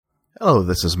Hello,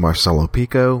 this is Marcelo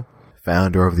Pico,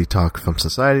 founder of the Talk Film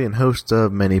Society and host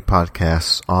of many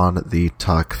podcasts on the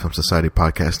Talk Film Society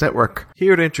Podcast Network,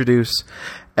 here to introduce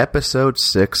episode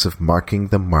 6 of Marking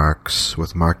the Marks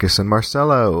with Marcus and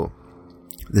Marcelo.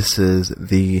 This is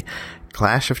the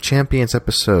Clash of Champions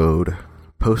episode,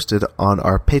 posted on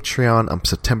our Patreon on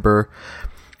September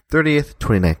 30th,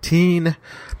 2019,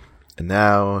 and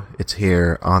now it's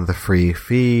here on the free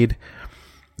feed.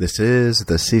 This is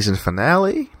the season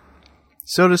finale,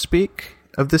 so to speak,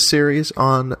 of this series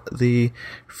on the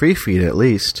free feed, at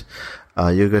least.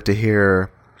 You'll get to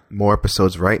hear more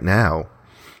episodes right now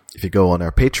if you go on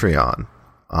our Patreon,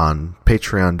 on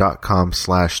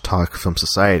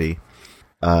patreon.com/talkfilmsociety.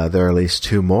 There are at least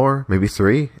 2 more, maybe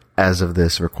 3, as of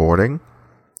this recording.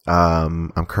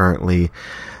 I'm currently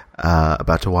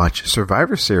about to watch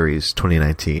Survivor Series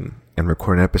 2019 and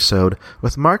record an episode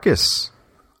with Marcus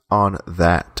on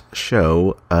that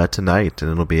show tonight, and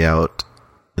it'll be out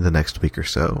in the next week or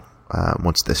so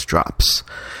once this drops.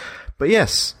 But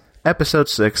yes, episode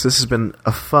 6. This has been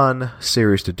a fun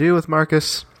series to do with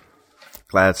Marcus.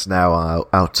 Glad it's now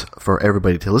out for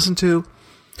everybody to listen to.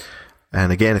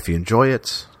 And again, if you enjoy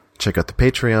it, check out the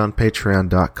Patreon,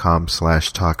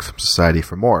 patreon.com/talkfilmsociety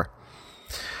for more.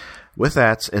 With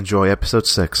that, enjoy episode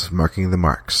 6 of Marking the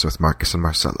Marks with Marcus and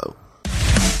Marcelo.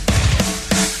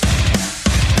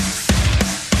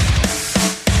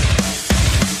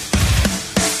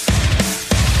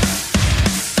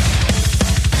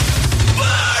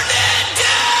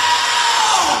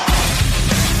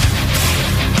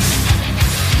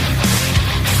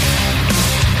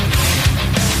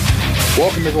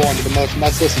 Welcome, everyone, to the most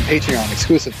must-listen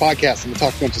Patreon-exclusive podcast on the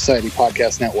Talk Film Society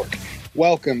Podcast Network.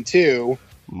 Welcome to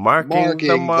Marking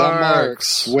the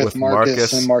Marks with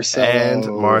Marcus and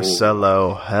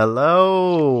Marcelo.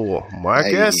 Hello,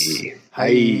 Marcus.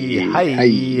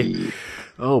 Hi.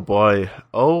 Oh, boy.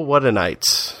 Oh, what a night.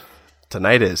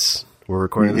 Tonight is. We're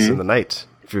recording this in the night.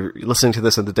 If you're listening to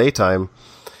this in the daytime,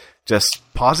 just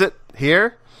pause it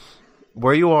here,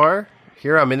 where you are.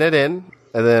 Here, I'm in it in.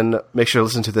 And then make sure to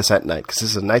listen to this at night, because this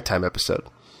is a nighttime episode.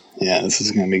 Yeah, this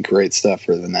is going to be great stuff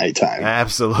for the nighttime.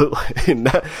 Absolutely.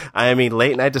 I mean,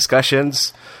 late night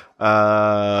discussions.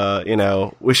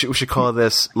 We should call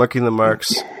this Marking the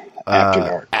Marks After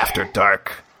Dark. After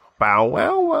Dark. Wow,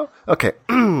 wow. Okay.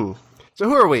 So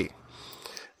who are we?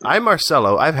 I'm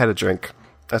Marcelo. I've had a drink.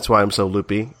 That's why I'm so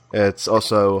loopy. It's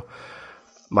also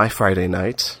my Friday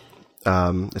night.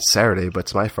 It's Saturday, but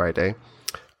it's my Friday.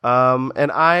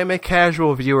 And I'm a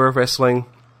casual viewer of wrestling.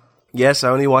 Yes, I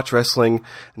only watch wrestling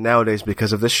nowadays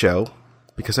because of this show,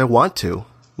 because I want to,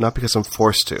 not because I'm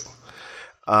forced to.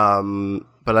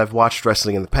 But I've watched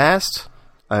wrestling in the past.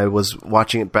 I was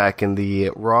watching it back in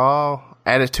the Raw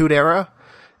Attitude Era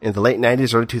in the late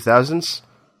 90s, early 2000s.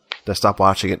 I stopped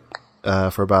watching it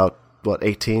for about,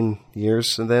 18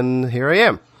 years, and then here I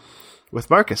am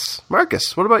with Marcus.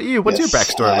 Marcus, what about you? What's your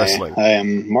backstory on wrestling? I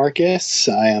am Marcus.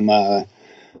 I am a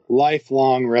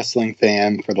lifelong wrestling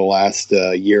fan for the last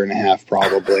year and a half,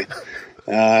 probably.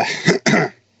 I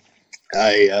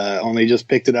only just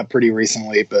picked it up pretty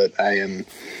recently, but I am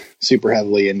super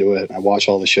heavily into it. I watch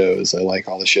all the shows. I like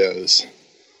all the shows.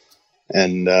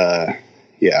 And,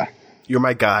 yeah. You're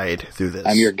my guide through this.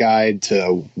 I'm your guide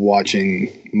to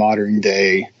watching modern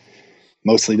day,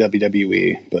 mostly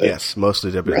WWE, but yes,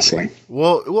 mostly WWE. Wrestling.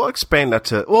 We'll expand that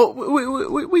to,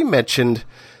 we mentioned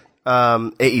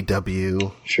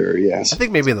AEW. Sure, yes. I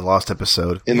think maybe in the last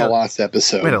episode. We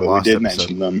did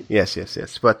mention them. Yes.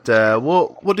 But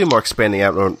we'll do more expanding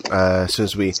out as soon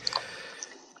as we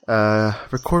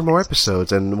record more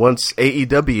episodes. And once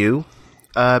AEW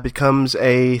becomes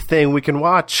a thing we can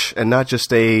watch, and not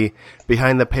just a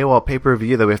behind the paywall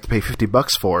pay-per-view that we have to pay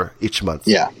 $50 for each month.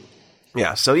 Yeah.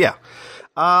 So yeah.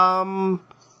 And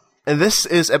this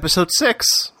is episode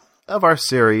 6 of our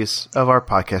series, of our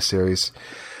podcast series.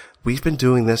 We've been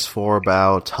doing this for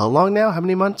about how long now? How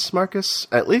many months, Marcus?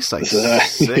 At least like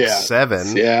 6,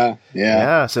 7. Yeah.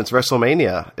 Since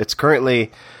WrestleMania. It's currently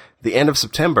the end of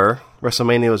September.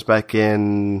 WrestleMania was back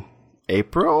in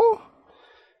April,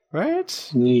 right?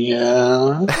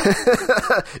 Yeah.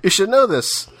 You should know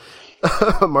this,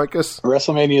 Marcus.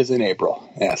 WrestleMania is in April.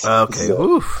 Yes. Okay.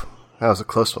 Oof. That was a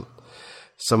close one.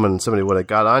 Somebody would have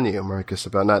got on you, Marcus,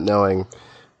 about not knowing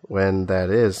when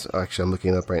that is. Actually, I'm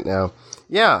looking it up right now.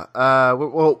 Yeah,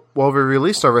 we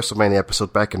released our WrestleMania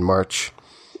episode back in March.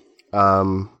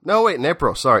 In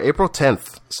April. Sorry, April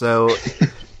 10th. So,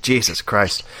 Jesus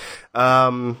Christ.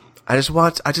 I just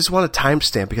want a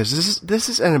timestamp, because this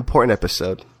is an important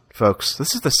episode, folks.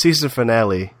 This is the season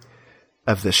finale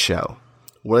of this show.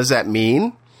 What does that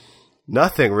mean?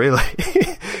 Nothing, really.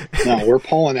 No, we're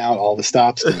pulling out all the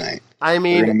stops tonight. I We're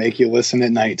going to mean, make you listen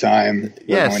at nighttime.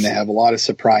 We're Yes. going to have a lot of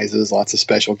surprises, lots of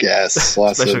special guests,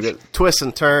 lots special of good twists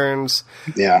and turns,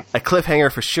 yeah. a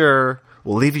cliffhanger for sure.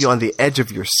 We'll leave you on the edge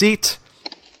of your seat.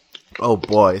 Oh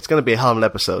boy, it's going to be a hell of an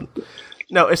episode.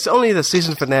 No, it's only the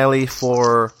season finale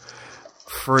for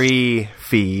free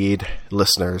feed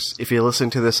listeners. If you're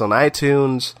listening to this on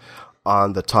iTunes,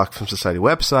 on the Talk Film Society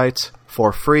website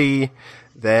for free,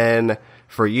 then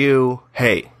for you,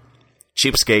 hey,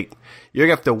 cheapskate, you're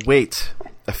going to have to wait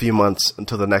a few months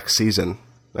until the next season,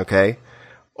 okay?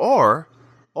 Or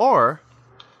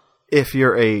if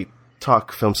you're a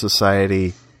Talk Film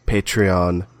Society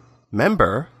Patreon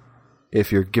member,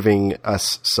 if you're giving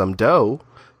us some dough,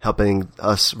 helping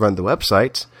us run the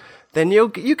website, then you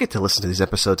get to listen to these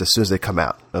episodes as soon as they come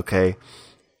out, okay?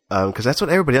 Because that's what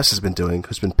everybody else has been doing,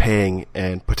 who's been paying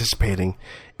and participating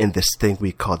in this thing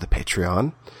we call the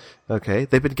Patreon, okay?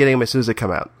 They've been getting them as soon as they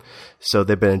come out. So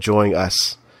they've been enjoying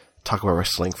us talk about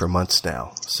wrestling for months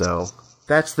now. So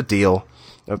that's the deal,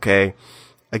 okay?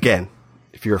 Again,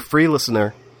 if you're a free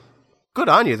listener, good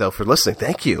on you, though, for listening.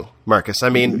 Thank you, Marcus. I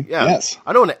mean, yeah, Yes.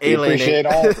 I don't want to Appreciate alienate.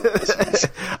 all of this.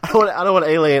 I don't want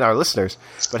to alienate our listeners,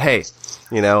 but hey,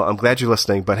 I'm glad you're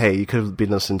listening. But hey, you could have been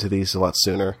listening to these a lot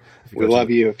sooner. We love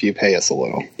you if you pay us a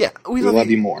little. Yeah, We love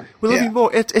you more. We love Yeah. you more.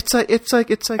 It's like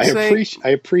saying, I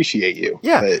appreciate you.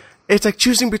 yeah, But it's like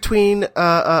choosing between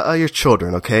your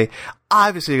children. Okay,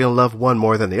 obviously you're gonna love one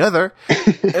more than the other.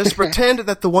 And just pretend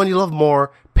that the one you love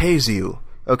more pays you.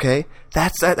 Okay,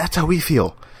 that's how we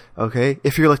feel. Okay,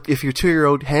 if your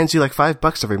 2-year-old hands you like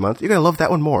 $5 every month, you're gonna love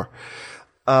that one more.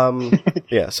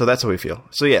 Yeah, so that's how we feel.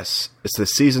 So yes, it's the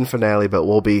season finale, but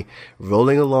we'll be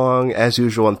rolling along as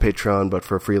usual on Patreon. But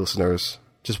for free listeners,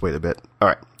 just wait a bit. All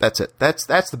right, that's it. That's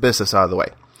the business out of the way.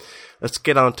 Let's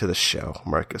get on to the show,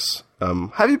 Marcus. How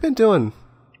have you been doing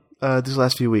these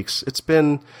last few weeks? It's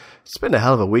been a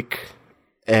hell of a week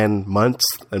and month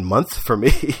for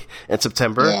me in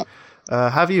September. Yeah. How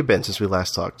have you been since we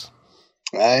last talked?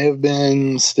 I have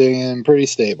been staying pretty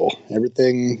stable.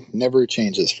 Everything never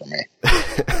changes for me.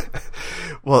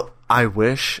 Well, I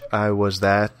wish I was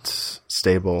that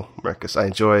stable, Marcus. I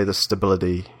enjoy the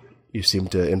stability you seem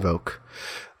to invoke.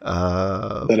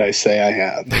 That I say I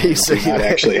have. You I say do not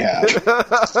that. actually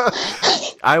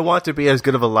have. I want to be as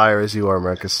good of a liar as you are,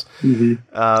 Marcus.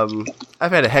 Mm-hmm.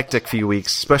 I've had a hectic few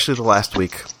weeks, especially the last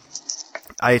week.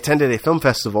 I attended a film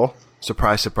festival.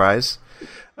 Surprise, surprise.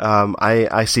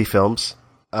 I see films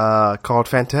called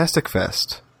Fantastic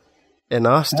Fest in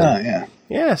Austin. Oh, yeah.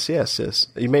 Yes.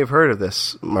 You may have heard of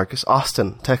this, Marcus.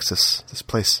 Austin, Texas, this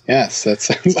place. Yes, it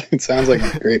sounds like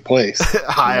a great place.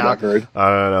 I've heard. I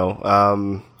don't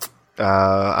know.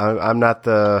 I'm not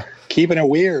the... Keeping it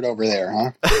weird over there,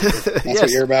 huh? That's what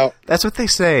you're about? That's what they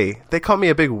say. They call me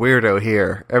a big weirdo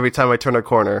here. Every time I turn a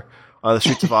corner on the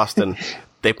streets of Austin,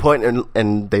 they point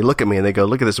and they look at me and they go,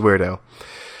 "Look at this weirdo."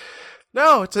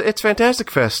 No, it's Fantastic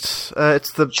Fest.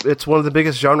 It's one of the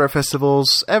biggest genre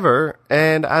festivals ever,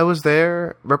 and I was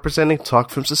there representing Talk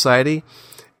Film Society,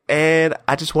 and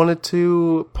I just wanted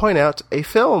to point out a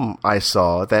film I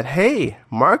saw that, hey,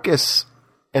 Marcus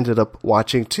ended up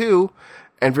watching too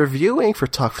and reviewing for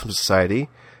Talk Film Society.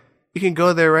 You can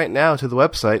go there right now to the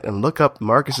website and look up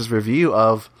Marcus's review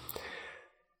of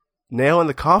Nail in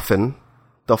the Coffin,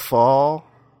 The Fall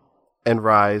and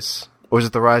Rise. Or is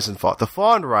it The Rise and Fall? The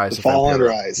Fall and Rise of Vampiro. Fall and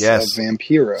Rise yes. of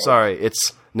Vampiro. Sorry,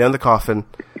 it's Nail in the Coffin,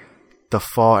 The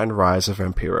Fall and Rise of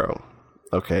Vampiro.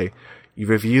 Okay. You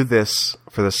reviewed this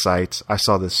for the site. I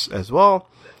saw this as well.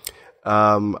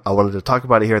 I wanted to talk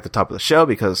about it here at the top of the show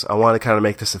because I want to kind of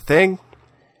make this a thing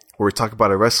where we talk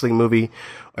about a wrestling movie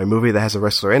or a movie that has a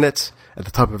wrestler in it at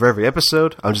the top of every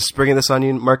episode. I'm just springing this on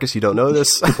you, Marcus. You don't know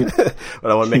this, but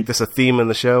I want to make this a theme in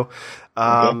the show.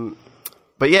 Okay.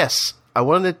 But yes, I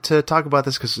wanted to talk about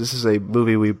this because this is a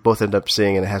movie we both end up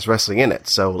seeing and it has wrestling in it.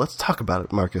 So let's talk about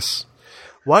it, Marcus.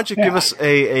 Why don't you give us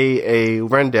a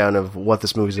rundown of what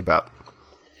this movie's about?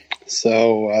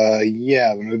 So,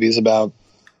 the movie's about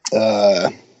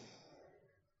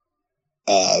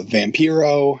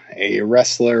Vampiro, a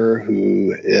wrestler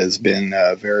who has been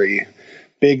a very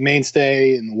big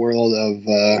mainstay in the world of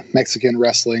Mexican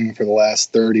wrestling for the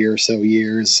last 30 or so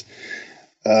years.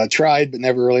 Tried, but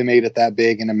never really made it that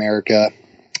big in America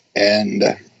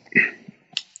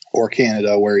or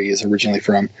Canada, where he is originally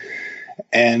from.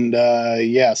 And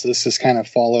so this just kind of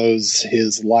follows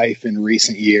his life in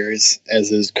recent years as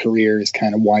his career is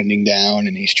kind of winding down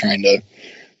and he's trying to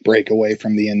break away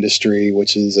from the industry,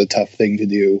 which is a tough thing to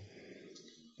do,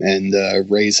 and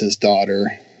raise his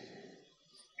daughter.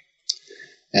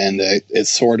 And it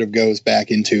sort of goes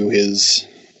back into his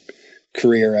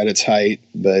career at its height,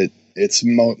 but it's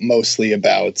mostly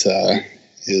about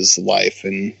his life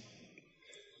and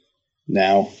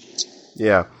now.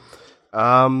 Yeah.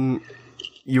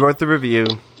 You wrote the review,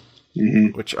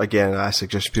 which again I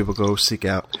suggest people go seek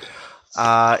out.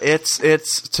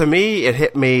 It's to me, it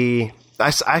hit me.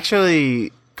 I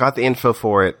actually got the info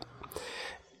for it,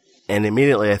 and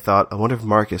immediately I thought, I wonder if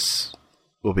Marcus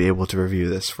will be able to review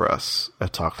this for us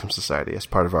at Talk Film Society as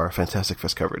part of our Fantastic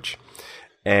Fest coverage.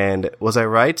 And was I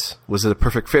right? Was it a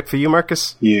perfect fit for you,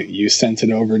 Marcus? You sent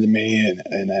it over to me,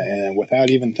 and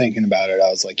without even thinking about it, I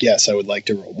was like, yes, I would like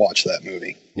to watch that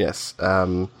movie. Yes,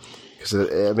 because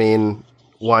I mean,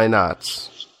 why not?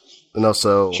 And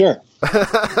also, sure.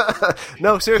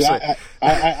 No, seriously,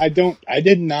 I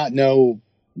did not know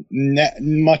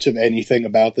much of anything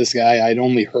about this guy. I'd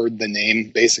only heard the name,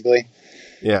 basically.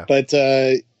 Yeah, but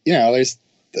there's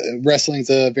wrestling's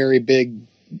a very big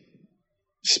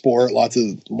sport, lots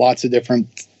of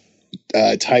different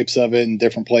types of it in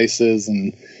different places,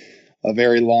 and a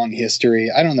very long history.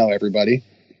 I don't know everybody.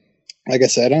 Like I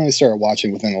said, I only started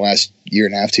watching within the last year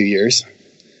and a half, 2 years,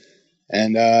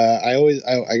 and I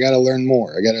got to learn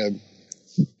more. I got to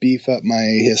beef up my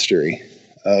history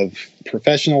of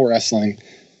professional wrestling.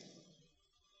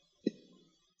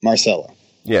 Marcelo.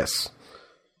 Yes.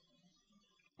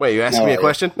 Wait, you asking me a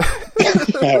question?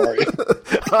 How are you?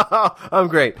 I'm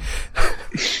great.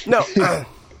 No,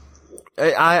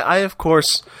 I of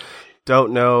course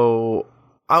don't know.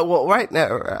 Well, right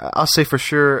now, I'll say for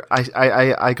sure,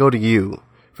 I go to you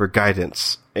for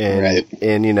guidance in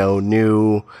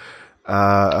new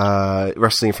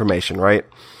wrestling information, right?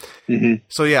 Mm-hmm.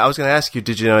 So yeah, I was going to ask you,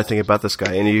 did you know anything about this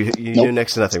guy? And you nope. knew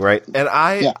next to nothing, right? And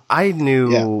I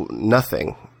knew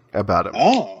nothing about him.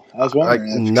 Oh, I was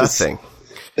wondering. Nothing.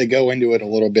 They go into it a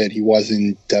little bit. He was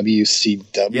in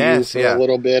WCW for a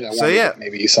little bit. I wonder if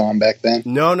maybe you saw him back then.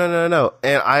 No.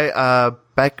 And I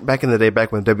back in the day,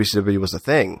 back when WCW was a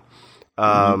thing,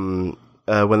 when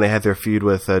they had their feud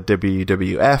with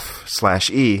WWF/E,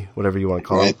 whatever you want to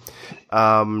call it.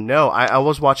 No, I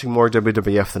was watching more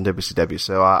WWF than WCW,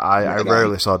 so I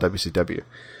rarely saw WCW.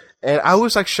 And I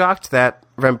was like shocked that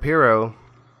Vampiro,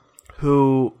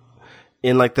 who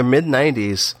in like the mid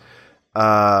 90s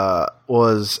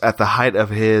was at the height of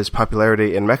his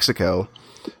popularity in Mexico,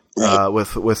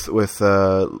 with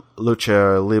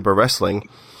Lucha Libre Wrestling,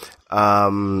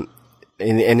 and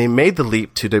he made the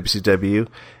leap to WCW,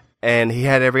 and he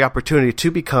had every opportunity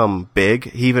to become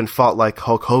big. He even fought like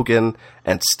Hulk Hogan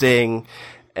and Sting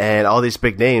and all these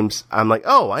big names. I'm like,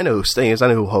 oh, I know who Sting is. I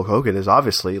know who Hulk Hogan is,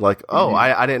 obviously. Like,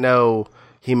 I didn't know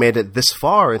he made it this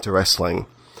far into wrestling.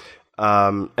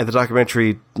 And the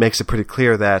documentary makes it pretty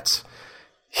clear that,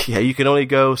 you can only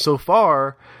go so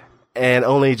far, and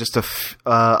only just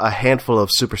a handful of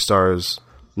superstars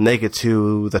make it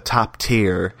to the top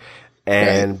tier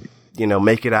and,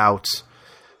 make it out,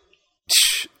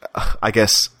 I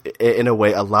guess, in a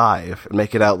way, alive, and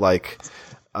make it out like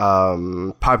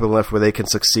popular enough where they can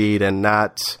succeed and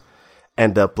not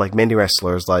end up like many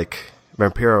wrestlers like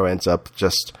Vampiro ends up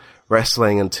just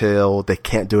wrestling until they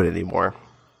can't do it anymore.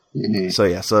 Mm-hmm.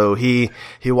 So he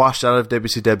washed out of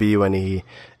WCW and he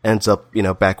ends up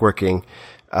back working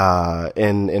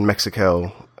in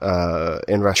Mexico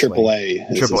in wrestling.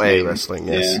 Triple A wrestling.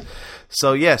 Yes. Yeah.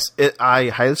 So yes, I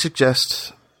highly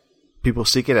suggest people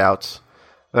seek it out.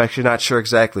 I'm actually not sure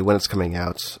exactly when it's coming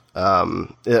out.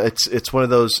 It's one of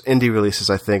those indie releases,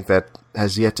 I think, that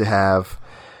has yet to have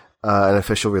an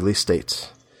official release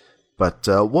date. But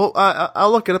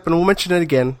I'll look it up and we'll mention it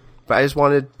again. But I just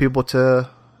wanted people to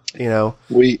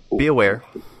be aware.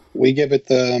 We give it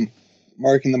the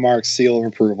Marking the Mark seal of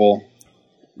approval.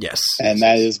 Yes. And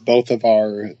that is both of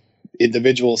our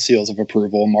individual seals of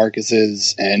approval,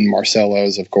 Marcus's and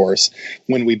Marcelo's, of course.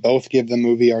 When we both give the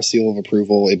movie our seal of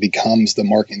approval, it becomes the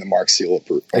Marking the Mark seal of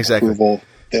approval.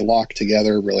 They lock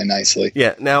together really nicely.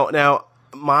 Yeah. Now,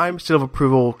 my seal of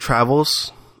approval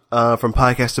travels from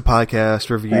podcast to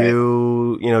podcast,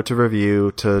 review, to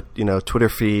review, to, Twitter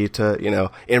feed,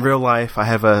 to, in real life, I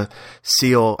have a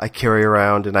seal I carry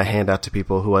around and I hand out to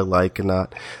people who I like and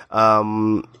not.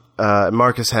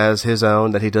 Marcus has his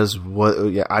own that he does.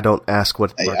 I don't ask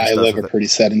what Marcus I live a pretty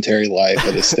sedentary life.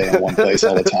 I just stay in one place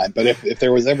all the time. But if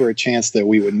there was ever a chance that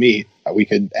we would meet, we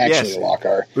could actually lock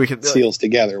our seals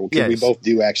together because we both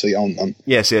do actually own them.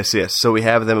 Yes. So we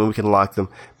have them and we can lock them.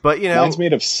 But mine's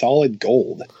made of solid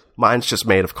gold. Mine's just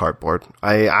made of cardboard.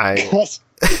 I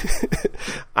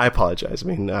apologize. I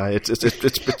mean,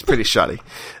 it's pretty shoddy.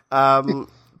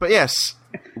 But yes,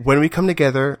 when we come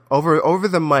together over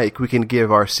the mic, we can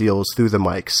give our seals through the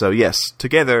mic. So yes,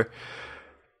 together,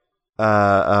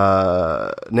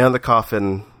 nail in the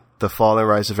coffin. The Fall and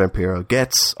Rise of Vampiro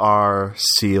gets our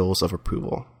seals of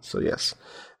approval. So yes.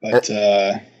 But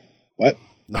what?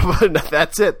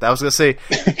 That's it. I was gonna say.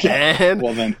 And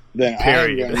well, then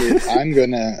period. I'm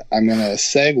gonna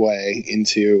segue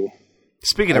into.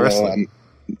 Speaking of wrestling.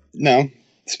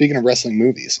 Speaking of wrestling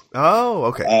movies. Oh,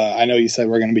 okay. I know you said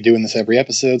we're going to be doing this every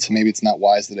episode, so maybe it's not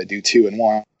wise that I do 2 in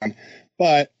 1.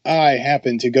 But I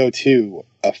happen to go to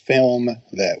a film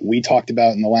that we talked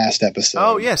about in the last episode.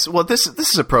 Oh, yes. Well, this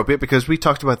is appropriate because we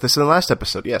talked about this in the last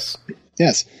episode. Yes.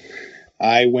 Yes.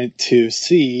 I went to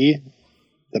see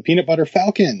The Peanut Butter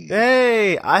Falcon.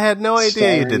 Hey, I had no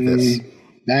idea you did this.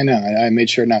 I know. I made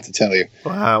sure not to tell you.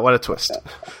 Wow, what a twist.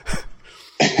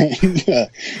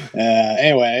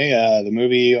 Anyway, the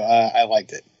movie, I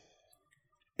liked it.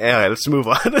 Anyway, let's move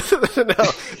on. No.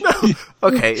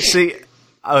 Okay, see.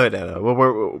 Oh,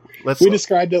 no. We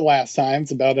described it last time.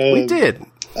 It's about we did.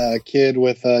 A kid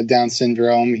with Down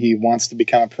syndrome. He wants to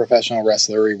become a professional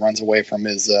wrestler. He runs away from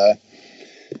his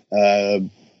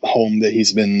home that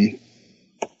he's been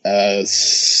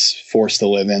forced to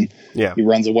live in. Yeah. He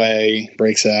runs away,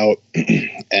 breaks out,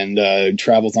 and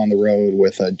travels on the road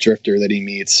with a drifter that he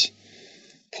meets,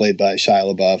 played by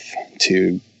Shia LaBeouf,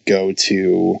 to go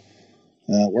to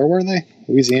where were they?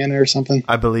 Louisiana or something?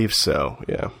 I believe so,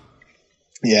 yeah.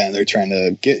 Yeah, they're trying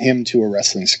to get him to a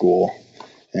wrestling school.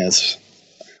 And it's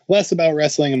less about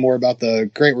wrestling and more about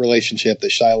the great relationship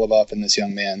that Shia LaBeouf and this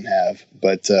young man have.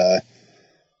 But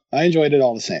I enjoyed it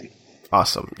all the same.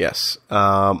 Awesome. Yes.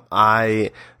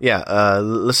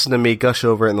 Listen to me gush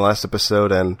over it in the last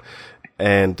episode,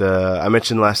 and I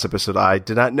mentioned last episode I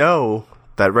did not know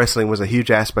that wrestling was a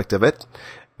huge aspect of it,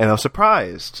 and I was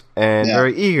surprised and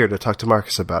very eager to talk to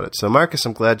Marcus about it. So, Marcus,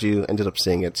 I'm glad you ended up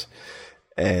seeing it.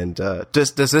 And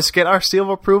does this get our seal of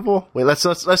approval? Wait,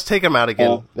 let's take him out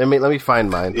again. Let me find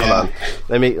mine. Yeah.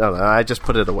 Hold on. I just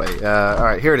put it away. All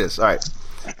right, here it is. All right.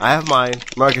 I have mine.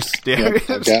 Marcus, do you have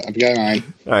yours? I've got mine.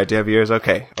 All right, do you have yours?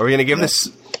 Okay. Are we going to give this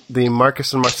the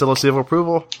Marcus and Marcelo seal of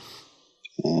approval?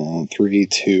 3,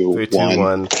 2,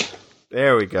 1.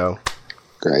 There we go.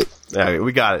 Great. All right,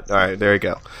 we got it. All right, there we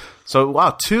go. So,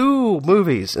 wow, 2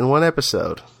 movies in 1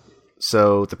 episode.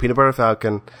 So, The Peanut Butter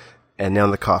Falcon and Nail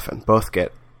in the Coffin both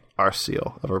get our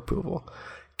seal of approval.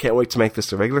 Can't wait to make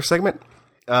this a regular segment.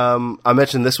 I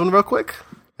mentioned this one real quick.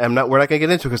 We're not going to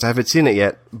get into it because I haven't seen it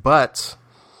yet, but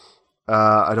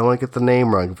I don't want to get the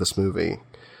name wrong of this movie.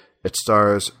 It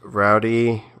stars Rod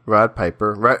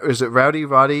Piper. Is it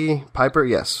Roddy Piper?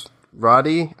 Yes.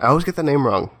 Roddy. I always get the name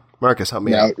wrong. Marcus, help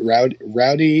me out.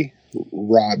 Rowdy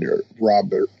Rodder.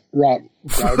 Rowdy.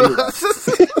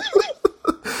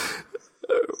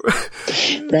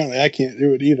 Apparently I can't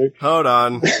do it either. Hold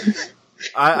on.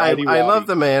 I love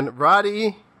the man.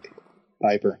 Roddy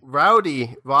Piper.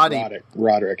 Roddy. Roderick.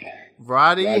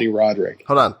 Roddy Roderick.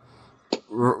 Hold on.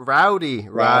 Roddy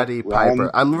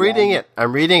Piper. I'm reading it.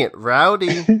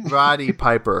 Roddy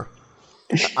Piper.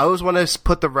 I always want to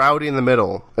put the rowdy in the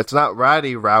middle. It's not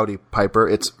Roddy Piper.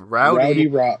 It's Roddy.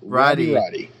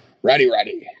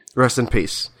 Rest in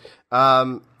peace.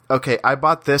 Okay, I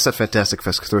bought this at Fantastic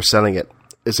Fest because they were selling it.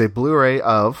 It's a Blu-ray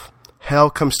of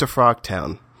Hell Comes to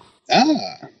Frogtown.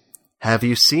 Ah. Have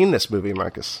you seen this movie,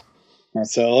 Marcus?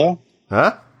 Marcelo?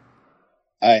 Huh?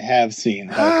 I have seen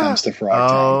Hell Comes to Frogtown.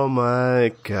 Oh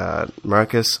my god.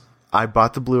 Marcus, I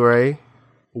bought the Blu-ray.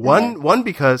 One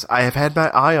because I have had my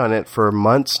eye on it for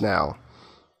months now.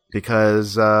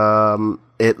 Because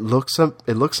it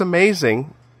looks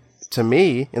amazing to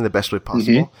me in the best way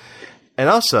possible. Mm-hmm. And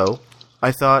also,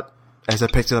 I thought, as I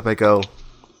picked it up, I go,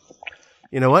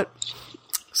 you know what?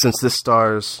 Since this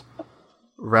stars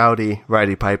Roddy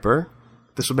Piper,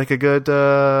 this would make a good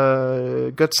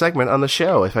segment on the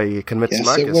show if I convince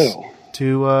Marcus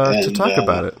to talk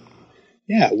about it.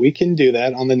 Yeah, we can do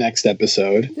that on the next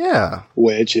episode. Yeah.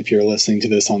 Which, if you're listening to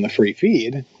this on the free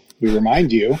feed, we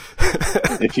remind you,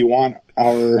 if you want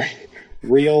our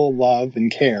real love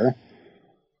and care,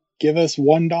 give us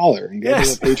 $1 and go to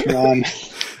the Patreon.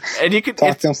 And you can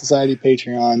Talk Film Society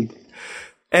Patreon.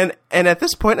 And at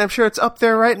this point, I'm sure it's up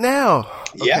there right now.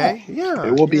 Okay? Yeah.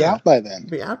 It will be out by then.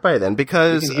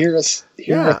 Because you can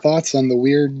hear our thoughts on the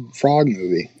weird frog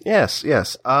movie. Yes.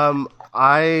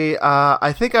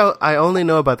 I think I only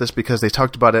know about this because they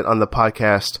talked about it on the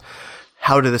podcast.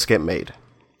 How did this get made?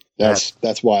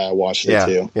 That's why I watched it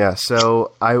too. Yeah.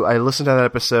 So I listened to that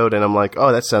episode and I'm like,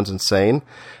 oh, that sounds insane.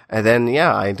 And then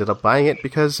I ended up buying it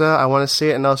because I want to see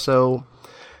it, and also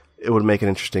it would make an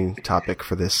interesting topic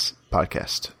for this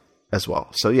podcast as well.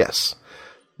 So yes,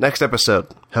 next episode,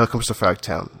 Hell Comes to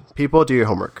Frogtown. People, do your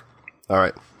homework. All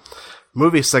right,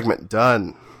 movie segment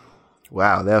done.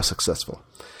 Wow, that was successful.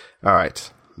 All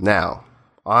right, now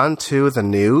on to the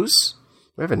news.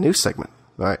 We have a news segment.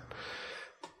 All right.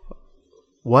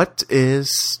 What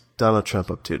is Donald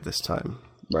Trump up to this time?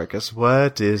 Marcus,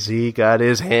 what is he got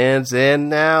his hands in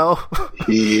now?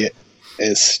 He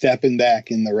is stepping back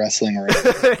in the wrestling ring.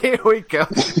 Here we go.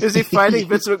 Is he fighting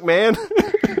Vince McMahon?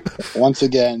 Once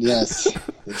again, yes.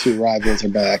 The two rivals are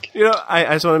back. You know, I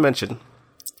just want to mention,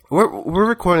 we're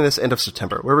recording this end of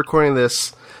September. We're recording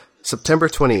this September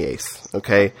 28th,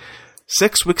 okay?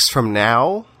 6 weeks from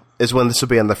now is when this will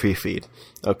be on the free feed,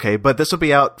 okay? But this will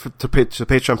be out to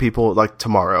Patreon people like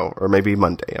tomorrow or maybe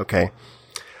Monday, okay?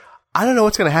 I don't know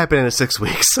what's going to happen in 6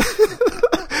 weeks.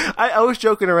 I was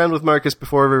joking around with Marcus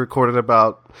before we recorded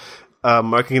about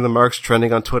marking the marks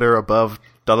trending on Twitter above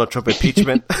Donald Trump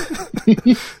impeachment.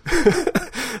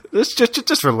 This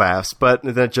just for laughs, but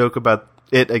then a joke about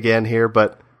it again here.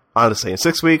 But honestly, in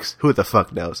 6 weeks, who the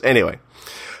fuck knows? Anyway,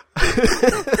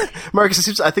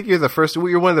 Marcus, I think you're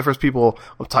one of the first people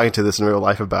I'm talking to this in real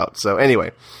life about. So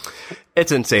anyway,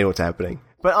 it's insane what's happening.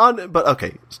 But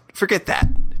okay, forget that.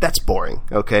 That's boring.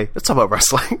 Okay, let's talk about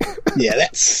wrestling. Yeah,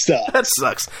 that sucks. That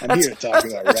sucks. I'm here to talk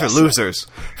about that's for wrestling. losers.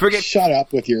 Shut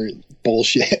up with your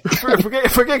bullshit.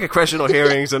 forget congressional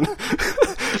hearings and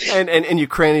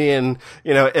Ukrainian,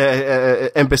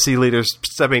 embassy leaders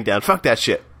stepping down. Fuck that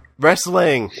shit.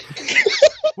 Wrestling.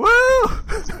 Woo!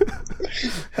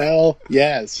 Hell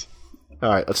yes. All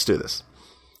right, let's do this.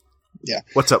 Yeah.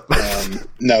 What's up?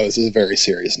 No, this is a very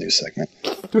serious news segment.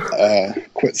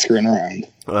 Quit screwing around.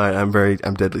 I'm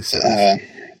deadly serious.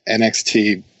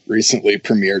 NXT recently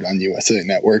premiered on USA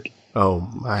Network. Oh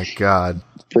my god.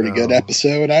 Pretty good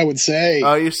episode, I would say.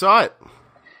 Oh, you saw it?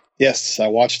 Yes, I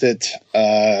watched it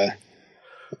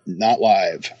not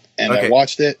live. And Okay. I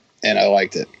watched it and I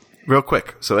liked it. Real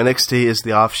quick. So NXT is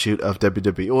the offshoot of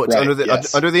WWE. Well, it's Right,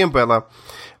 under the umbrella.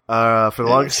 For the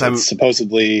longest time, It's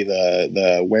supposedly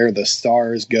the where the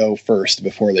stars go first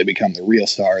before they become the real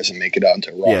stars and make it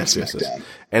onto Raw and yes. SmackDown.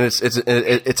 And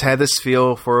it's had this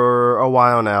feel for a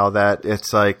while now that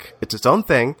it's like it's its own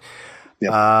thing.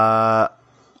 Yep. I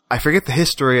forget the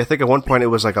history. I think at one point it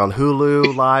was like on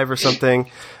Hulu Live or something.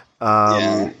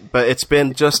 Yeah. But it's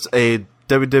been just a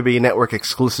WWE Network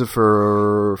exclusive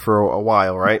for a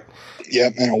while, right?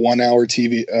 Yep, and a 1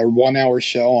 hour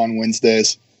show on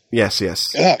Wednesdays. Yes.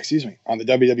 Excuse me, on the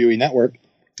WWE Network.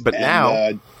 But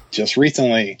now, just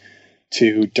recently,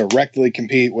 to directly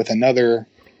compete with another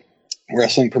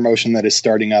wrestling promotion that is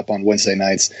starting up on Wednesday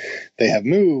nights, they have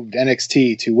moved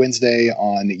NXT to Wednesday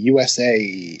on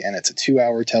USA, and it's a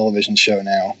 2-hour television show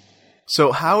now.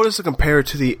 so how does it compare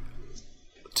to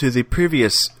the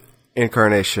previous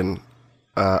incarnation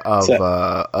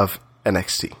of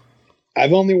NXT?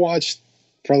 I've only watched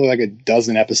probably like a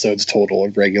dozen episodes total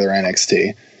of regular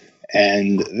NXT.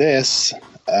 And this,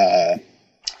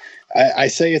 I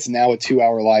say it's now a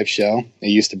 2-hour live show. It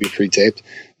used to be pre-taped.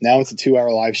 Now it's a 2-hour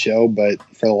live show, but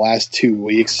for the last 2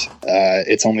 weeks,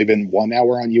 it's only been 1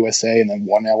 hour on USA and then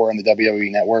 1 hour on the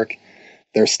WWE Network.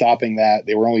 They're stopping that.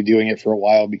 They were only doing it for a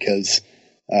while because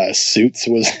Suits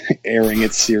was airing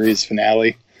its series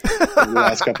finale over the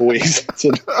last couple weeks.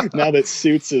 So now that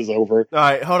Suits is over. All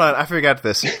right, hold on. I forgot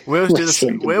this. We always do this.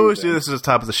 We always do this at the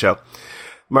top of the show.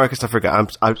 Marcus, I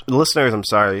forgot. Listeners, I'm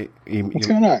sorry. What's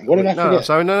going on? What did I forget? No,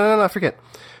 sorry. No, I forget.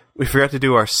 We forgot to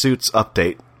do our Suits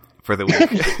update for the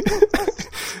week.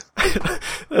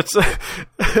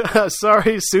 That's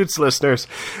sorry, Suits listeners.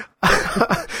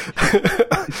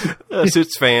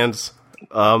 Suits fans.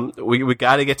 We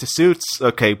got to get to Suits.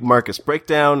 Okay, Marcus, break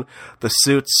down the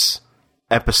Suits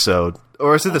episode.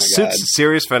 Or is it the Suits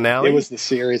series finale? It was the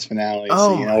series finale,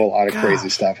 Oh so a lot of God. crazy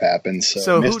stuff happened.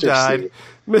 So who died? Suit.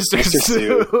 Mr. Suit.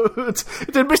 Suit.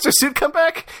 Did Mr. Suit come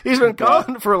back? He's been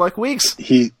gone for like weeks.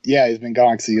 He's been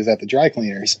gone because he was at the dry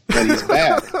cleaners, but he's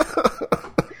back.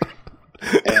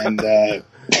 And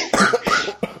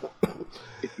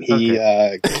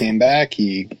he came back.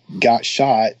 He got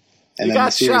shot, and then the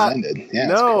series ended. Yeah,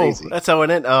 no, it's crazy. that's how it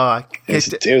ended. Oh,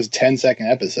 It was a 10-second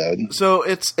episode. so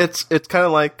it's kind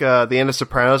of like the end of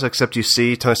Sopranos, except you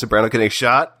see Tony Soprano getting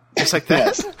shot, just like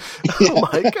that. Yes. Oh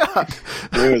my god,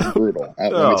 It was brutal.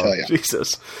 Let me tell you.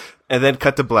 Jesus! And then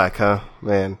cut to black, huh,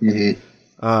 man?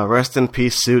 Mm-hmm. Rest in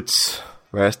peace, Suits.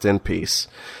 Rest in peace.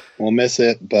 We'll miss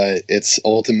it, but it's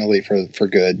ultimately for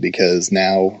good because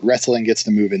now wrestling gets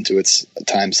to move into its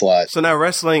time slot. So now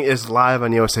wrestling is live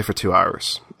on USA for 2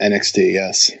 hours. NXT,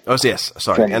 yes. Oh, yes.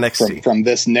 Sorry, NXT. From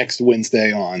this next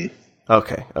Wednesday on.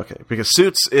 Okay. Because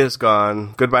Suits is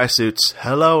gone. Goodbye, Suits.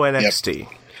 Hello, NXT. Yep.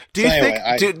 Do you So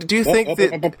anyway, think? Do you think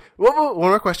that? One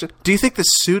more question. Do you think the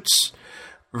Suits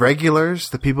regulars,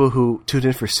 the people who tuned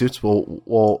in for Suits,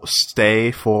 will stay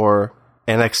for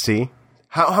NXT?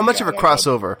 How much of a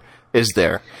crossover is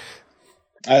there?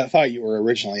 I thought you were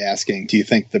originally asking, do you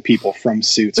think the people from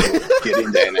Suits will get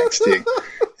into NXT?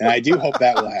 And I do hope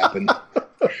that will happen.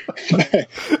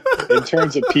 In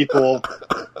terms of people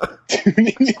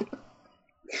tuning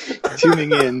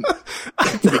in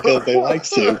because they like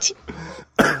Suits,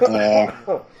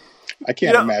 I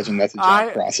can't imagine that's a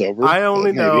giant crossover. I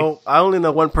only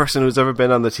know one person who's ever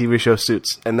been on the TV show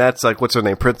Suits, and that's like, what's her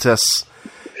name? Princess.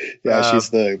 Yeah,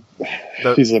 she's a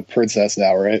princess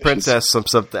now, right? Princess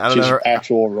something. I don't know her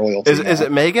actual royalty. Is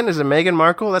it Meghan? Is it Meghan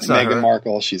Markle? That's not her. Meghan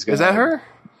Markle. She's going. Is that her?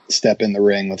 Step in the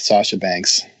ring with Sasha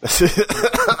Banks.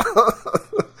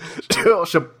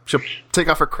 she'll take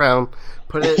off her crown,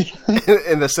 put it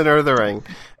in the center of the ring,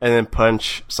 and then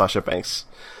punch Sasha Banks.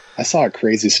 I saw a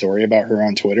crazy story about her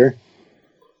on Twitter.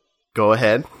 Go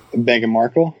ahead. Meghan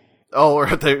Markle. Oh, or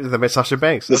the Sasha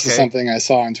Banks. This is something I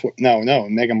saw on Twitter. No,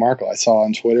 Meghan Markle. I saw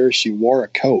on Twitter. She wore a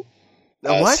coat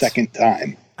a second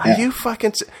time. Are you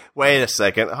fucking... Wait a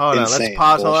second. Hold on. Let's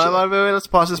pause. Hold on. Wait, let's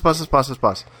pause.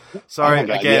 Sorry,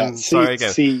 again. Sorry,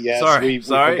 again. We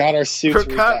forgot our Suits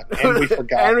recap, and we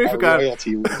forgot our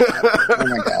royalty recap. Oh,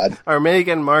 my God. Our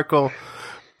Meghan Markle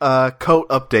coat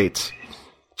update.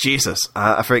 Jesus.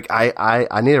 I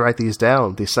need to write these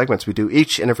down, these segments we do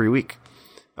each and every week.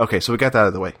 Okay, so we got that out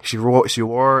of the way. She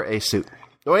wore a suit.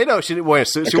 Oh, wait, no, she didn't wear a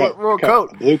suit. She wore a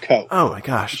coat. Blue coat. Oh, my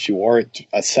gosh. She wore it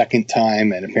a second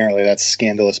time, and apparently that's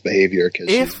scandalous behavior because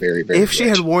she's very, very If she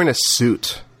had worn a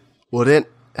suit, would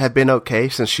it have been okay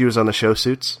since she was on the show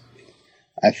Suits?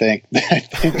 I think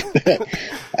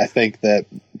that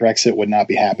Brexit would not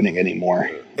be happening anymore.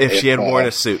 If she had worn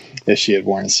a suit. If she had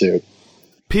worn a suit.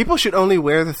 People should only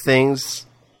wear the things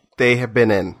they have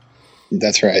been in.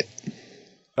 That's right.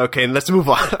 Okay, let's move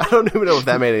on. I don't even know if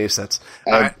that made any sense.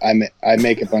 I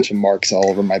make a bunch of marks all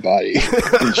over my body in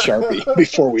Sharpie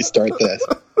before we start this.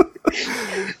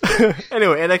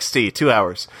 Anyway, NXT, 2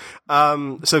 hours.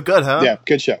 So good, huh? Yeah,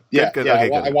 good show. Yeah, good. Yeah.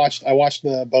 Okay, I watched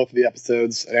both of the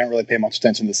episodes. I didn't really pay much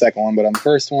attention to the second one, but on the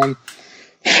first one,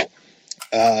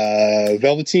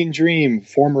 Velveteen Dream,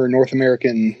 former North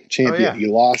American champion, he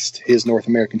lost his North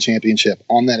American championship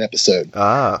on that episode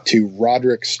to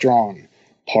Roderick Strong,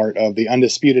 part of the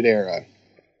Undisputed Era.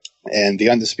 And the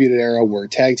Undisputed Era were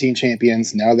tag team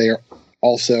champions. Now they are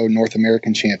also North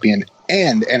American champion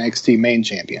and NXT main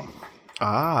champion.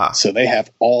 So they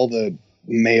have all the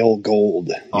male gold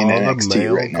in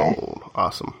NXT right now.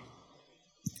 Awesome.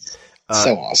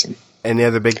 So awesome. Any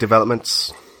other big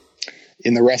developments?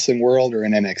 In the wrestling world or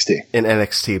in NXT? In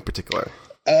NXT in particular.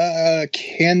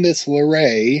 Candice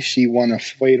LeRae, she won a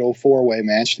fatal 4-way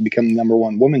match to become the number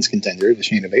one women's contender to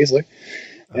Shayna Baszler.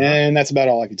 And that's about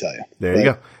all I can tell you. There you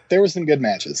go. There were some good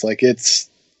matches. Like, it's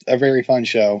a very fun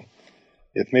show.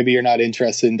 If maybe you're not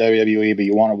interested in WWE, but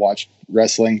you want to watch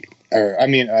wrestling,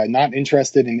 not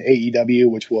interested in AEW,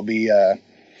 which will be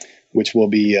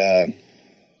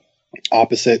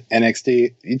opposite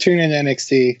NXT. You tune in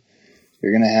NXT,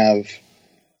 you're going to have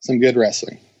some good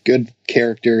wrestling, good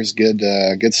characters, good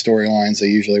storylines. They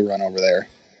usually run over there.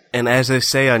 And as they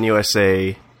say on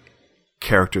USA,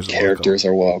 characters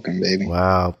are welcome, baby.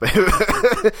 Wow. they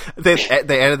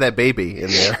added that baby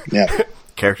in there. Yeah.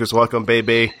 Characters welcome,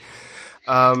 baby.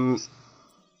 I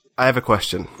have a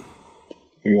question.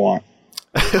 What do you want?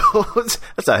 That's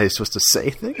not how you're supposed to say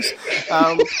things.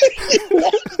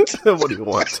 What do you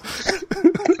want?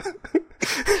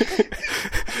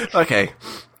 Okay.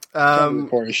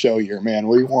 Record a show here, man.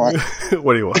 What do you want?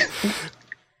 What do you want?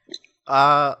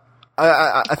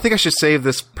 I think I should save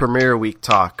this Premiere Week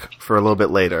talk for a little bit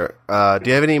later. Do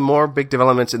you have any more big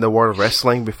developments in the world of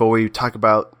wrestling before we talk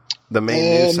about the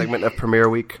main news segment of Premiere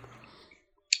Week?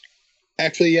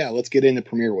 Actually, yeah, let's get into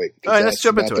Premiere Week. All right, let's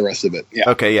jump into the rest of it.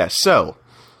 Yeah. Okay, yeah. So,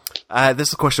 this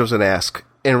is the question I was going to ask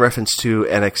in reference to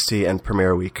NXT and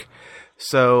Premiere Week.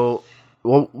 So,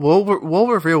 we'll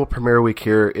reveal what Premiere Week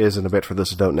here is in a bit for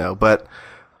those who don't know. But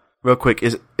real quick,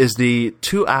 is the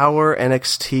 2-hour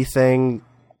NXT thing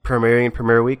premiering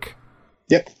Premiere Week?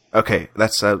 Yep. Okay,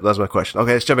 that's my question.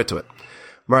 Okay, let's jump into it.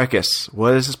 Marcus,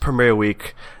 what is this Premiere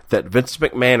Week that Vince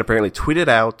McMahon apparently tweeted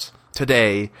out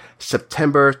today,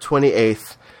 September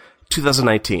 28th,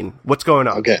 2019? What's going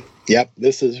on? Okay. Yep.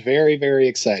 This is very, very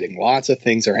exciting. Lots of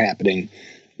things are happening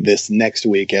this next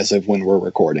week as of when we're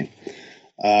recording.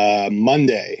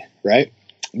 Monday, right?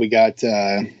 We got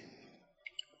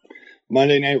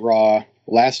Monday Night Raw.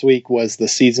 Last week was the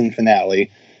season finale,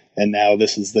 and now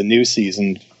this is the new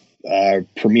season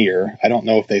premiere. I don't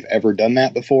know if they've ever done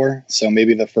that before, so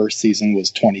maybe the first season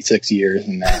was 26 years,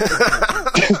 and now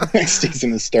the next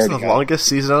season is starting. It's the longest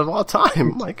season of all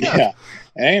time. My God. Yeah.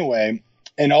 Anyway,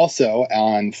 and also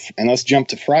and let's jump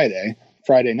to Friday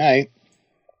Friday night,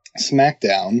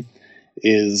 SmackDown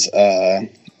is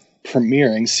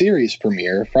premiering, series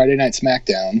premiere, Friday Night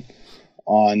SmackDown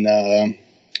on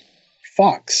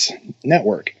Fox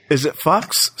Network. Is it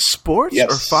Fox Sports or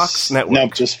Fox Network? No,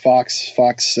 just Fox,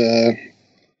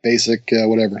 basic,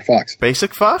 whatever, Fox.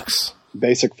 Basic Fox?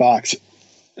 Basic Fox.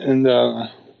 And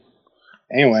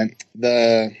anyway,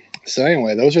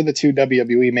 those are the two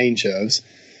WWE main shows.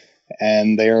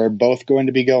 And they are both going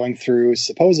to be going through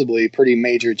supposedly pretty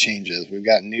major changes. We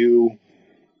got new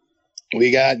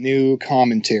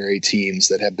commentary teams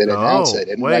that have been announced. I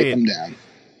didn't write them down.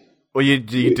 Well, you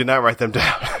did not write them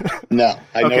down. No,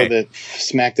 I know that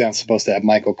SmackDown's supposed to have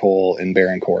Michael Cole and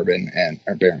Baron Corbin. That's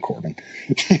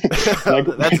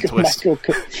a twist.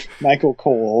 Michael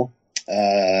Cole,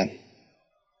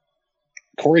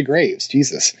 Corey Graves,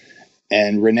 Jesus,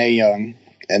 and Renee Young.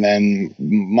 And then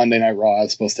Monday Night Raw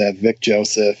is supposed to have Vic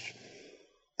Joseph,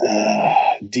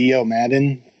 Dio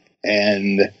Madden,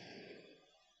 and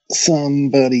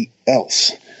somebody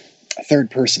else, a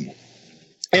third person.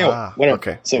 Anyway, whatever.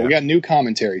 Okay. So we got new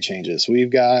commentary changes.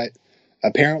 We've got,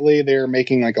 apparently they're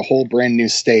making like a whole brand new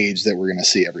stage that we're going to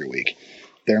see every week.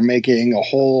 They're making a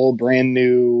whole brand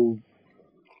new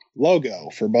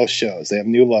logo for both shows. They have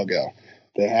new logo.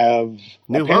 They have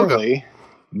new logo.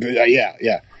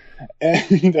 Yeah.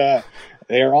 And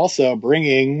they are also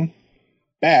bringing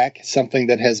back something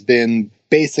that has been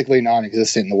basically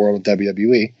non-existent in the world of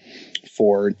WWE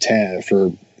for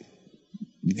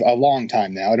a long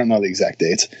time now. I don't know the exact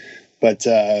dates, but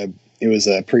it was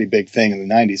a pretty big thing in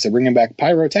the 90s. They're bringing back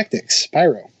pyrotechnics.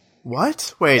 Pyro.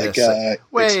 What? Wait a second.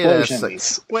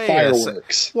 Explosions,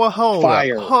 fireworks. Well, hold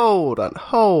on.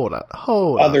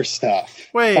 Other stuff.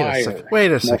 Wait a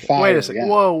second.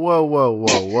 Whoa.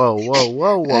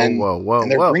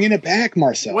 And they're bringing it back,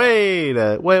 Marcel.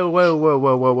 Whoa.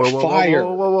 Fire.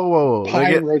 Whoa.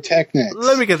 Pyrotechnics.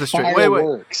 Let me get this straight.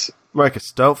 Fireworks.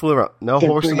 Marcus, don't fool around. No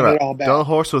horsing around. Don't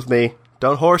horse with me.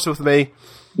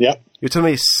 Yep. You're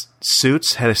telling me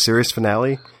Suits had a series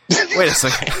finale? Wait a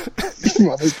second.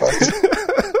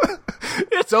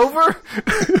 It's over?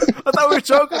 I thought we were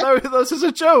joking. I thought this was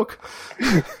a joke.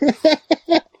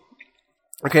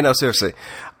 Okay, no, seriously.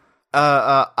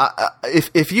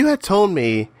 If you had told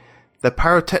me that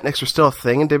pyrotechnics were still a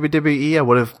thing in WWE, I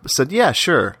would have said, yeah,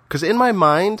 sure. Because in my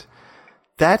mind,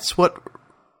 that's what...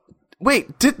 Wait,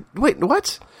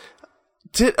 what?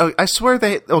 I swear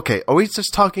okay, are we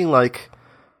just talking like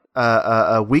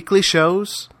weekly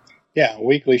shows? Yeah,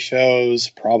 weekly shows,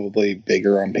 probably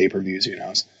bigger on pay-per-views, who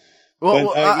knows.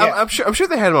 Well, yeah. I'm sure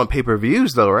they had them on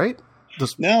pay-per-views, though, right?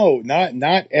 No,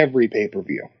 not every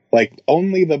pay-per-view. Like,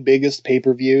 only the biggest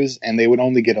pay-per-views, and they would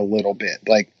only get a little bit.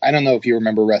 Like, I don't know if you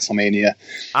remember WrestleMania.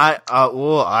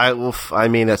 I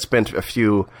mean, it's been a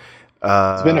few...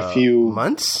 it's been a few...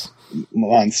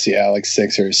 Months, yeah, like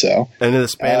 6 or so. And in the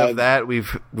span of that,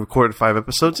 we've recorded 5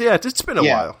 episodes. Yeah, it's been a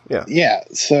while. Yeah,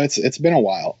 so it's been a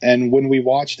while. And when we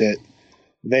watched it,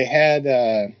 they had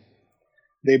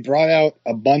they brought out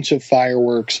a bunch of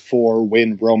fireworks for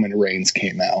when Roman Reigns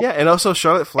came out. Yeah, and also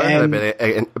Charlotte Flair had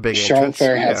a big Charlotte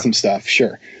Flair had some stuff,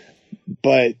 sure,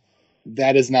 but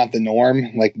that is not the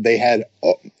norm. Like they had,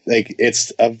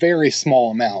 it's a very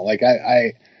small amount. Like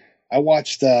I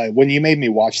watched when you made me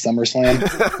watch SummerSlam,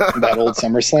 that old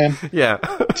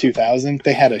SummerSlam, 2000.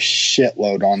 They had a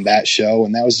shitload on that show,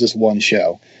 and that was just one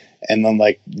show. And then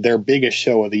like their biggest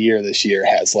show of the year this year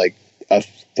has like an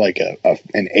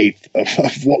eighth of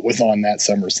what was on that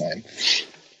SummerSlam.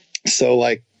 So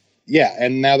like, yeah,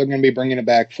 and now they're going to be bringing it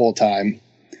back full time,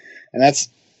 and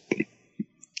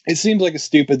it seems like a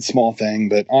stupid small thing,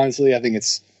 but honestly, I think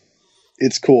it's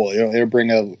cool. It'll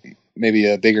bring maybe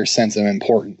a bigger sense of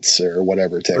importance or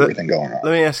whatever to everything going on.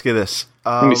 Let me ask you this.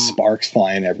 There's going to be sparks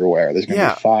flying everywhere. There's going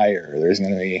to be fire. There's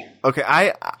going to be I'm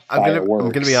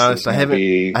going to be honest. I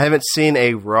haven't seen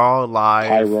a Raw live.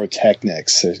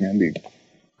 Pyrotechnics. There's going to be...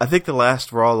 I think the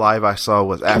last Raw live I saw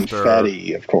was after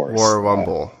confetti, of course. Royal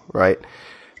Rumble, right?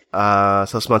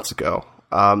 So it's months ago.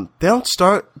 They don't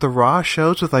start the Raw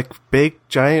shows with like big,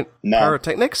 giant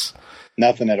pyrotechnics?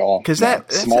 Nothing at all. Because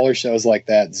smaller shows like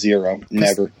that, zero.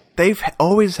 Never. They've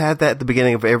always had that at the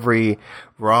beginning of every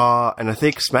Raw, and I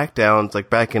think SmackDown's like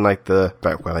back when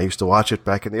I used to watch it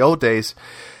back in the old days,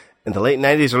 in the late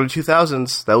 90s, early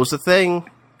 2000s, that was the thing.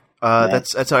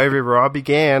 That's how every Raw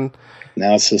began.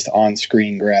 Now it's just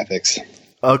on-screen graphics.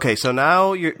 Okay, so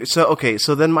now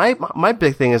so then my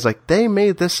big thing is like they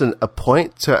made this a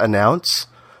point to announce.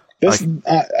 This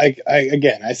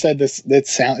I said this.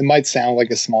 It might sound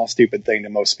like a small, stupid thing to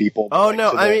most people. Oh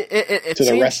no! It to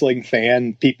the wrestling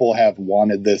fan, people have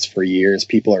wanted this for years.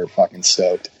 People are fucking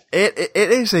stoked. It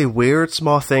is a weird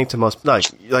small thing to most,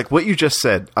 like what you just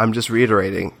said. I'm just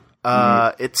reiterating.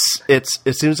 It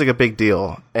seems like a big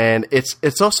deal, and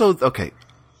it's also okay.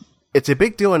 It's a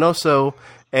big deal and also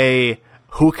a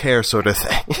who cares sort of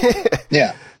thing.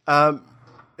 Yeah.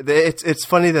 It's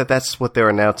funny that that's what they're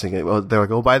announcing. Well, they're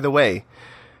like, oh, by the way,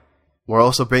 we're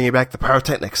also bringing back the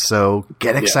pyrotechnics, so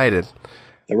get excited.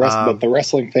 But the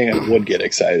wrestling fan would get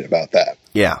excited about that.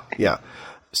 Yeah, yeah.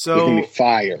 So there's gonna be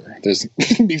fire. There's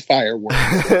gonna be fireworks.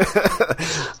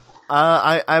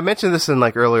 I mentioned this in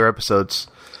like earlier episodes.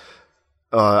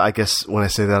 I guess when I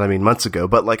say that, I mean months ago.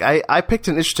 But like, I picked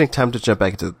an interesting time to jump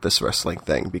back into this wrestling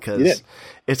thing because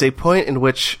it's a point in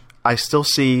which I still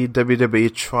see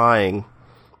WWE trying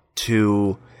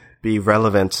to be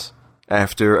relevant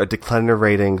after a decline in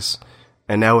ratings,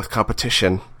 and now with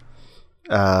competition.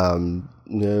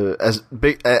 As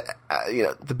big,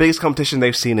 the biggest competition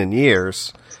they've seen in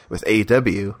years with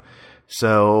AEW.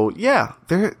 So yeah,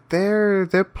 they're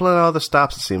pulling all the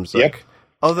stops. It seems like.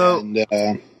 Although,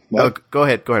 go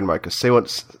ahead, Marcus. Say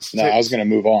what? No, I was going to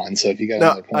move on. So if you got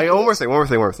another point, one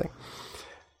more thing.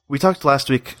 We talked last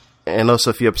week and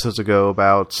also a few episodes ago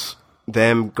about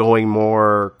them going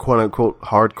more quote unquote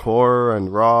hardcore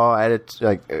and raw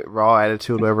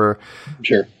attitude, whatever.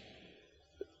 Sure.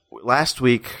 Last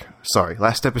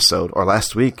episode, or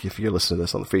last week, if you're listening to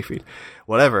this on the free feed,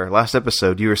 whatever, last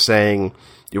episode, you were saying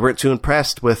you weren't too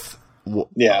impressed with...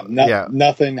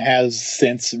 Nothing has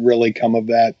since really come of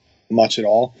that much at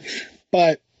all.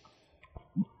 But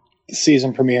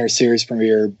season premiere, series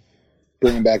premiere,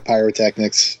 bringing back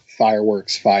pyrotechnics,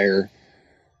 fireworks, fire,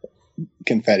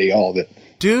 confetti, all of it.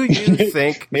 Do you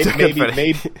think... maybe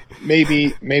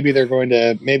they're going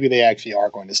to... Maybe they actually are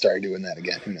going to start doing that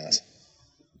again. Who knows?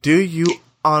 Do you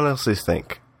honestly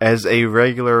think, as a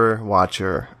regular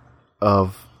watcher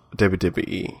of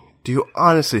WWE, do you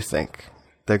honestly think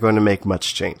they're going to make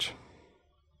much change?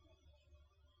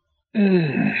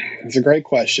 It's a great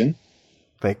question.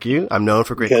 Thank you. I'm known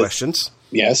for great questions.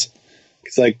 Yes.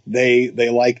 It's like they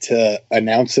like to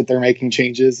announce that they're making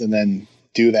changes and then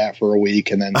do that for a week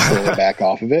and then slowly back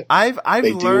off of it. I've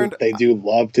learned they do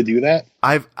love to do that.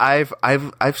 I've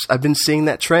been seeing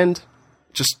that trend.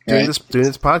 Just doing this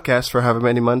podcast for however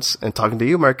many months and talking to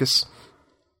you, Marcus.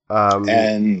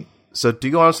 And so, do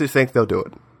you honestly think they'll do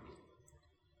it?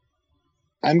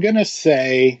 I'm gonna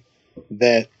say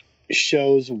that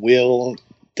shows will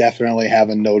definitely have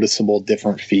a noticeable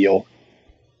different feel,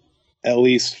 at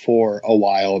least for a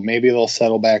while. Maybe they'll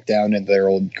settle back down into their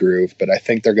old groove, but I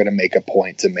think they're gonna make a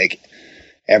point to make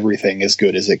everything as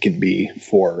good as it can be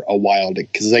for a while,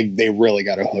 because they really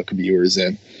got to hook viewers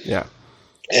in. Yeah,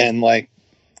 and like.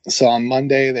 So on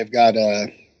Monday they've got a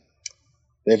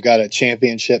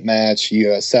championship match.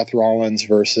 Seth Rollins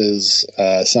versus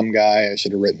some guy. I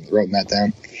should have written that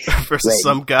down.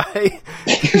 Some guy.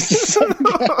 Some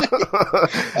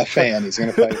guy. A fan. He's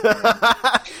going to fight.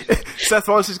 Seth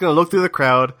Rollins is going to look through the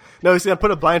crowd. No, he's going to put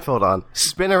a blindfold on,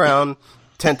 spin around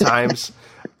 10 times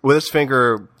with his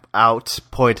finger out,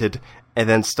 pointed, and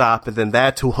then stop, and then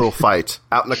that too will fight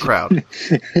out in the crowd.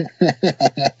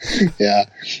 Yeah.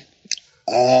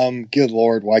 Good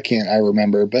Lord, why can't I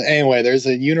remember? But anyway, there's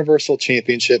a Universal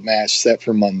Championship match set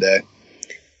for Monday.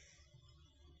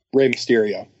 Rey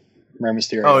Mysterio.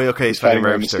 Oh, okay, he's fighting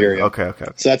Rey Mysterio. Okay.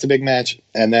 So that's a big match.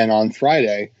 And then on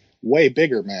Friday, way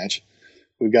bigger match.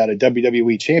 We've got a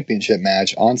WWE Championship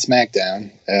match on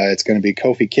SmackDown. It's going to be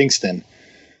Kofi Kingston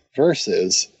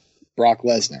versus Brock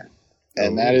Lesnar.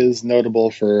 And that is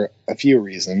notable for a few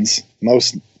reasons.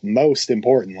 Most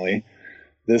importantly,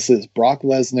 this is Brock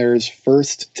Lesnar's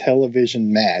first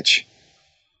television match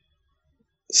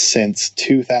since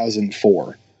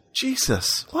 2004.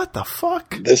 Jesus, what the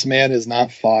fuck? This man has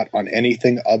not fought on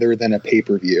anything other than a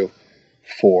pay-per-view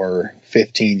for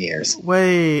 15 years.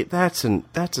 Wait, that's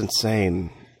insane.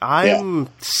 I'm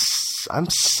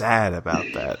sad about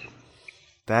that.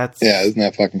 Isn't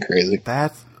that fucking crazy?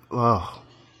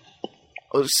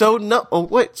 So no. Oh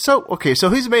wait. So okay. So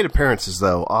he's made appearances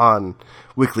though on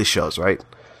weekly shows, right?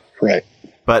 Right.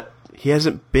 But he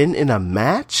hasn't been in a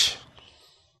match?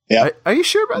 Yeah. Are you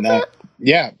sure about that?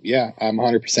 Yeah. I'm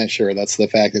 100% sure. That's the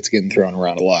fact that's getting thrown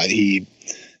around a lot. He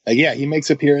makes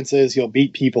appearances. He'll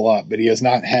beat people up, but he has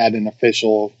not had an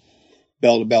official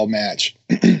bell-to-bell match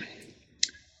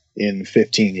in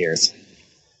 15 years.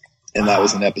 And that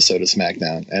was an episode of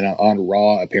SmackDown. And on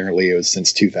Raw, apparently it was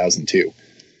since 2002.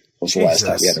 Was the last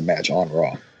time he had a match on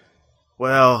Raw.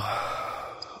 Well,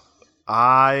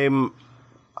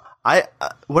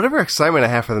 whatever excitement I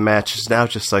have for the match is now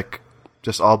just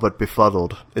all but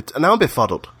befuddled. Now I'm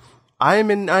befuddled. I'm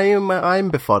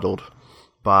befuddled.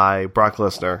 by Brock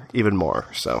Lesnar even more.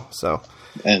 So.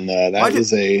 And that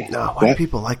is a... No, why do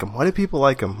people like him? Why do people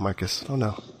like him, Marcus? I don't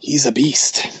know. He's a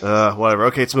beast. Whatever.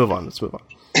 Okay, let's move on.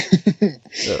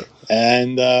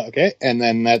 And, okay, and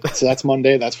then that's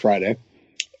Monday, that's Friday.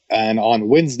 And on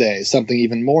Wednesday, something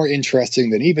even more interesting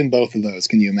than even both of those.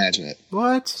 Can you imagine it?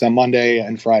 What? So Monday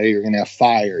and Friday, you're going to have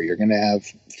fire. You're going to have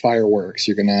fireworks.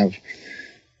 You're going to have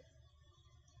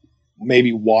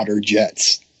maybe water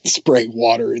jets spray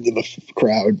water into the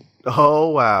crowd. Oh,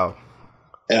 wow.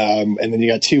 And then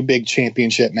you got 2 big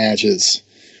championship matches.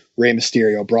 Rey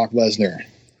Mysterio, Brock Lesnar.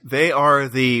 They are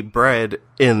the bread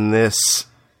in this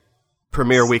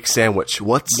Premier Week sandwich.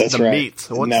 What's That's the right. meat?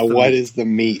 What is the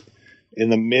meat? In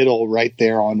the middle, right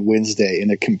there on Wednesday,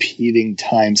 in a competing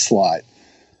time slot.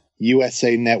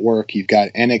 USA Network, you've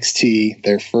got NXT,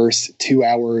 their first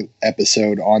 2-hour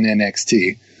episode on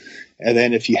NXT. And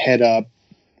then if you head up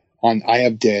on I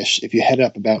Have Dish, if you head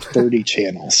up about 30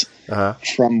 channels,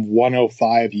 from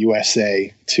 105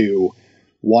 USA to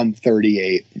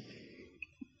 138, if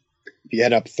you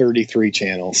head up 33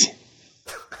 channels.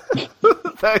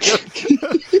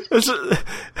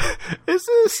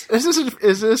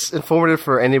 Is this informative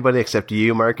for anybody except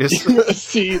you, Marcus?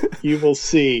 You will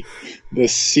see the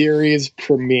series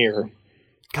premiere.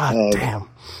 God damn.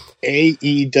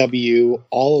 AEW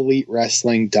All Elite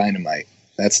Wrestling Dynamite.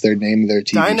 That's their name of their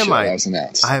TV Dynamite. show that was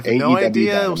announced. I have AEW no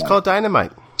idea Dynamite. it was called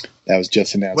Dynamite. That was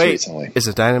just announced Wait, recently. Is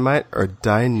it Dynamite or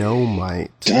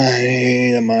Dynamite?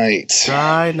 Dynamite.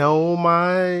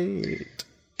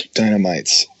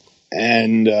 Dynamites.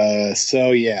 And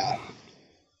so, yeah.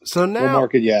 So now... What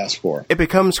market you asked for? It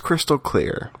becomes crystal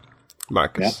clear,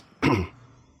 Marcus. Yeah.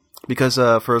 Because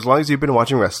for as long as you've been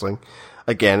watching wrestling,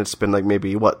 again, it's been like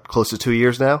maybe, close to 2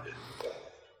 years now?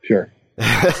 Sure.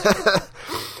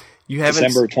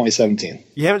 December 2017.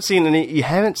 You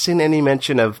haven't seen any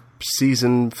mention of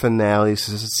season finales,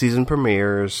 season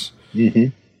premieres.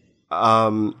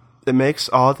 Mm-hmm. It makes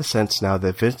all the sense now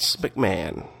that Vince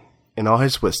McMahon, in all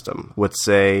his wisdom, would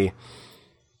say,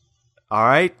 all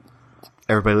right,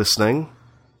 everybody listening,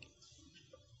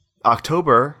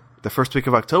 October, the first week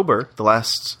of October, the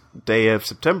last day of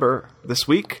September, this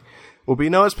week, will be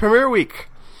known as Premier Week.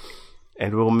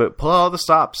 And we'll pull all the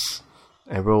stops.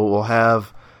 And we'll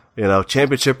have,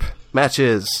 championship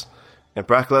matches. And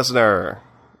Brock Lesnar.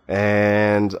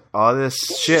 And all this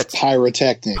shit.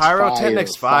 Pyrotechnics. Fire.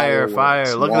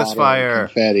 Look at this fire.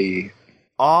 Confetti.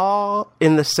 All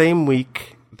in the same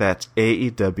week that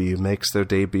AEW makes their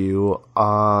debut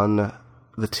on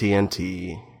the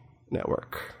TNT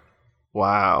network.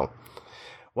 Wow.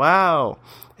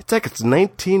 It's like it's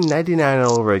 1999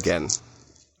 all over again.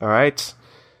 All right?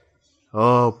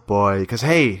 Oh, boy. Because,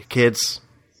 hey, kids,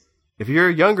 if you're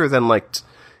younger than, like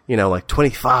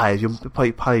 25, you'll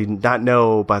probably not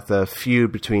know about the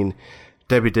feud between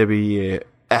WWF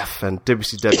and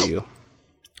WCW.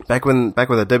 Back when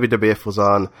the WWF was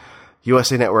on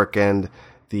USA Network and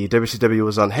the WCW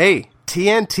was on, hey,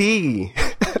 TNT.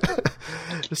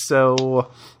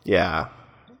 So, yeah.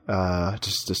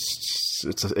 It's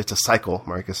a cycle,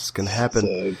 Marcus. It's going to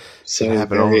happen.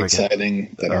 Very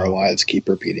exciting that our lives keep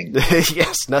repeating.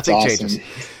 Yes, nothing changes.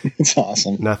 It's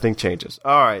awesome. Nothing changes.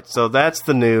 All right, so that's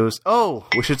the news. Oh,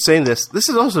 we should say this. This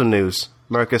is also news,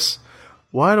 Marcus.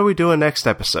 What are we doing next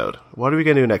episode? What are we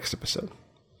going to do next episode?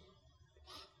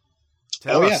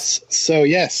 Tell us.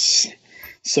 Yes.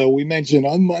 So we mentioned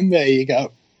on Monday you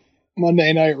got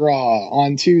Monday Night Raw.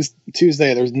 On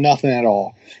Tuesday, there's nothing at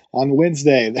all. On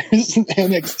Wednesday, there's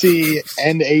NXT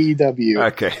and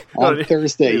AEW. Okay. On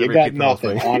Thursday, you got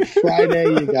nothing. On Friday,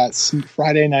 you got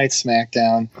Friday Night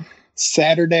SmackDown.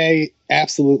 Saturday,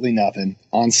 absolutely nothing.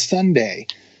 On Sunday,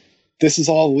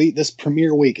 this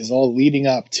premiere week is all leading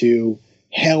up to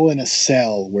Hell in a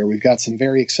Cell, where we've got some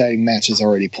very exciting matches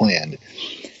already planned.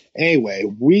 Anyway,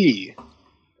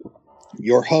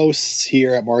 your hosts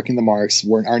here at Marking the Marks,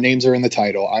 our names are in the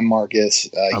title. I'm Marcus.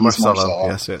 I'm Marcelo.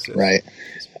 Yes. Right.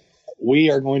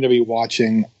 We are going to be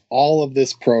watching all of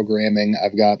this programming.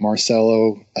 I've got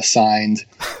Marcelo assigned.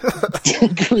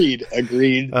 Agreed.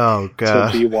 Oh,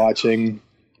 God. To be watching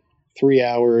 3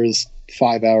 hours,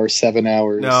 5 hours, 7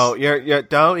 hours. No,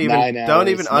 don't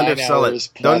even undersell it.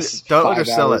 Don't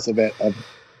undersell it.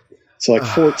 So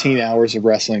 14 hours of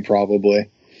wrestling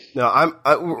probably. No,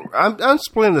 I'm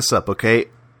splitting this up. Okay,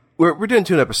 we're doing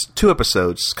two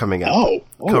episodes coming up.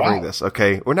 Covering this.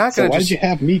 Okay, we're not going to. Why did you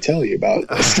have me tell you about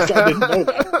this? I didn't know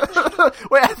that.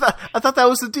 Wait, I thought that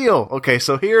was the deal. Okay,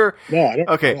 so here. No, I don't.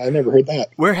 Okay, I never heard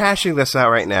that. We're hashing this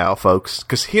out right now, folks.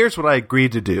 Because here's what I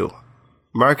agreed to do.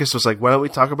 Marcus was like, "Why don't we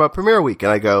talk about Premiere Week?"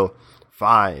 And I go,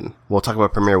 "Fine, we'll talk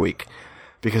about Premiere Week."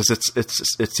 because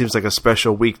it seems like a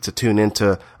special week to tune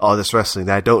into all this wrestling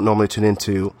that I don't normally tune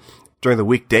into during the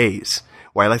weekdays,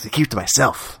 where I like to keep to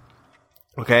myself.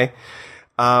 Okay?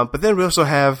 But then we also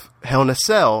have Hell in a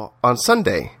Cell on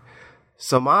Sunday.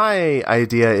 So my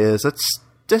idea is let's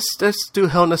do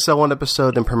Hell in a Cell one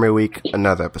episode and Premiere Week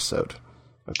another episode.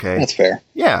 Okay? That's fair.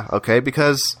 Yeah, okay,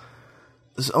 because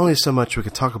there's only so much we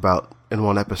can talk about in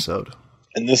one episode.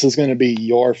 And this is going to be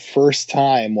your first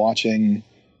time watching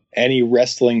any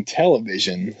wrestling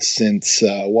television since,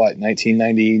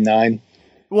 1999?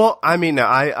 Well, I mean,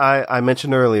 I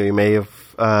mentioned earlier, you may have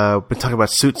been talking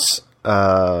about Suits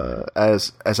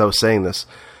as I was saying this.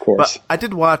 Of course. But I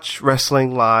did watch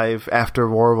wrestling live after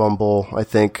Royal Rumble, I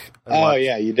think.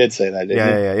 Yeah, you did say that,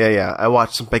 didn't you? Yeah. I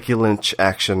watched some Becky Lynch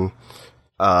action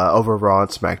over Raw and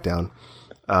SmackDown,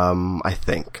 I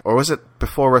think. Or was it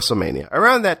before WrestleMania?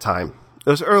 Around that time. It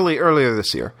was earlier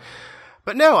this year.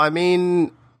 But no, I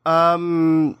mean,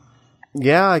 I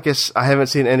guess I haven't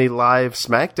seen any live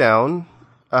SmackDown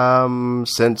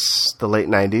since the late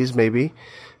 90s, maybe.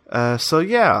 So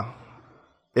yeah,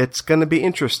 it's going to be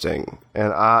interesting.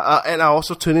 And I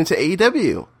also tune into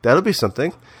AEW. That'll be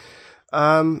something.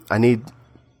 I need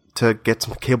to get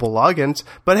some cable logins,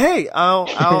 but hey,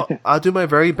 I'll do my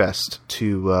very best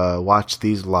to watch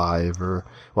these live or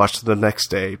watch the next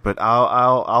day. But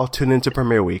I'll tune into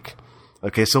Premiere Week.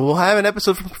 Okay, so we'll have an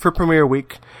episode for Premiere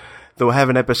Week. Then we'll have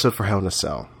an episode for Hell in a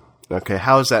Cell. Okay,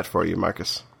 how's that for you,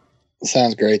 Marcus?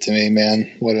 Sounds great to me,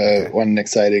 man. What an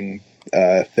exciting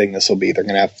thing this will be. They're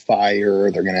going to have fire.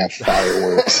 They're going to have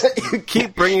fireworks. You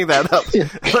keep bringing that up.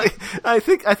 Like, I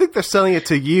think they're selling it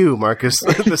to you, Marcus.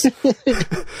 Did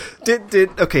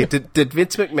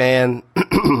Vince McMahon,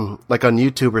 like on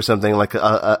YouTube or something, like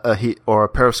or a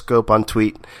Periscope on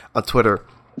Twitter?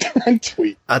 On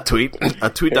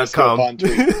tweet.com.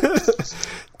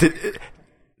 Did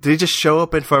he just show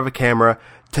up in front of a camera,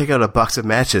 take out a box of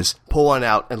matches, pull one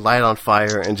out, and light it on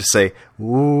fire, and just say,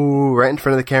 "Woo!" right in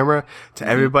front of the camera to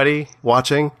everybody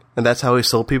watching, and that's how he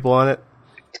sold people on it?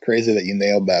 It's crazy that you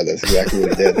nailed that. That's exactly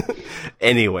what he did.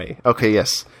 Anyway, okay,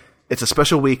 yes. It's a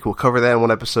special week. We'll cover that in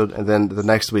one episode, and then the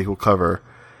next week we'll cover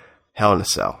Hell in a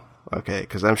Cell. Okay,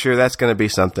 because I'm sure that's going to be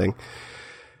something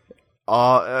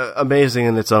amazing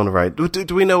in its own right.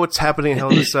 Do we know what's happening in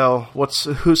Hell in a Cell?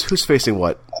 Who's facing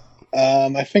what?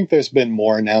 I think there's been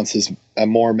more matches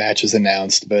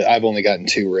announced, but I've only gotten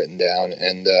 2 written down,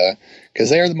 and because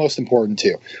they are the most important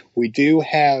too. We do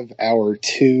have our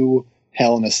 2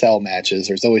 Hell in a Cell matches.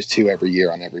 There's always 2 every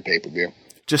year on every pay-per-view.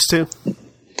 Just 2?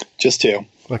 Just 2.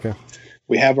 Okay.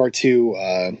 We have our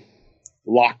 2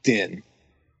 locked in.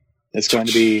 It's going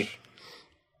to be,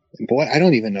 boy, I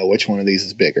don't even know which one of these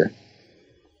is bigger.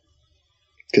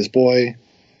 Because, boy,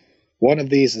 one of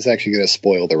these is actually going to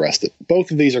spoil the rest of it.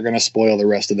 Both of these are going to spoil the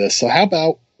rest of this. So how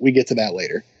about we get to that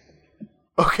later?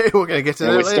 Okay, we're going to get to that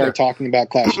later. And we start talking about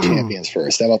Clash of Champions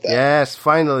first. How about that? Yes,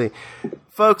 finally.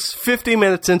 Folks, 50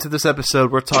 minutes into this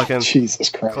episode, we're talking Jesus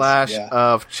Christ, Clash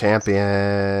of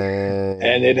Champions.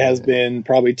 And it has been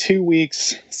probably 2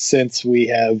 weeks since we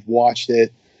have watched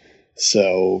it.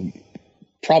 So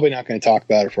probably not going to talk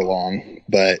about it for long.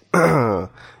 But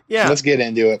yeah, let's get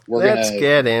into it. Let's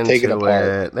take it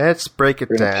apart. Let's break it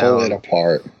down. We're going to pull it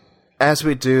apart. As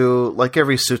we do, like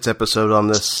every Suits episode on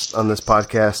this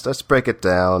podcast, let's break it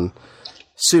down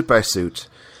suit by suit,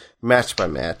 match by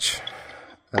match.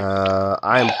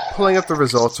 I'm pulling up the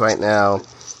results right now.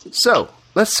 So,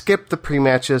 let's skip the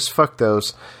pre-matches. Fuck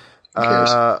those.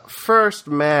 First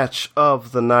match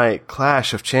of the night,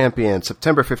 Clash of Champions,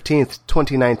 September 15th,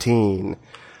 2019.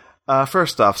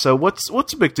 First off, so what's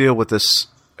the big deal with this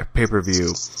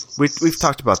pay-per-view? We've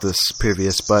talked about this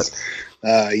previous, but...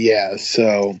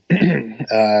 so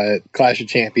Clash of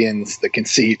Champions, the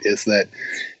conceit is that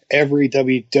every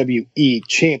WWE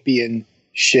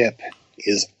championship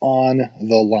is on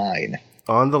the line.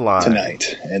 On the line.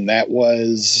 Tonight. And that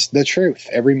was the truth.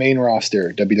 Every main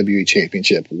roster WWE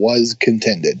championship was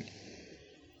contended.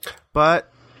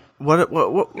 But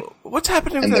what's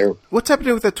happening with that? What's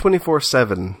happening with that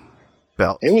 24/7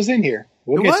 belt? It was in here.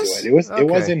 We'll get to it. It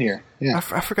was in here. Yeah.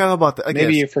 I forgot all about that.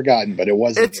 Maybe you've forgotten, but it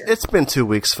was in here. It's been 2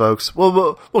 weeks, folks.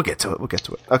 We'll get to it. We'll get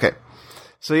to it. Okay.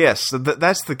 So yes,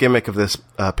 that's the gimmick of this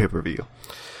pay-per-view.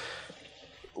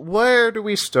 Where do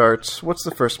we start? What's the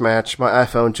first match? My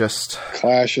iPhone just...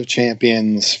 Clash of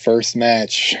Champions, first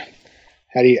match.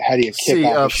 How do you kick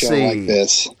off a show like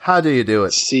this? How do you do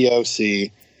it?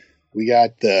 COC. We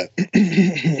got the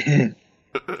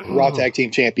Raw Tag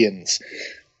Team Champions,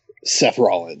 Seth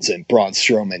Rollins and Braun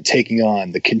Strowman, taking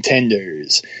on the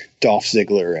contenders, Dolph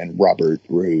Ziggler and Robert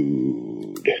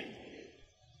Roode.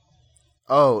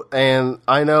 Oh, and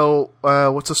I know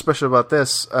what's so special about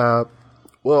this.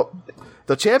 Well,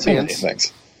 the champions. So many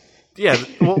things. Yeah,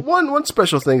 well, one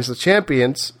special thing is the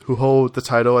champions who hold the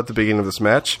title at the beginning of this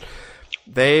match.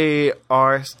 They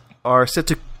are set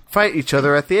to fight each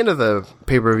other at the end of the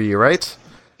pay-per-view, right?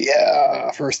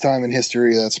 Yeah, first time in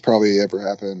history that's probably ever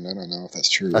happened. I don't know if that's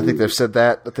true. I think they've said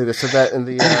that. I think they said that in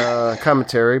the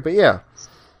commentary. But yeah,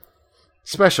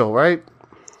 special, right?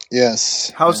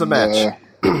 Yes. How's the match?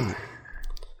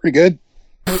 Pretty good.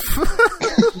 This is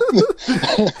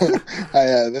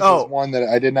one that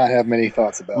I did not have many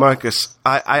thoughts about. Marcus,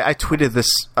 I tweeted this.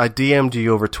 I DM'd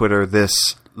you over Twitter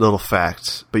this little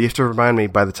fact, but you have to remind me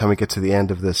by the time we get to the end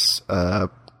of this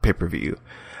pay-per-view.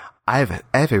 I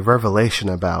have a revelation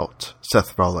about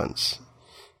Seth Rollins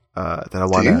that I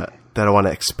want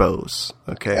to expose.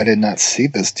 Okay, I did not see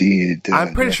this.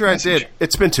 I'm pretty sure message? I did.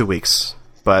 It's been 2 weeks,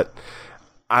 but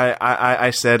I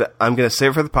said I'm going to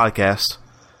save it for the podcast.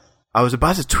 I was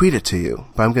about to tweet it to you,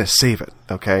 but I'm going to save it.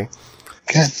 Okay.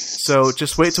 Okay. So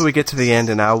just wait till we get to the end,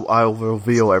 and I'll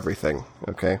reveal everything.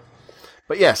 Okay.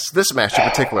 But yes, this match in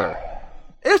particular.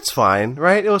 It's fine,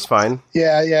 right? It was fine.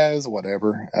 Yeah, it was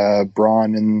whatever.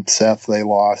 Braun and Seth, they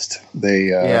lost.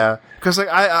 Yeah, because like,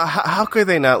 how could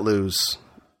they not lose,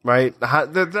 right?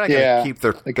 They're not going to keep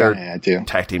their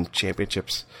tag team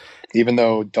championships. Even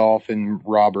though Dolph and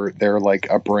Robert, they're like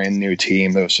a brand new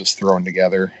team that was just thrown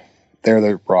together. They're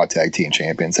the Raw Tag Team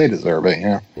Champions. They deserve it,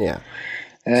 yeah. Yeah.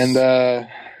 And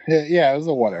it was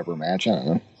a whatever match. I don't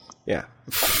know. Yeah.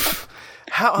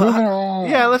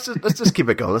 Yeah, let's just keep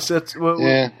it going.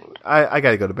 I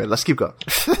gotta go to bed. Let's keep going.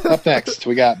 Up next,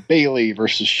 we got Bayley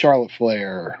versus Charlotte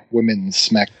Flair, Women's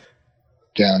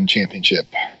SmackDown Championship.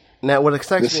 Now, what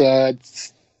excites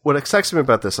me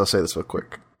about this, I'll say this real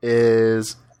quick,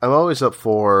 is I'm always up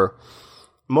for.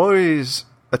 I'm always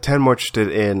a 10 more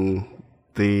interested in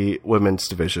the women's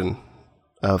division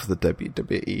of the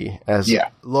WWE, as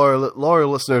loyal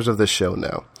listeners of this show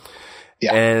know.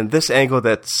 Yeah. And this angle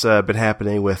that's been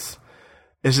happening with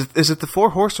is it the 4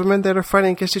 horsewomen that are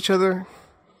fighting against each other?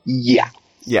 Yeah.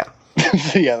 Yeah.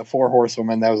 Yeah, the 4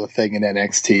 horsewomen, that was a thing in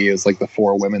NXT. It was like the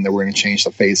 4 women that were going to change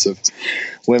the face of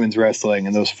women's wrestling,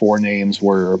 and those 4 names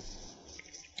were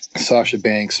Sasha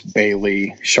Banks,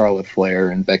 Bayley, Charlotte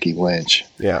Flair, and Becky Lynch.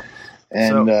 Yeah.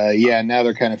 And now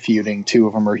they're kind of feuding. 2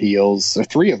 of them are heels, or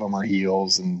 3 of them are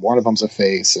heels, and 1 of them's a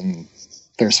face, and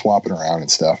they're swapping around and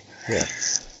stuff. Yeah.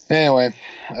 Anyway,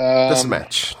 this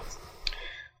match.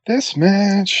 I'm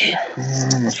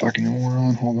a fucking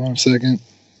moron. Hold on a second.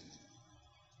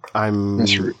 I'm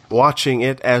watching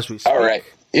it as we speak. All right.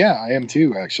 Yeah, I am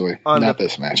too, actually.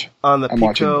 This match. On the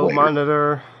Pico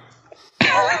monitor.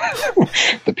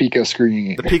 The Pico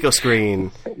screen. The Pico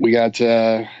screen. We got,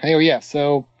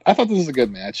 so I thought this was a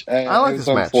good match. I like this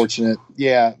match. Unfortunate.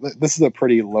 Yeah, this is a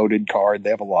pretty loaded card. They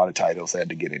have a lot of titles they had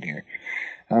to get in here.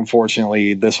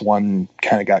 Unfortunately, this one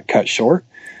kind of got cut short.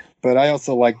 But I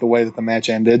also like the way that the match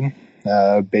ended.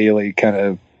 Bayley kind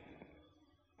of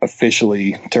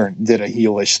officially did a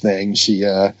heelish thing. She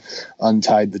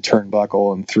untied the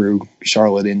turnbuckle and threw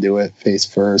Charlotte into it face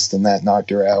first, and that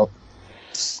knocked her out.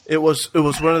 It was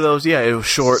one of those. Yeah, it was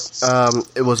short.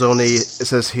 It was only, it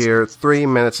says here, 3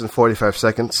 minutes and 45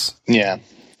 seconds. Yeah,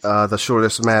 the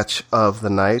shortest match of the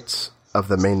night of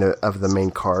the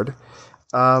main card.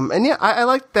 And yeah, I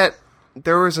like that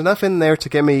there was enough in there to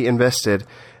get me invested,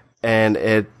 and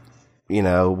it,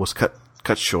 was cut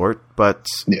short. But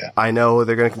I know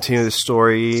they're going to continue the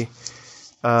story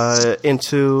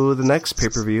into the next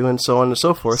pay-per-view and so on and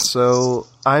so forth. So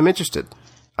I'm interested.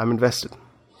 I'm invested.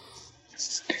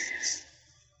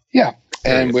 Yeah,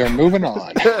 and we're moving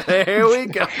on. Here we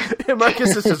go.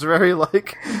 Marcus, this is very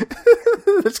like.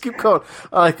 Let's keep going.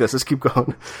 I like this. Let's keep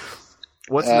going.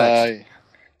 What's next?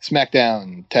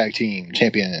 SmackDown Tag Team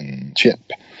Championship.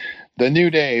 The New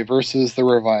Day versus the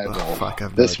Revival. Oh, fuck, I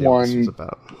have no idea what this is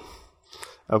about.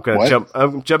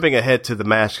 I'm jumping ahead to the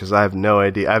match because I have no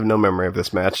idea. I have no memory of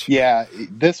this match. Yeah,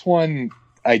 this one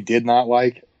I did not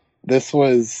like. This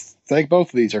was like, both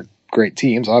of these are great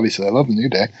teams. Obviously, I love the New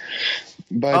Day.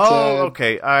 But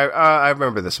okay. I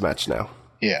remember this match now.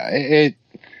 Yeah,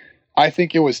 I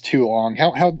think it was too long.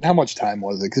 How much time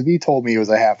was it? Because you told me it was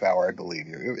a half hour, I believe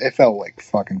you. It felt like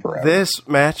fucking forever. This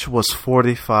match was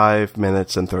 45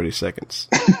 minutes and 30 seconds.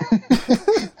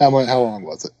 How long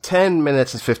was it? 10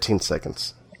 minutes and 15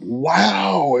 seconds.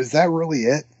 Wow, is that really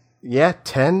it? Yeah,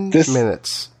 10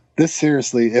 minutes. This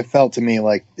seriously, it felt to me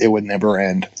like it would never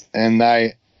end. And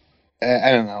I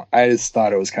don't know. I just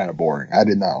thought it was kind of boring. I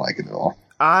did not like it at all.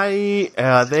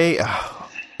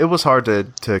 It was hard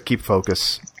to keep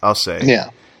focus, I'll say. Yeah.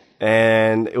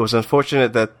 And it was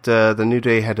unfortunate that the New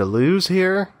Day had to lose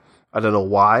here. I don't know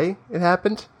why it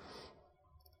happened.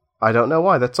 I don't know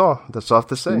why. That's all. That's all I have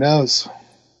to say. Who knows?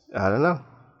 I don't know.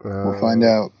 We'll find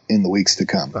out in the weeks to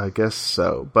come. I guess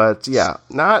so. But yeah,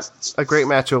 not a great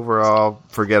match overall.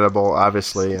 Forgettable,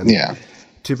 obviously. And Yeah.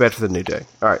 too bad for the New Day.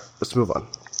 All right, let's move on.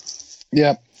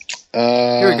 Yep.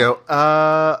 Here we go.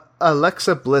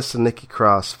 Alexa Bliss and Nikki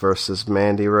Cross versus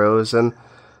Mandy Rose and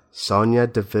Sonya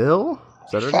Deville.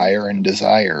 Is that her name? Fire and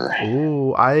Desire.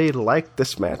 Ooh, I like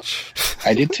this match.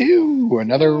 I did too.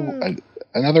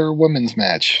 Another women's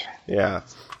match. Yeah.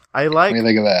 I What like do you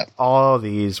think of that? all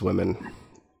these women.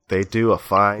 They do a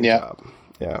fine Yeah. job.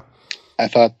 Yeah. I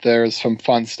thought there was some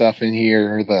fun stuff in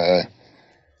here.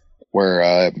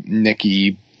 Where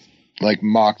Nikki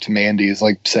mocked Mandy's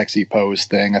sexy pose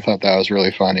thing. I thought that was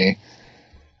really funny.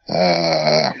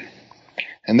 And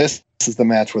this is the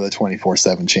match where the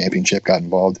 24/7 championship got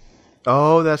involved.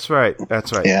 Oh, that's right.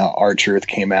 That's right. Yeah, R-Truth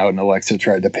came out and Alexa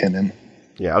tried to pin him.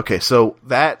 Yeah, okay. So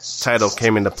that title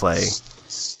came into play.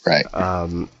 Right.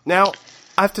 Now,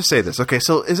 I have to say this. Okay,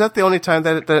 so is that the only time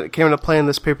that it came into play in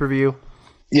this pay-per-view?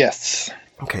 Yes.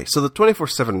 Okay, so the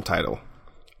 24/7 title.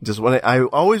 I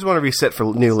always want to reset for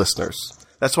new listeners.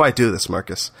 That's why I do this,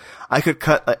 Marcus. I could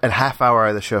cut a half hour out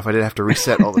of the show if I didn't have to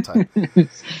reset all the time.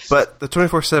 But the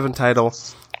 24/7 title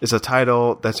is a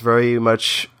title that's very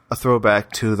much a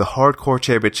throwback to the Hardcore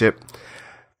Championship.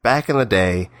 Back in the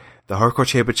day, the Hardcore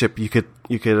Championship, you could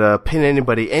pin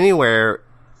anybody anywhere,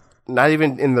 not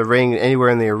even in the ring, anywhere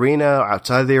in the arena,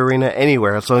 outside the arena,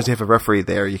 anywhere. As long as you have a referee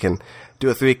there, you can do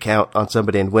a 3 count on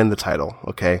somebody and win the title.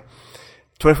 Okay,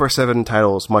 24/7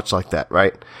 title is much like that,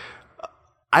 right?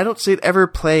 I don't see it ever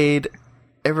played.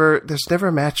 There's never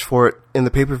a match for it in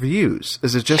the pay-per-views.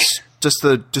 Is it just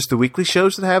the weekly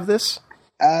shows that have this?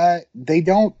 They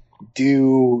don't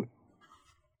do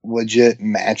legit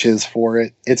matches for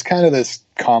it. It's kind of this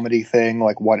comedy thing,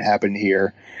 like what happened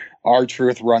here.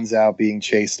 R-Truth runs out being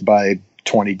chased by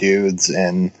 20 dudes,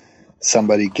 and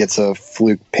somebody gets a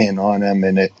fluke pin on him,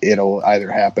 and it'll either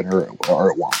happen or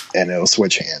it won't, and it'll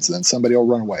switch hands, and then somebody will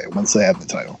run away once they have the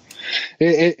title.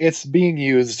 It's being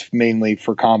used mainly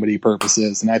for comedy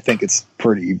purposes, and I think it's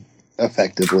pretty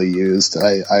effectively used.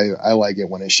 I like it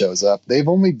when it shows up. They've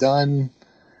only done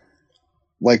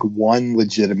one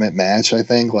legitimate match, I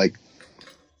think,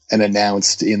 an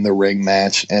announced in the ring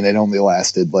match, and it only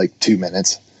lasted 2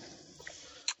 minutes.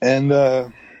 And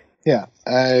yeah,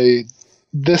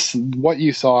 what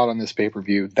you saw on this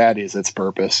pay-per-view, that is its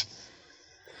purpose.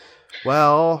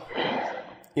 Well,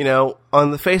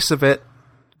 on the face of it,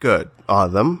 good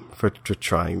on them for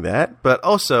trying that, but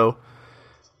also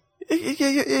you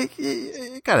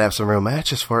gotta have some real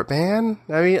matches for it, man.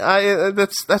 I mean,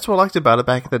 that's what I liked about it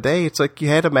back in the day. It's like you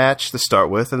had a match to start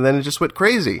with, and then it just went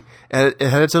crazy, and it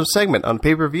had its own segment on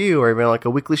pay-per-view or even a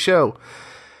weekly show.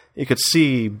 You could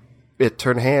see it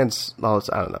turn hands. I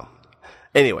don't know.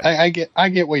 Anyway, I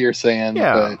get what you're saying,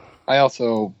 yeah. But I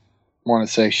also want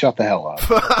to say, shut the hell up.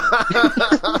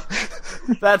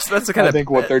 That's the kind I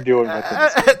think what they're doing with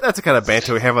it. That's the kind of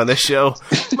banter we have on this show,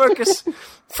 Marcus.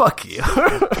 Fuck you.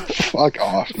 Fuck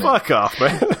off, man. Fuck off,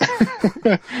 man.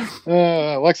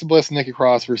 Alexa Bliss and Nikki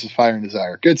Cross versus Fire and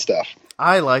Desire. Good stuff.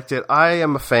 I liked it. I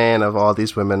am a fan of all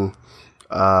these women.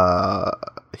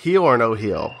 Heel or no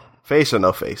heel, face or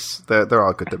no face, they're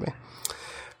all good to me.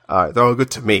 All right, they're all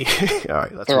good to me. All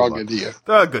right, they're all good to you.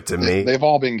 They're all good to me. They've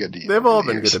all been good to you. They've all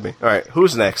been good to me. All right,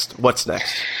 who's next? What's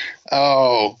next?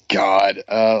 Oh, God.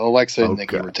 Alexa and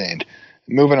Nikki retained.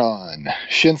 Moving on.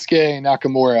 Shinsuke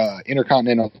Nakamura,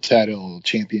 Intercontinental Title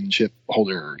Championship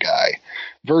holder guy,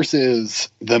 versus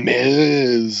The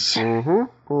Miz.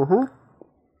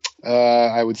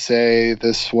 I would say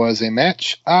this was a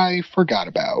match I forgot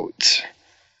about.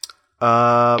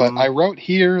 But I wrote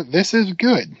here, this is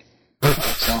good.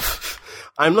 So,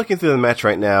 I'm looking through the match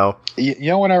right now. You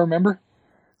know what I remember?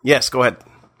 Yes, go ahead.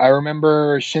 I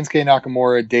remember Shinsuke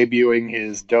Nakamura debuting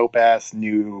his dope-ass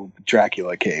new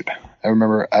Dracula cape. I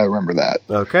remember that.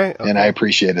 Okay. And I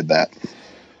appreciated that.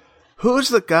 Who's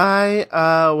the guy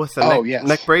with the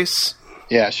neck brace?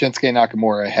 Yeah, Shinsuke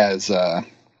Nakamura has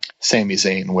Sami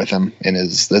Zayn with him, and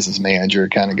this is manager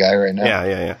kind of guy right now.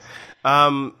 Yeah.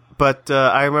 But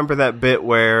I remember that bit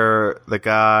where the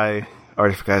guy, I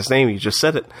already forgot his name, you just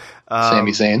said it.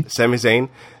 Sami Zayn.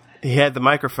 He had the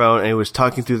microphone, and he was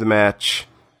talking through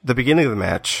the beginning of the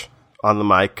match on the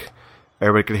mic.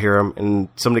 Everybody could hear him, and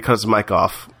somebody cut his mic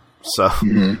off. So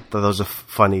that was a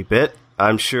funny bit.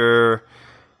 I'm sure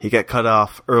he got cut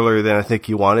off earlier than I think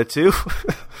he wanted to.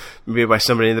 Maybe by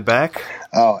somebody in the back.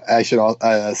 Oh, I should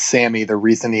Sammy, the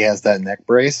reason he has that neck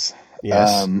brace.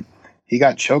 Yes. He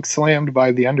got choke slammed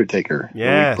by The Undertaker the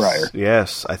week prior.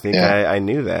 Yes, I think I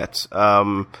knew that.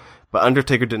 But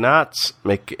Undertaker did not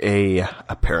make a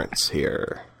appearance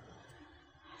here.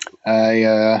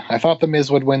 I thought The Miz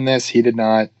would win this. He did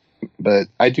not. But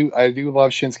I do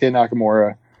love Shinsuke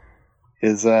Nakamura.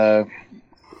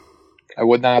 I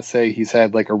would not say he's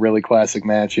had like a really classic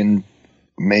match in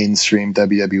mainstream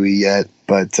WWE yet,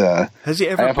 but has he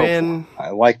ever been? I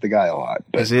like the guy a lot.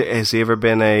 But, has he ever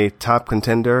been a top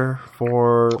contender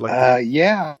for?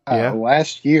 Yeah.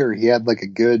 Last year he had like a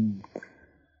good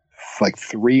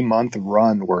 3-month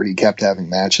run where he kept having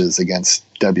matches against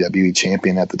WWE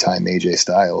champion at the time, AJ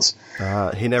Styles.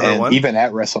 He never won? Even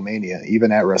at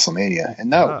WrestleMania. And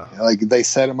no, they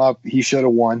set him up. He should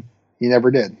have won. He never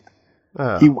did.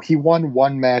 He won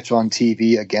one match on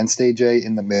TV against AJ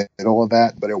in the middle of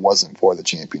that, but it wasn't for the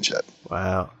championship.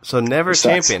 Wow. So never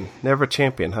champion. Never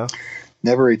champion, huh?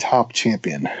 Never a top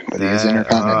champion, but he is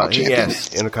Intercontinental champion.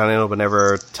 Yes, Intercontinental, but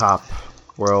never top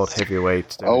world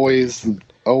heavyweight. Always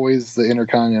the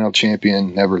Intercontinental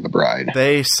champion, never the bride.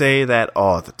 They say that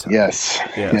all the time.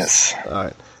 Yes.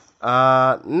 All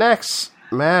right. Next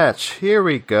match. Here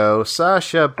we go.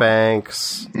 Sasha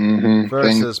Banks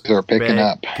versus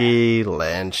Becky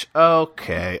Lynch.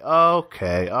 Okay.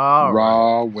 All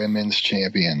Raw Women's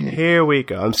Champion. Here we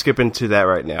go. I'm skipping to that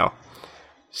right now.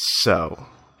 So,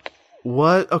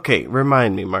 what? Okay,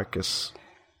 remind me, Marcus.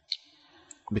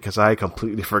 Because I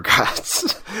completely forgot.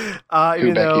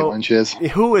 Who Becky Lynch is?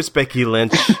 Who is Becky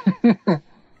Lynch?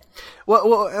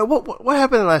 What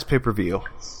happened in the last pay-per-view?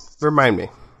 Remind me.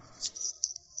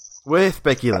 With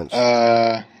Becky Lynch.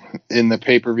 In the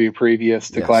pay-per-view previous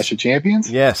to Clash of Champions?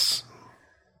 Yes.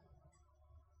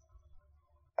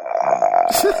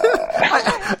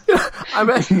 I'm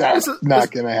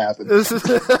not going to happen.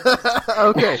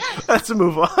 Okay, let's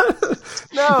move on.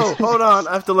 No, hold on.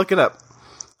 I have to look it up.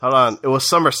 Hold on. It was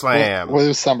SummerSlam. Well, it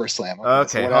was SummerSlam.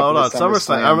 Okay, so hold on.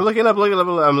 SummerSlam. I'm looking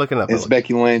up. It's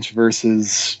Becky Lynch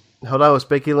versus... Hold on. It was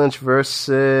Becky Lynch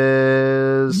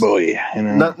versus...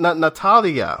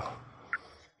 Natalia.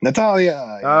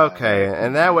 Okay,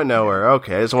 and that went nowhere.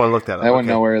 Okay, I just want to look that up. That went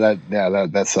nowhere.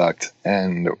 That sucked,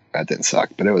 and that didn't suck,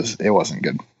 but it wasn't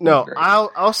good. No,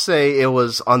 I'll say it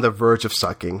was on the verge of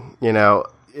sucking. Yeah.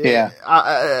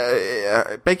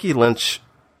 Becky Lynch,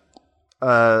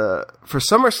 for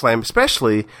SummerSlam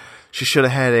especially, she should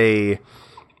have had a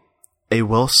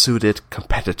well-suited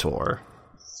competitor.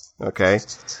 Okay,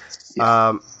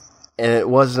 and it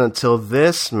wasn't until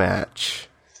this match.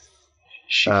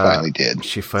 She finally did.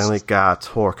 She finally got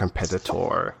her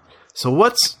competitor. So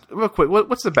what's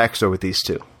the backstory with these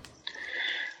two?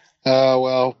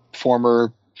 Well,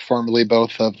 formerly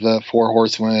both of the Four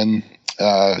Horsewomen,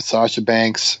 Sasha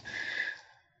Banks.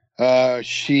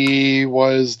 She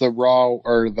was the Raw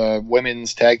or the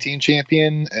Women's Tag Team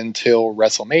Champion until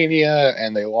WrestleMania,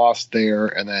 and they lost there.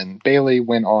 And then Bayley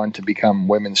went on to become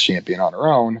Women's Champion on her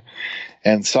own.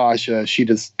 And Sasha, she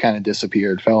just kind of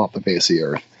disappeared, fell off the face of the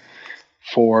earth.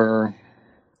 For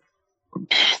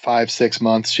 5-6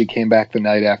 months, she came back the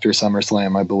night after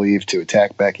SummerSlam, I believe, to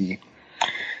attack Becky,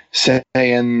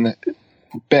 saying,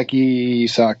 "Becky, you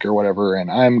suck," or whatever,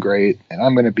 and I'm great, and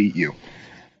I'm going to beat you.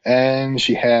 And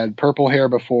she had purple hair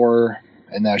before,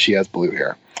 and now she has blue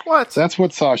hair. What? So that's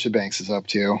what Sasha Banks is up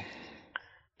to.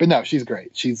 But no, she's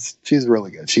great. She's really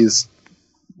good. She's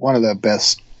one of the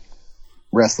best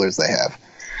wrestlers they have.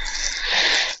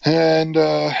 And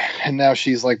now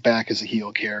she's like back as a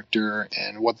heel character,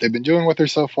 and what they've been doing with her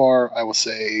so far, I will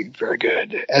say, very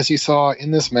good. As you saw in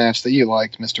this match that you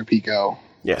liked, Mr. Pico.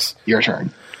 Yes. Your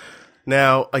turn.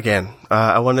 Now, again,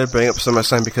 I wanted to bring up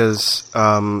SummerSlam because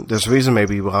there's a reason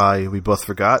maybe why we both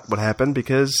forgot what happened,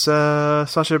 because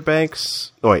Sasha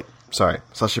Banks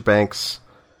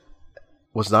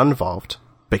was not involved.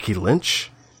 Becky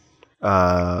Lynch.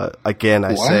 Again,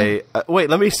 I say... wait,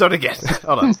 let me start again.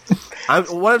 Hold on.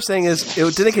 What I'm saying is,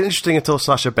 it didn't get interesting until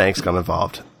Sasha Banks got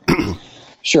involved.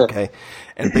 Sure. Okay.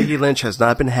 And Becky Lynch has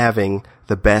not been having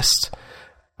the best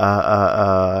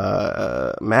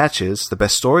matches, the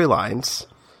best storylines.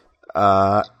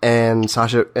 And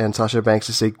Sasha Banks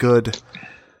is a good...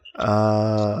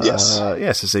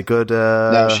 yes, is a good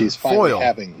now she's foil.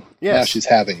 Now she's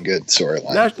having good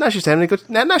storyline. Now she's having a good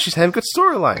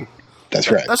storyline. That's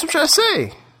right. That's what I'm trying to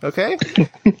say. Okay?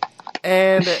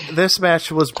 And this match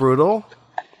was brutal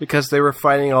because they were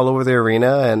fighting all over the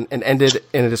arena and ended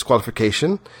in a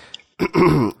disqualification.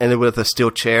 Ended with a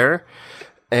steel chair.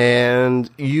 And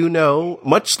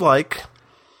much like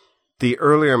the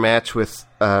earlier match with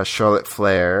Charlotte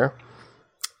Flair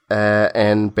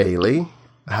and Bayley,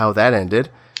 how that ended,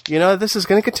 this is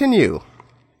going to continue.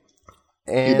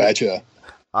 And you betcha.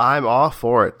 I'm all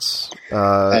for it.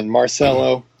 And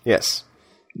Marcelo, Yes.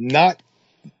 not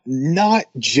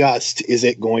just is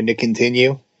it going to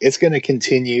continue, it's going to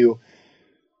continue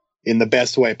in the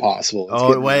best way possible. It's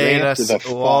getting ramped the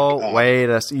fuck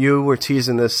up. You were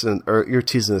teasing this, or you're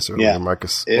teasing this earlier,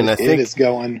 Marcus. And I think it is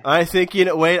going. I think you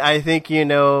know. Wait, I think you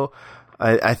know.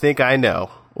 I think I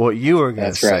know what you were going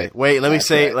to say. Right. Wait, let me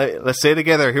say. Right. Let's say it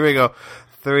together. Here we go.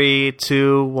 3,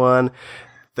 2, 1.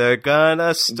 They're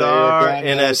gonna star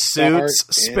in a Suits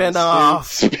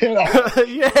spinoff.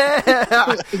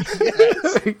 Yeah.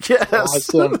 Yes.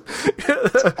 Awesome.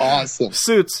 Awesome.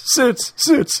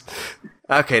 Suits.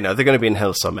 Okay, no, they're going to be in Hell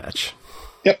in a Cell match.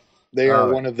 Yep. They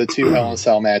are one of the 2 Hell in a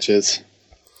Cell matches.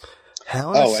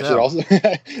 Hell in a Cell. I should also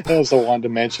I also wanted to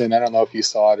mention, I don't know if you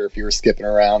saw it or if you were skipping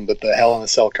around, but the Hell in a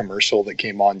Cell commercial that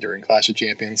came on during Clash of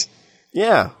Champions.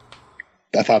 Yeah.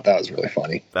 I thought that was really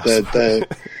funny. It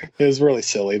was really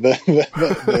silly.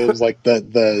 It was like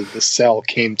the cell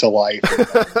came to life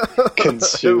and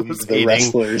consumed the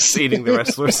wrestlers. Eating the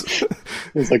wrestlers.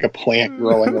 It was like a plant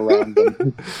growing around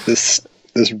them. This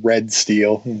red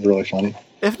steel. It was really funny.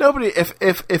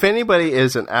 If anybody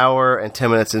is an hour and 10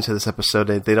 minutes into this episode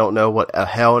and they don't know what a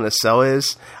Hell in a Cell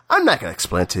is, I'm not going to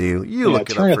explain it to you. You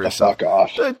look it up for yourself.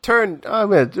 Turn it the fuck off.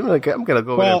 I'm gonna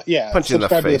go punch you in the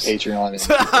face. Subscribe to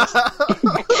the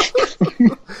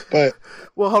Patreon. But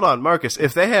well, hold on, Marcus.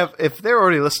 If they're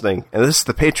already listening and this is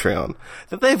the Patreon,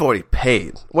 then they've already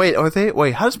paid. Wait, are they?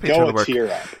 Wait, how does Patreon work? Tier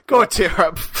up. Go a tier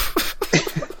up.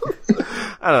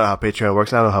 I don't know how Patreon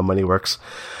works. I don't know how money works.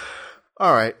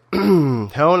 All right.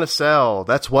 Hell in a Cell.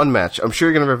 That's one match. I'm sure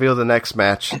you're going to reveal the next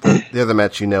match, the other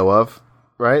match you know of,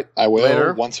 right? I will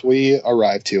later. Once we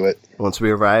arrive to it. Once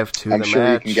we arrive to the match. I'm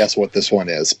sure you can guess what this one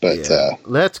is, but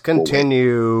let's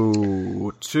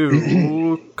continue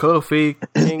to Kofi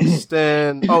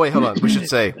Kingston. Oh, wait, hold on. We should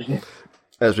say,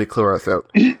 as we clear our throat,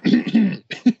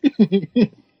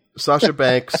 Sasha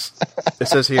Banks, it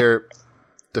says here,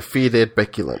 defeated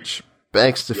Becky Lynch.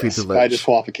 Banks defeated Lynch by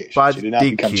disqualification. She did not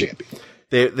become champion.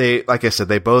 They like I said,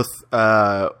 they both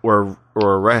were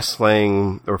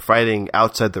wrestling or fighting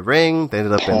outside the ring. They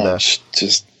ended up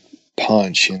just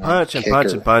punch,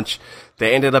 punch.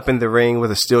 They ended up in the ring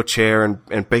with a steel chair,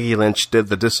 and Becky Lynch did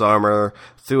the disarmer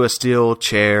through a steel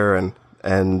chair,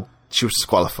 and she was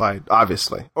disqualified,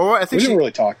 obviously. Or I think we didn't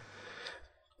really talk.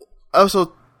 I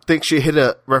also think she hit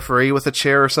a referee with a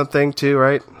chair or something too,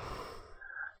 right?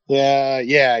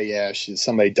 Yeah.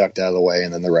 Somebody ducked out of the way,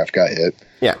 and then the ref got hit.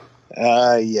 Yeah.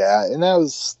 And that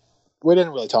was. We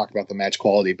didn't really talk about the match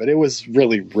quality, but it was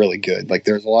really, really good. Like,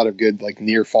 there's a lot of good, like,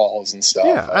 near falls and stuff.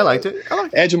 Yeah, I liked it.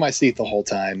 Edge of my seat the whole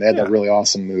time. They had that really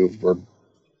awesome move where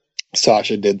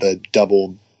Sasha did the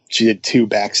double. She did 2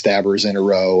 backstabbers in a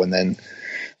row, and then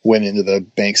went into the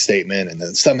bank statement, and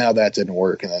then somehow that didn't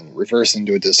work, and then reversed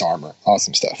into a disarmer.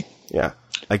 Awesome stuff. Yeah.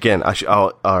 Again,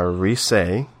 I'll I'll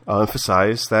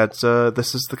emphasize that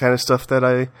this is the kind of stuff that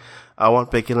I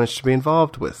want Becky Lynch to be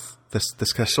involved with.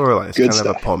 This kind of storyline. It's kind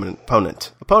stuff. of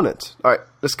opponent. All right,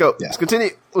 let's go. Yeah. Let's continue.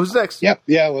 Who's next? Yep.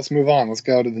 Yeah, let's move on. Let's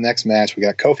go to the next match. We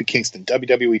got Kofi Kingston,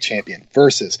 WWE Champion,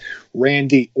 versus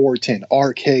Randy Orton,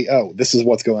 RKO. This is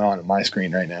what's going on my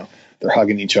screen right now. They're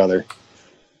hugging each other.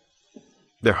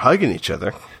 They're hugging each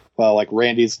other? Well, like,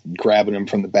 Randy's grabbing him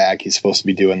from the back. He's supposed to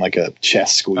be doing, like, a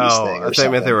chest squeeze thing or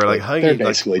something. I thought they were, like, hugging,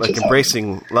 like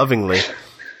embracing hugging. Lovingly.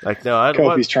 Like, no, I don't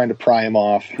Kofi's trying to pry him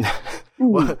off.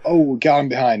 Ooh, got him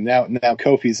behind. Now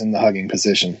Kofi's in the hugging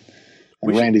position.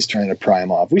 And Randy's trying to pry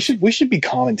him off. We should be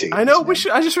commentating. I know,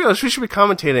 I just realized we should be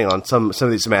commentating on some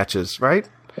of these matches, right?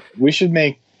 We should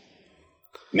make...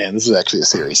 Man, this is actually a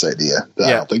serious idea. But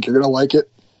I don't think you're going to like it.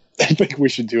 I think we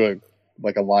should do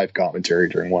a live commentary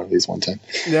during one of these one time.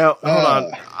 Now, hold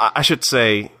on. I should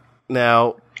say,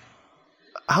 now,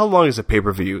 how long is a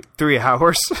pay-per-view? 3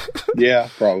 hours? Yeah,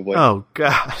 probably. Oh,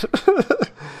 God.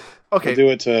 Okay. We'll do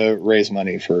it to raise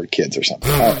money for kids or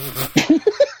something. All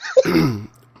right.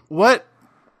 What?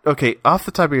 Okay, off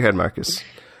the top of your head, Marcus.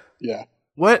 Yeah.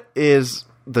 What is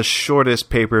the shortest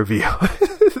pay-per-view?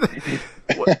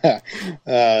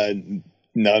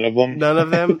 None of them. None of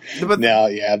them? But no,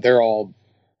 yeah, they're all...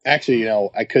 Actually,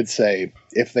 I could say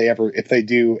if they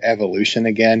do Evolution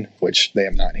again, which they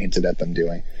have not hinted at them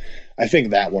doing, I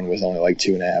think that one was only like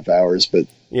 2.5 hours, but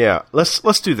yeah, let's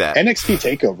do that.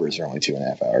 NXT takeovers are only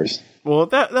 2.5 hours. Well,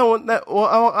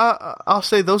 I'll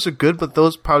say those are good, but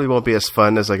those probably won't be as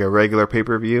fun as like a regular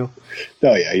pay-per-view.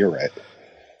 Oh yeah, you're right.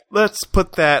 Let's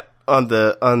put that on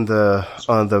the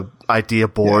idea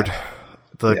board,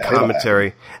 the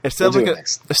commentary. Instead of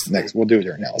next, we'll do it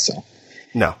during LSL.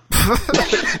 No.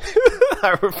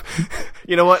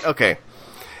 You know what? Okay.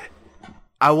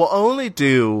 I will only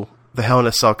do the Hell in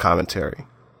a Cell commentary,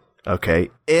 okay,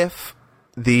 if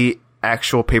the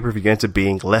actual pay-per-view ends up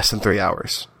being less than 3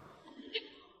 hours.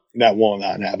 That will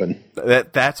not happen.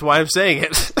 That's why I'm saying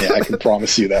it. Yeah, I can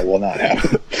promise you that will not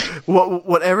happen.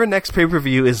 Whatever next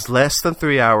pay-per-view is less than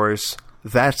 3 hours,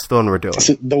 that's the one we're doing.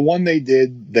 So the one they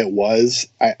did that was,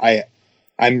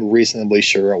 I'm reasonably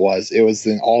sure it was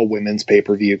an all-women's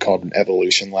pay-per-view called an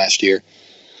Evolution last year.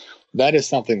 That is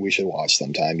something we should watch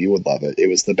sometime. You would love it. It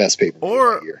was the best pay-per-view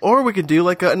that year. Or we could do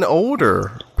like an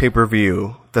older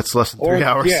pay-per-view that's less than 3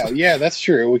 hours. Yeah, that's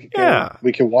true. We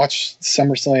could watch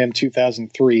SummerSlam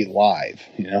 2003 live,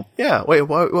 you know? Yeah, wait,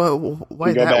 why we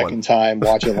go back in time,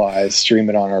 watch it live, stream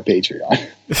it on our Patreon.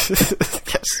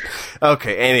 Yes.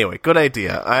 Okay, anyway, good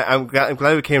idea. I'm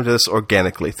glad we came to this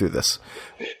organically through this.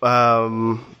 What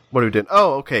are we doing?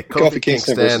 Oh, okay. Kofi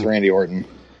Kingston versus Randy Orton.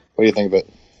 What do you think of it?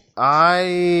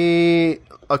 I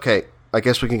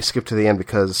guess we can skip to the end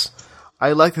because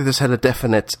I like that this had a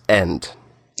definite end.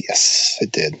 Yes,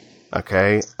 it did.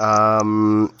 Okay.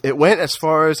 It went as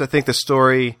far as I think the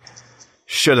story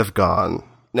should have gone.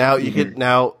 Now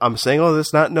now I'm saying all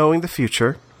this not knowing the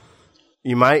future.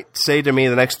 You might say to me in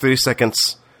the next 30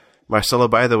 seconds, Marcelo,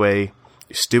 by the way,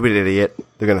 you stupid idiot,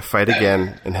 they're going to fight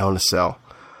again in Hell in a Cell.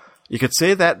 You could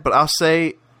say that, but I'll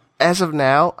say, as of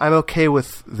now, I'm okay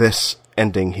with this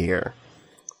ending here.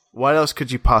 What else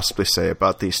could you possibly say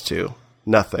about these two?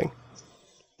 Nothing.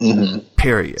 Mm-hmm.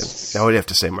 Period. Now what do you have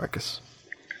to say, Marcus?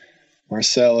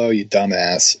 Marcelo, you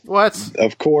dumbass. What?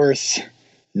 Of course.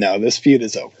 No, this feud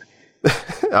is over.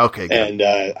 Okay, good. And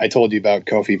I told you about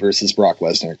Kofi versus Brock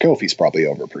Lesnar. Kofi's probably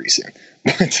over pretty soon.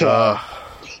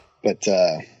 But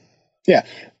yeah,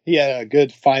 he had a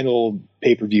good final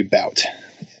pay-per-view bout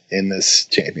in this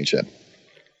championship.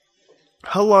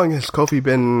 How long has Kofi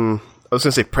been... I was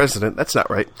going to say president. That's not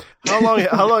right. How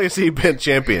long has he been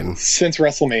champion? Since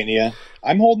WrestleMania.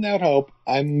 I'm holding out hope.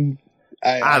 I don't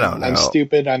know. I'm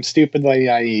stupid. I'm stupidly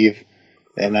naive.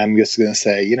 And I'm just going to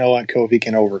say, you know what? Kofi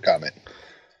can overcome it.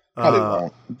 Probably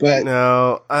won't. But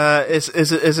no. Is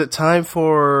it time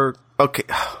for... Okay.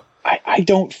 I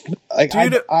don't... Like,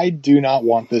 I do not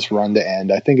want this run to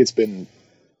end. I think it's been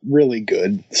really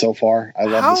good so far. I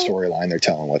love the storyline they're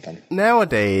telling with him.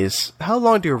 Nowadays, how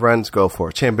long do your runs go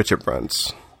for? Championship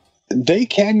runs? They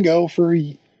can go for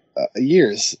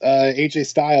years. AJ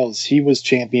Styles, he was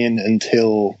champion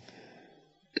until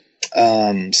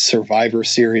Survivor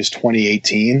Series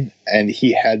 2018, and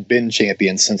he had been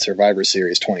champion since Survivor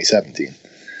Series 2017.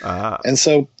 And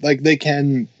so, like, they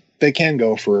can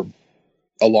go for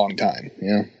a long time.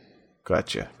 Yeah.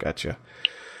 Gotcha.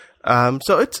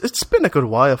 So it's been a good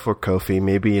while for Kofi.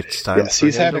 Maybe it's time for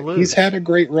him to lose. He's had a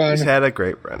great run.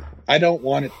 I don't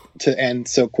want it to end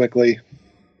so quickly,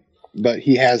 but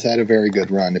he has had a very good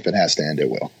run. If it has to end, it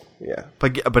will. Yeah,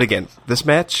 but again, this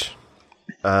match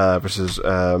versus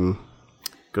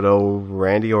good old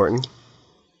Randy Orton.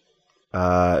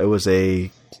 It was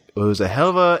a hell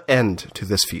of a end to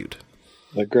this feud.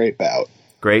 A great bout.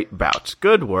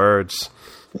 Good words.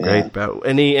 Yeah. Great bout.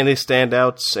 Any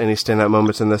standouts? Any standout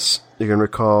moments in this you can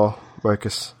recall,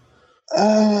 Marcus? No,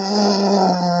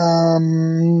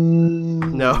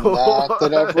 not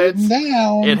that I've written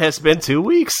down. It has been 2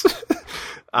 weeks.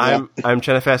 I'm trying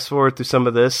to fast forward through some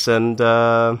of this, and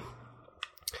I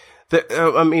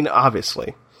mean,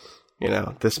 obviously, you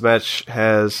know, this match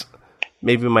has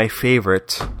maybe my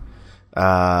favorite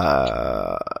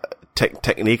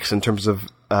techniques in terms of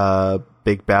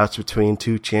big bouts between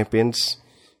two champions,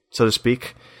 so to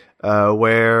speak,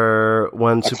 where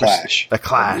one clash,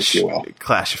 if you will.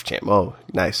 Clash of champ. Oh,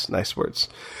 nice words.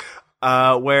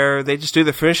 Where they just do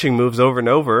the finishing moves over and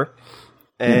over,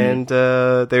 and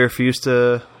they refuse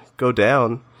to go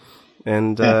down.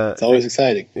 And it's always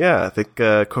exciting. Yeah, I think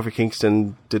Kofi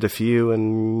Kingston did a few,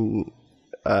 and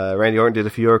Randy Orton did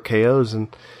a few RKOs,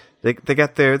 and they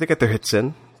got their hits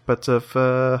in. But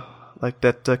like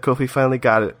that, Kofi finally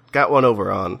got one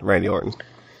over on Randy Orton.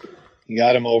 You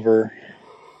got him over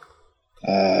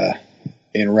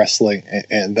in wrestling,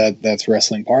 and that's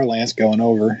wrestling parlance, going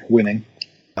over, winning.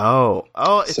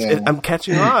 I'm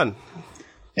catching on.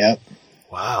 Yep.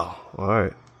 Wow. All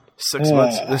right. 6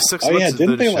 months. There's 6 months.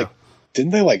 Yeah.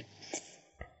 Didn't they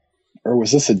or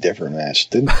was this a different match?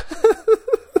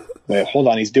 Wait, hold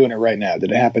on. He's doing it right now.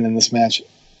 Did it happen in this match?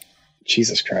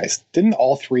 Jesus Christ. Didn't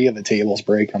all three of the tables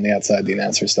break on the outside of the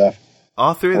announcer stuff?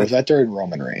 All three? Or was that during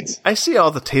Roman Reigns? I see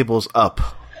all the tables up.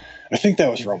 I think that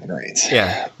was Roman Reigns.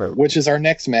 Yeah. Which is our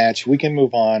next match. We can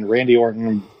move on. Randy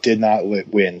Orton did not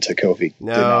win to Kofi.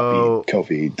 No. Did not beat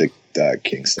Kofi the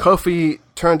Kingston. Kofi,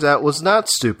 turns out, was not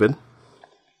stupid.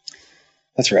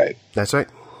 That's right.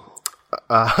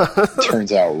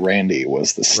 Turns out Randy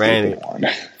was the stupid one.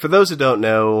 For those who don't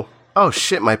know, oh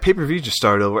shit, my pay-per-view just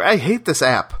started over. I hate this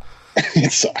app.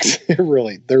 It sucks. Their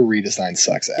redesign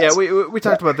sucks ass. Yeah, we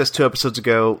talked about this 2 episodes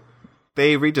ago.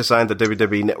 They redesigned the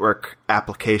WWE Network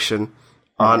application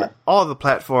on all the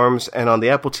platforms, and on the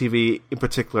Apple TV in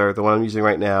particular, the one I'm using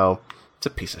right now. It's a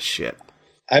piece of shit.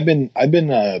 I've been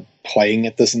playing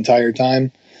it this entire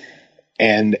time,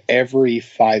 and every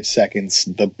 5 seconds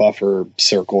the buffer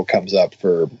circle comes up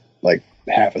for like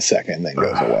half a second and then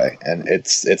goes away, and it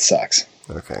sucks.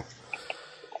 Okay.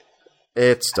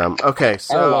 It's dumb. Okay,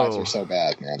 so our lives are so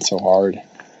bad, man. So hard.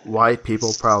 White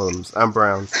people problems. I'm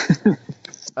brown.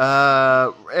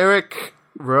 Eric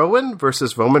Rowan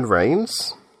versus Roman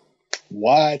Reigns.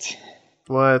 What?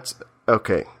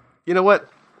 Okay. You know what?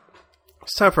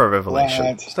 It's time for a revelation.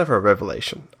 What? It's time for a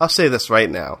revelation. I'll say this right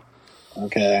now.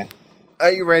 Okay.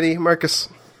 Are you ready, Marcus?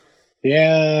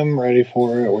 Yeah, I'm ready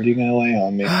for it. What are you going to lay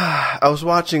on me? I was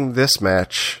watching this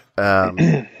match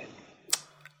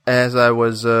as I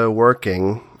was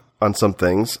working on some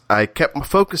things. I kept my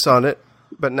focus on it,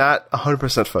 but not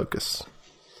 100% focus.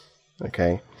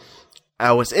 Okay?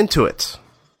 I was into it.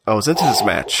 I was into this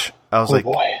match. I was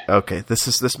okay,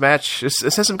 this match,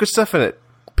 this has some good stuff in it.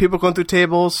 People going through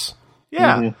tables.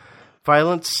 Yeah. Mm-hmm.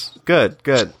 Violence. Good.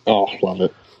 Oh, love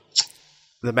it.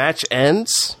 The match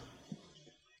ends.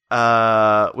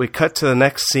 We cut to the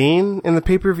next scene in the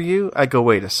pay-per-view. I go,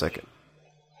 wait a second.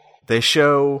 They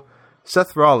show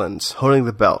Seth Rollins holding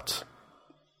the belt.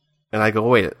 And I go,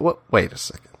 wait a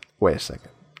second.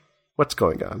 What's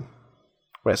going on?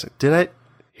 Wait a second.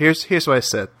 Here's what I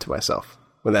said to myself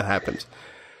when that happened.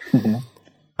 Mm-hmm.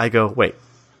 I go, wait.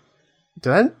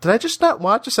 Did I just not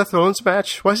watch a Seth Rollins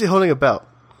match? Why is he holding a belt?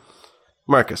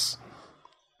 Marcus,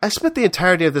 I spent the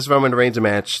entirety of this Roman Reigns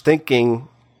match thinking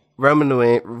Roman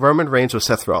Reigns was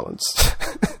Seth Rollins.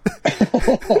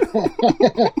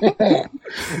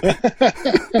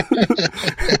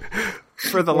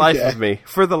 For the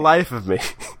life of me,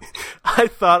 I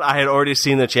thought I had already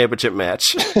seen the championship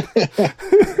match.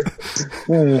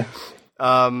 So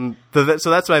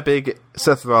that's my big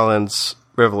Seth Rollins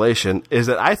revelation, is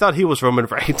that I thought he was Roman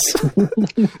Reigns.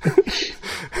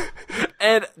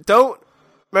 And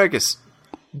Marcus,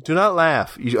 do not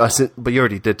laugh. But you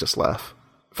already did just laugh.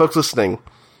 Folks listening,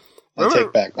 I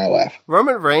take back my laugh.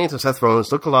 Roman Reigns and Seth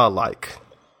Rollins look a lot alike.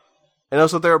 And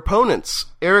also their opponents,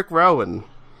 Eric Rowan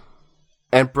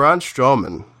and Braun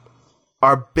Strowman,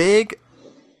 are big,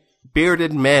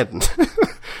 bearded men.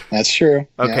 That's true.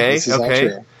 Okay, yeah, this is all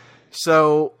true.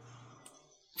 So,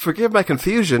 forgive my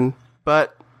confusion,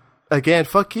 but again,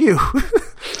 fuck you.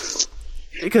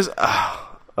 Because,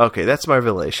 okay, that's my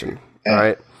revelation. All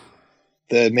right.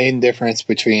 The main difference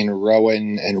between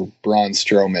Rowan and Braun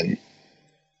Strowman,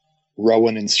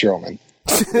 Rowan and Strowman,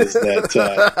 is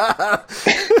that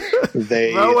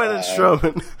Rowan and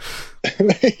Strowman.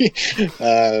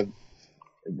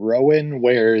 Rowan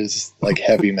wears like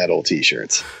heavy metal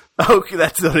t-shirts. Okay,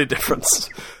 that's the only difference.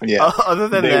 Yeah. Other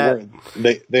than that,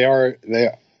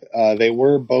 they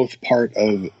were both part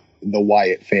of the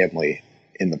Wyatt family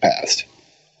in the past.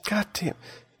 God damn,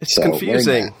 it's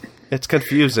confusing. It's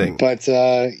confusing. But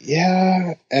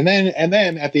yeah, and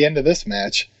then at the end of this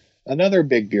match, another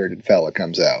big bearded fella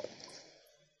comes out.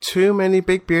 Too many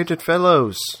big bearded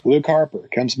fellows. Luke Harper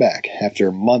comes back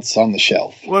after months on the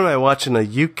shelf. What am I watching? An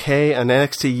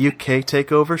NXT UK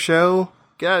takeover show?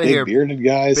 Get out of here. Big bearded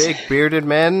guys. Big bearded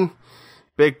men.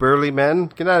 Big burly men.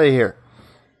 Get out of here.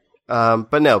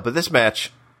 But this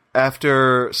match,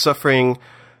 after suffering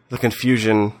the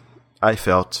confusion I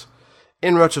felt,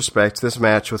 in retrospect, this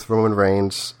match with Roman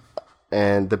Reigns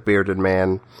and the bearded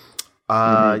man,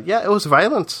 yeah, it was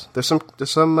violent. There's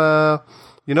some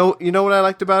you know what I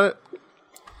liked about it?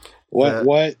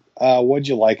 What'd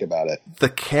you like about it? The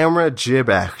camera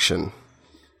jib action.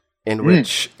 In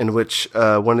which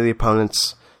one of the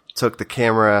opponents took the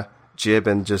camera jib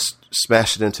and just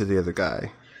smashed it into the other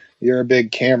guy. You're a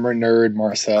big camera nerd,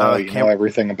 Marcel. You know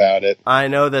everything about it. I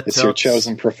know that it's your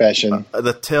chosen profession.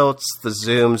 The tilts, the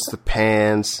zooms, the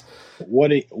pans.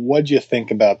 What'd you think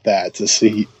about that? To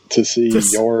see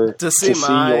your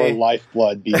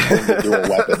lifeblood be turned into a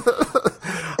weapon.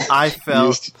 I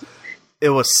felt it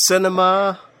was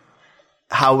cinema.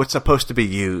 How it's supposed to be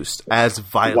used as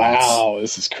violence. Wow,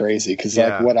 this is crazy. Because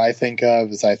like what I think of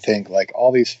is like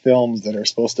all these films that are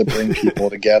supposed to bring people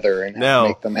together and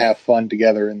make them have fun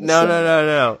together in the cinema.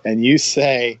 No. And you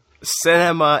say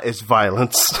cinema is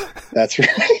violence. That's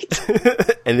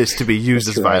right. And is to be used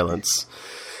as violence.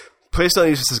 Please don't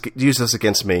use this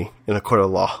against me in a court of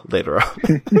law later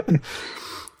on.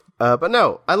 But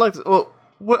no, I liked. Well,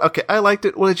 what? Okay, I liked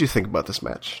it. What did you think about this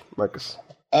match, Marcus?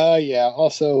 Yeah,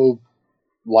 also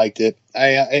liked it.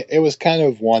 It was kind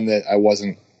of one that I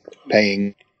wasn't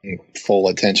paying full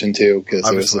attention to because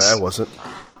I wasn't.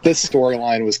 This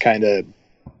storyline was kind of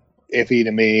iffy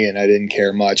to me, and I didn't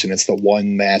care much. And it's the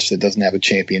one match that doesn't have a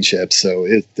championship, so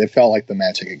it felt like the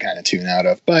match I could kind of tune out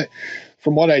of. But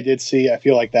from what I did see, I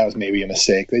feel like that was maybe a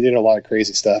mistake. They did a lot of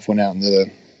crazy stuff, went out into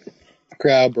the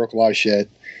crowd, broke a lot of shit,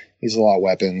 used a lot of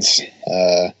weapons,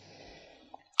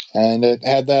 and it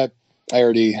had that. I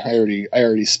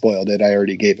already spoiled it. I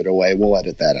already gave it away. We'll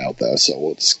edit that out though, so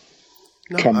we'll just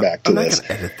come back to this. I'm not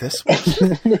going to edit this.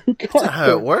 That's not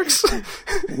how it works.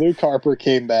 Luke Harper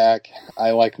came back.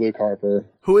 I like Luke Harper.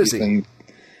 Who is he?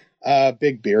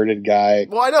 Big bearded guy.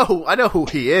 Well, I know who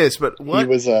he is, but what?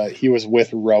 He was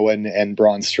with Rowan and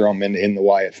Braun Strowman in the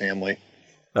Wyatt family.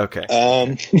 Okay.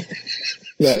 That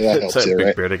helps it, big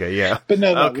right? bearded guy, yeah. But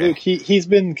no, okay. Luke. He's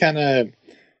been kind of.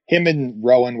 Him and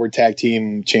Rowan were tag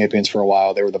team champions for a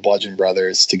while. They were the Bludgeon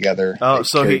Brothers together. Oh,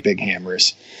 so he big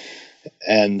hammers.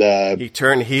 And he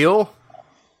turned heel.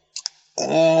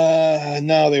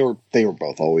 No, they were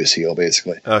both always heel,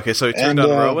 basically. Okay, so he turned on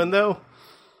Rowan though.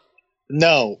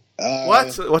 No.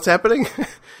 What's happening?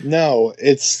 No,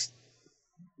 it's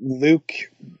Luke.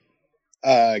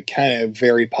 Kind of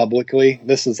very publicly.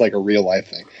 This is like a real life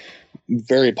thing.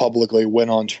 Very publicly went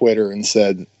on Twitter and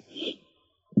said,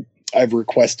 I've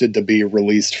requested to be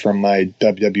released from my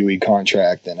WWE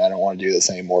contract, and I don't want to do this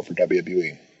anymore for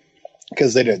WWE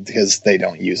because they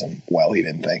don't use them well. He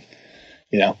didn't think,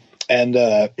 and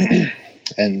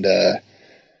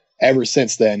ever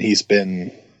since then he's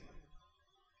been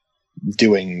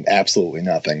doing absolutely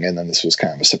nothing. And then this was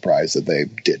kind of a surprise that they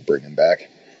did bring him back.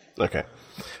 Okay,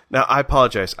 now I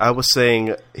apologize. I was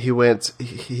saying he went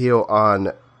heel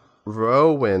on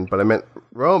Rowan, but I meant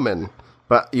Roman.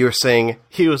 But you were saying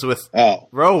he was with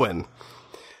Rowan.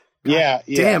 Yeah.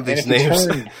 Damn these names.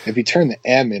 If you turn the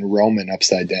M in Roman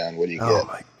upside down, what do you get? Oh,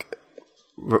 my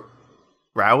God.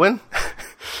 Rowan?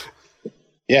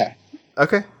 Yeah.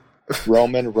 Okay.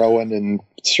 Roman, Rowan, and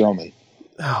Strowman.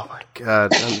 Oh, my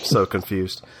God. I'm so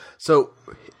confused. So,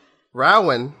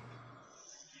 Rowan...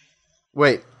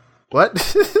 Wait.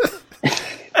 What?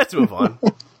 Let's move on.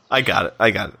 I got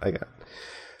it.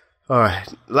 All right.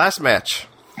 Last match.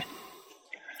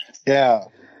 Yeah.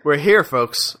 We're here,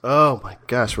 folks. Oh, my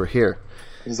gosh, we're here.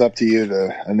 It's up to you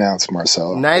to announce,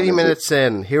 Marcel. 90 minutes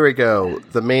in. Here we go.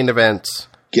 The main event.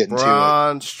 Getting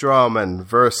Braun Strowman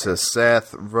versus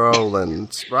Seth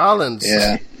Rollins.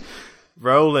 Yeah.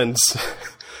 Rollins.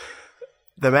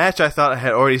 The match I thought I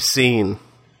had already seen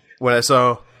when I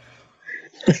saw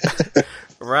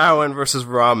Rowan versus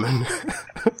Roman.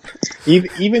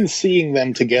 Even seeing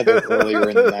them together earlier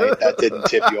in the night, that didn't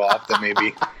tip you off that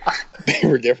maybe they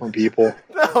were different people.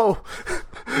 No.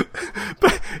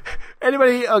 But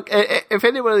if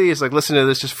anybody is like listening to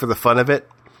this just for the fun of it,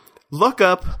 look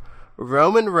up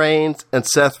Roman Reigns and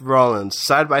Seth Rollins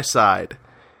side by side.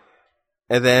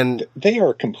 And then they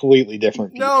are completely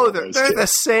different people. No, they're the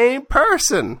same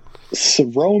person. So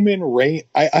Roman Reigns,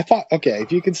 I thought, okay,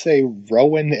 if you could say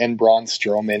Rowan and Braun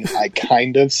Strowman, I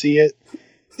kind of see it.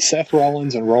 Seth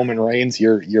Rollins and Roman Reigns,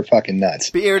 you're fucking nuts.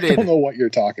 Bearded. I don't know what you're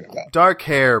talking about. Dark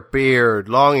hair, beard,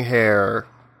 long hair,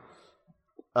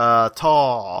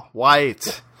 tall,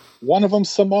 white. One of them's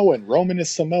Samoan. Roman is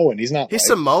Samoan. He's not white. He's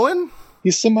Samoan?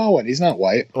 He's Samoan. He's not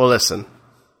white. Well, listen.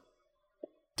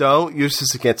 Don't use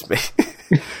this against me.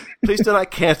 Please do not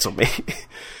cancel me.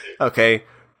 Okay?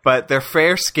 But they're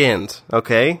fair-skinned,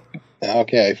 okay?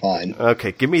 Okay, fine.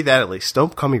 Okay, give me that at least.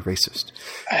 Don't call me racist.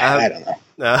 I don't know.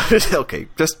 Okay,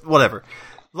 just whatever.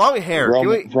 Long hair.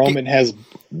 Roman has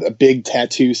a big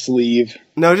tattoo sleeve.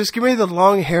 No, just give me the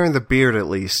long hair and the beard at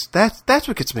least. That's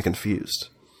what gets me confused.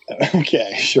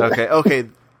 Okay, sure. Okay.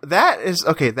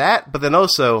 That, but then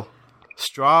also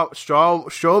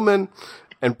Strowman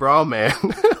and Brawman.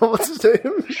 What's his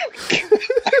name?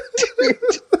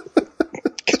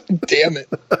 God damn it.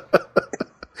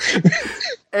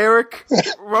 Eric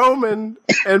Roman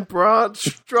and Braun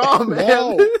Strowman.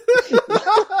 No.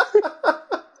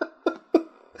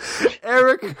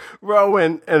 Eric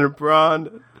Rowan and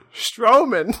Braun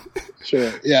Strowman.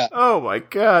 Sure, yeah. Oh my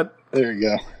God. There you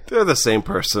go. They're the same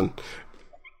person.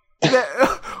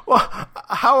 Well,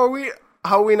 how are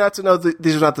we not to know that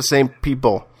these are not the same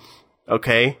people?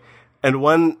 Okay? And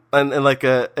then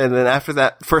after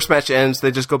that first match ends,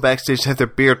 they just go backstage and have their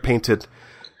beard painted.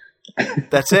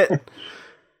 That's it.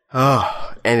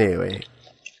 Oh, anyway.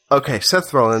 Okay,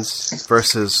 Seth Rollins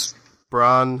versus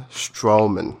Braun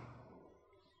Strowman.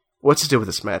 What's to do with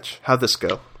this match? How'd this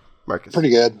go, Marcus? Pretty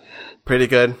good. Pretty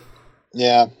good?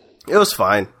 Yeah. It was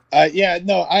fine. Yeah,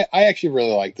 no, I actually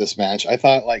really like this match. I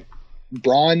thought, like,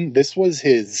 Braun, this was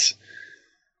his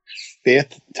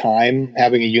 5th time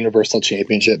having a Universal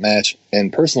Championship match,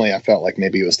 and personally, I felt like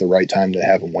maybe it was the right time to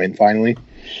have him win finally,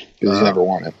 because he's never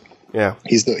won it. Yeah.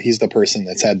 He's the person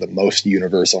that's had the most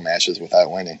Universal matches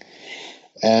without winning.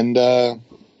 And,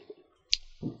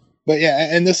 but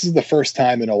yeah, and this is the first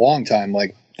time in a long time,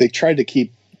 like, they tried to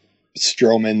keep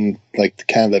Strowman, like,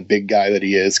 kind of the big guy that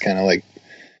he is, kind of like,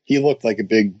 he looked like a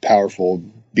big, powerful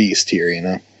beast here, you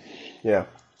know? Yeah.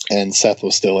 And Seth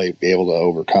was still able to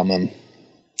overcome him.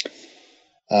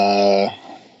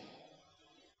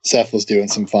 Seth was doing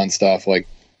some fun stuff, like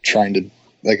trying to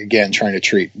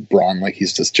treat Braun like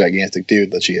he's this gigantic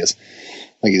dude that she is.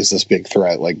 Like he's this big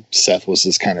threat. Like Seth was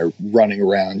just kind of running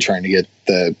around trying to get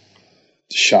the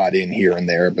shot in here and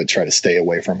there, but try to stay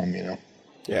away from him, you know?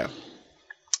 Yeah.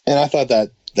 And I thought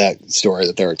that story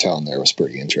that they were telling there was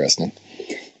pretty interesting.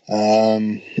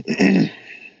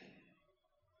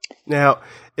 Now,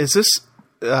 is this,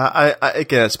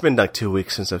 again, it's been like 2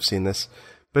 weeks since I've seen this,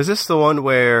 but is this the one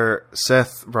where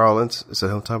Seth Rollins, is that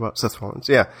who I'm talking about? Seth Rollins,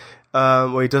 yeah.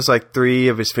 Where he does like 3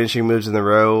 of his finishing moves in a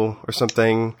row or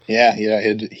something. Yeah,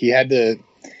 he had to.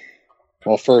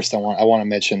 Well, first I want to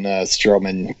mention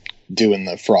Strowman doing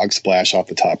the frog splash off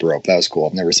the top rope. That was cool.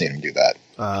 I've never seen him do that.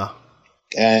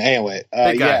 Anyway,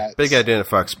 big guy doing a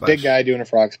frog splash. Big guy doing a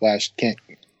frog splash.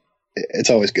 It's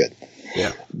always good.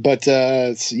 Yeah, but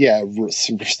yeah,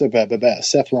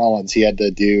 Seth Rollins, he had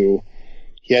to do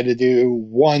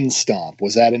 1 stomp.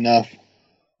 Was that enough?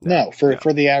 No,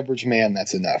 for the average man,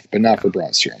 that's enough, but not for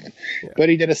Braun Strowman. Yeah. But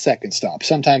he did a 2nd stomp.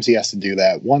 Sometimes he has to do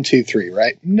that. 1, 2, 3,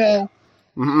 right? No.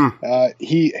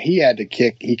 He had to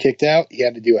kick. He kicked out. He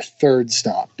had to do a 3rd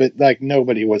stomp. But like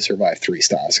nobody would survive 3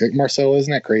 stomps. Like, Marcelo,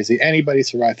 isn't that crazy? Anybody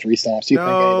survive 3 stomps? You think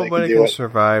nobody can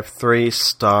survive 3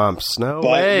 stomps? No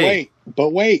way.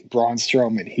 But wait, Braun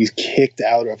Strowman, he's kicked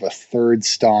out of a 3rd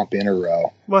stomp in a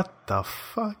row. What the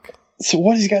fuck? So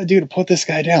what has he got to do to put this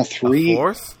guy down? 3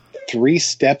 3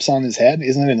 steps on his head?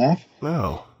 Isn't it enough?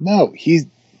 No.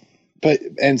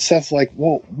 And Seth's like,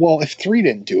 well, if 3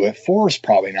 didn't do it, 4 is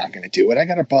probably not going to do it. I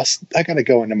got to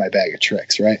go into my bag of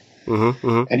tricks, right?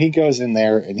 And he goes in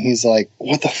there and he's like,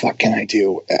 what the fuck can I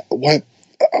do?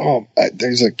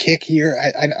 There's a kick here.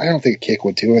 I don't think a kick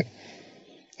would do it.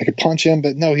 I could punch him,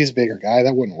 but no, he's a bigger guy.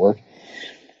 That wouldn't work.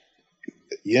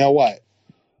 You know what?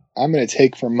 I'm going to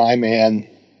take from my man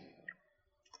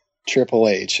Triple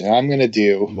H, and I'm going to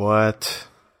do what?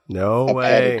 No way.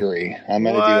 Pedigree. I'm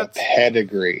going to do a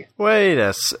pedigree. Wait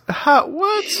a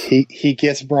what? He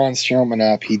gets Braun Strowman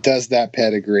up. He does that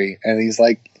pedigree, and he's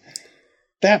like,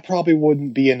 that probably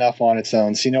wouldn't be enough on its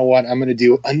own. So you know what? I'm going to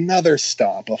do another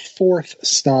stomp, a 4th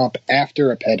stomp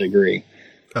after a pedigree.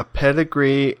 A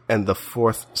pedigree and the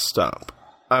 4th stomp.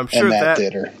 I'm sure and that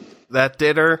did her. That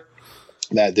did her?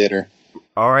 That did her.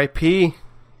 R.I.P.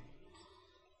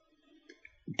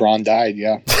 Braun died,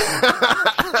 yeah.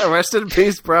 Rest in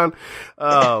peace, Braun.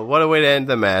 Oh, what a way to end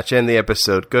the match, end the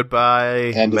episode.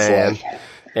 Goodbye, end man. His life.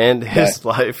 And his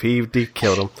life. He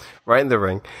killed him right in the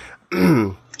ring.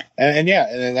 and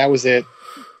that was it.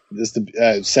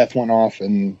 Seth went off,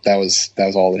 and that was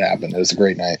all that happened. It was a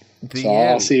great night.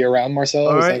 I'll see you around,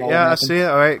 Marcelo. All right, I'll see you.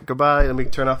 All right, goodbye. Let me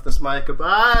turn off this mic.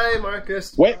 Goodbye,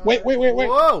 Marcus. Wait.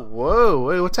 Whoa.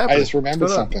 Wait, what's happening? I just remembered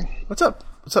something. What's up?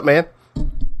 What's up, man?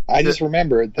 I just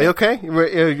remembered. Are you okay?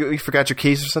 You forgot your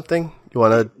keys or something? You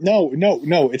want to?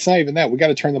 No. It's not even that. We got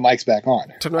to turn the mics back on.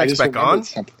 Turn the mics back on?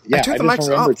 Yeah, I just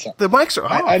remembered something. The mics are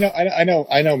off.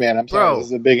 I know, man. I'm sorry. Bro, this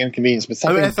is a big inconvenience, but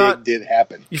something big did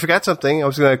happen. You forgot something. I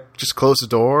was going to just close the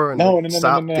door and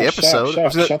stop the episode.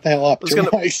 Shut the hell up.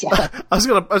 I was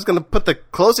going to put the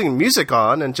closing music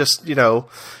on and just,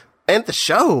 end the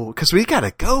show because we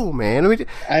gotta go, man.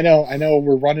 I know.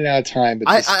 We're running out of time,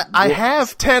 but I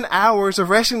have 10 hours of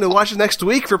wrestling to watch next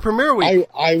week for Premiere Week.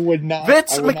 I would not.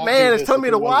 Vince McMahon is telling me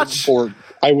to watch.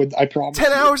 I promise.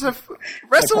 10 hours of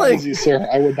wrestling. I promise you, sir.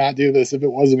 I would not do this if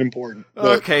it wasn't important.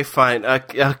 Okay, fine.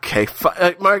 Okay,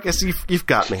 fine. Marcus, you've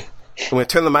got me. I'm gonna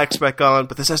turn the mics back on,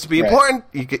 but this has to be important.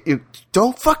 You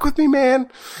don't fuck with me, man.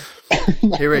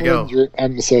 Here we go.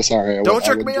 I'm so sorry. Don't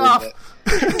jerk me off.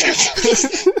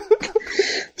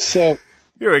 So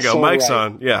here we go. Mic's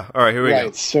on. Yeah. All right. Here we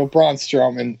go. So Braun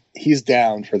Strowman, he's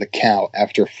down for the count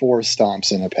after 4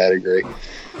 stomps in a pedigree.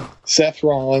 Seth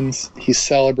Rollins, he's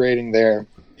celebrating there.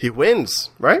 He wins,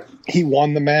 right? He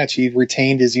won the match. He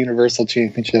retained his Universal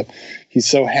Championship. He's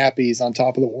so happy. He's on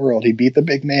top of the world. He beat the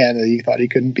big man that he thought he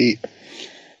couldn't beat.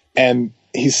 And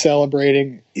he's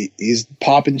celebrating. He's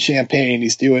popping champagne.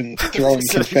 He's throwing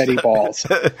confetti balls.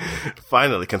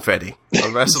 Finally, confetti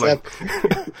on wrestling.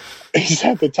 He's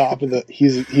at the top of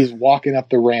he's walking up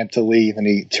the ramp to leave, and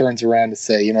he turns around to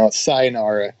say,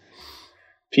 sayonara.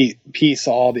 Peace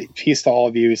to all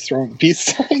of you. He's throwing peace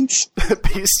signs.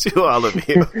 Peace to all of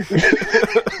you.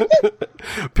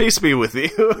 Peace be with you.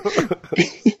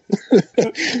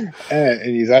 And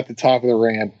he's at the top of the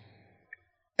ramp,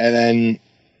 and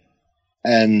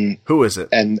who is it?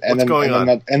 And What's then going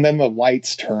on? And then the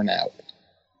lights turn out.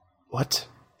 What?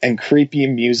 And creepy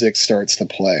music starts to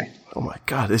play. Oh my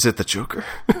God! Is it the Joker?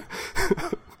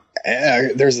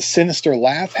 There's a sinister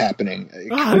laugh happening.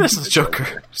 This is the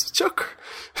Joker. It's the Joker.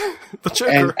 The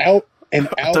Joker.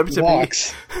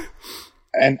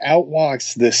 Out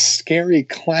walks this scary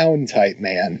clown type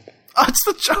man. Oh, it's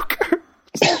the Joker.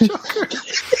 It's the Joker.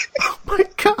 Oh my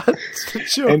God! It's the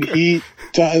Joker. And he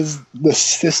does the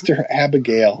Sister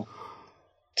Abigail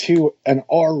to an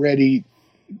already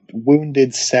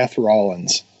wounded Seth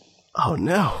Rollins. Oh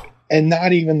no! And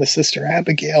not even the Sister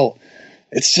Abigail.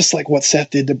 It's just like what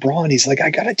Seth did to Braun. He's like, I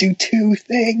gotta do two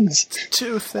things.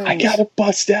 I gotta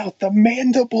bust out the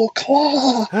mandible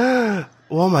claw.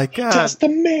 Oh my God. Just the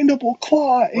mandible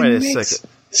claw. Wait a second.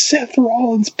 Seth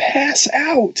Rollins pass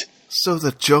out. So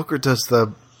the Joker does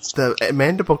the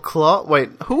mandible claw?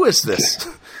 Wait, who is this?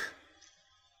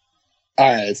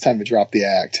 Alright, it's time to drop the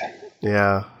act.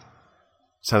 Yeah.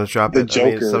 It's time to drop the it.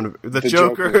 Joker.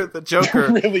 The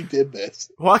Joker really did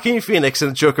this. Joaquin Phoenix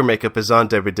in Joker makeup is on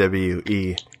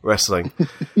WWE Wrestling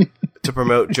to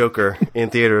promote Joker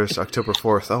in theaters October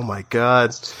 4th. Oh my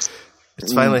God. It's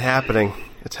finally happening.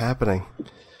 It's happening.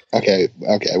 Okay,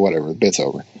 whatever. The bit's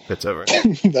over. Bit's over.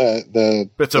 The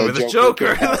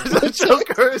Joker. The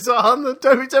Joker is on the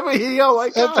WWE. Oh my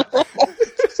God.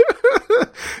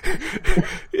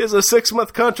 He has a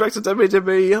 6-month contract at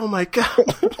WWE. Oh my God.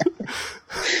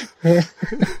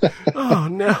 Oh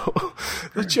no.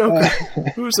 The Joker.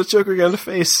 Who's the Joker going to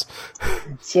face?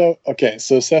 So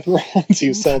Seth Rollins, he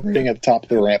was celebrating at the top of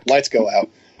the ramp. Lights go out.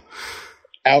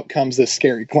 Out comes this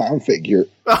scary clown figure.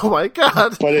 Oh my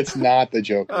God. But it's not the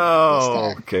Joker.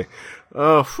 Oh, okay.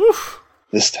 Oh, whew.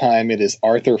 This time it is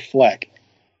Arthur Fleck.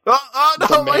 Oh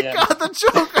no, my God, the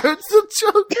Joker! It's the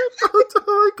Joker! Oh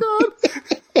my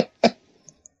God!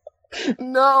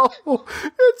 No,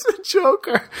 it's a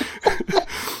Joker.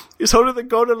 He's holding the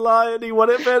golden lion. He won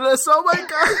it, Venice. Oh my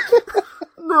God!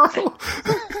 No.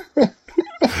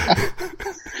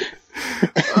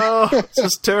 Oh, it's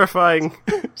just terrifying.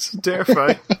 It's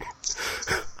terrifying.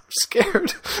 I'm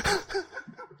scared.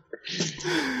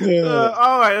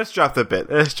 All right, let's drop the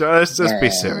bit. Let's just be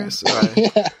serious. All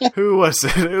right. Who was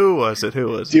it? Do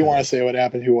you want to say what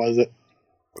happened? Who was it?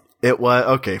 It was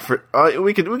okay.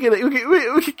 We could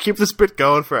keep this bit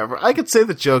going forever. I could say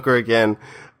the Joker again,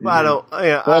 but I don't.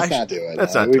 Yeah, let's not do it.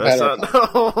 Let's not do it.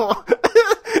 No.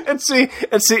 and see.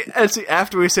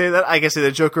 After we say that, I can say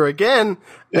the Joker again.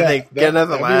 And they get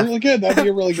another laugh. Really good. That'd be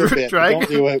a really good bit. Don't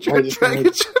do it. We're just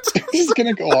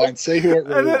gonna go on. Say who it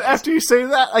really and then was. After you say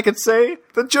that, I can say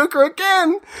the Joker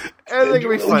again, and it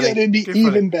can be funny. It'd be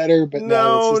even better. But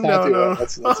no.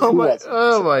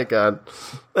 Oh my God!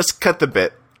 Let's cut the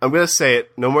bit. I'm going to say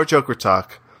it. No more Joker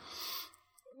talk.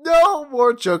 No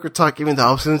more Joker talk, even though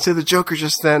I was going to say the Joker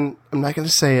just then. I'm not going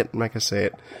to say it.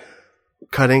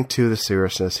 Cutting to the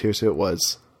seriousness. Here's who it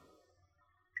was.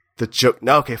 The Joker.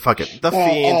 No, okay, fuck it. The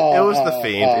Fiend. It was the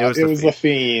Fiend. It was the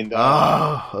Fiend. Oh,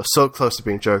 I was so close to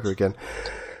being Joker again.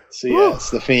 So, yes,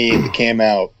 the Fiend came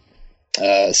out.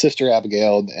 Sister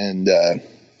Abigail and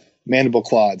Mandible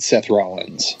Clawed Seth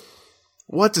Rollins.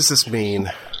 What does this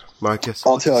mean, Marcus?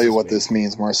 I'll tell you what this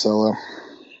means, Marcelo.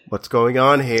 What's going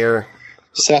on here?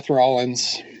 Seth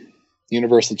Rollins,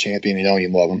 Universal Champion. You know you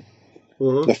love him.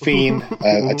 Mm-hmm. The Fiend,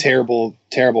 a terrible,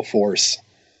 terrible force,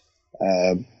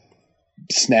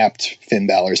 snapped Finn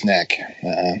Balor's neck.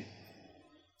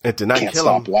 It did not can't kill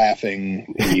stop him.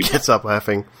 Laughing. He can't stop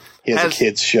laughing. He has a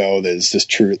kids show that is just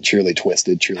truly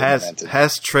twisted, truly demented.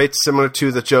 Has traits similar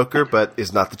to the Joker, but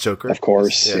is not the Joker. Of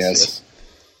course, yes.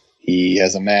 He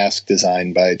has a mask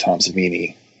designed by Tom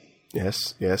Savini.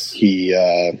 Yes. He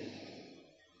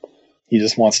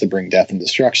just wants to bring death and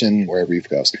destruction wherever he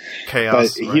goes.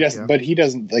 Chaos. But he doesn't. Yeah. But he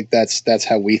doesn't like that's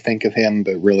how we think of him.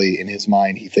 But really, in his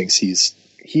mind, he thinks he's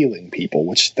healing people,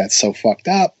 which that's so fucked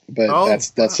up. But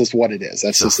that's just what it is.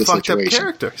 That's just the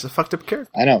situation. He's a fucked up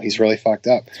character. I know he's really fucked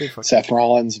up. Seth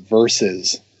Rollins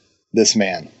versus this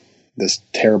man, this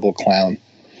terrible clown.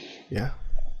 Yeah.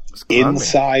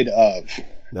 Inside of.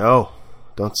 No,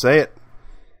 don't say it.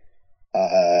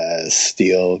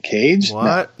 Steel Cage?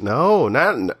 What? No,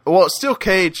 not. Well, Steel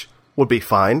Cage, would be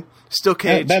fine. Steel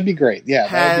cage That'd be great. Yeah,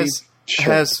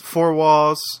 has 4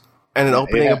 walls and an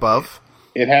opening above.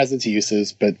 It has its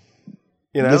uses, but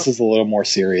this is a little more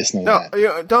serious than that.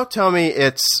 No, don't tell me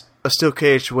it's a steel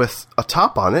cage with a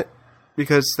top on it,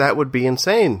 because that would be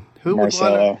insane. Who would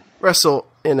want to wrestle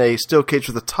in a steel cage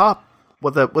with a top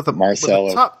with a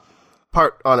top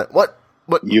part on it? What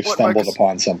you've stumbled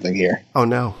upon something here. Oh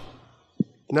no.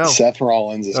 No. Seth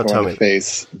Rollins is going to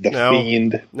face the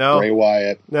Fiend, Bray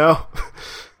Wyatt. No.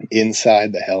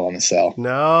 Inside the Hell in a Cell.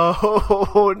 No.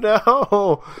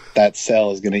 That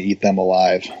cell is going to eat them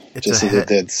alive, just as it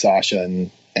did Sasha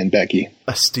and Becky.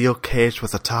 A steel cage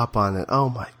with a top on it. Oh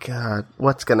my God.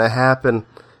 What's going to happen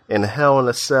in Hell in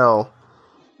a Cell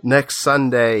next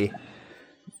Sunday?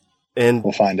 And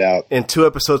we'll find out. In 2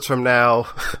 episodes from now,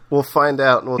 we'll find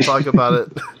out and we'll talk about it.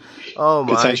 Oh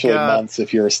my Potentially God. months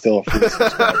if you're still a free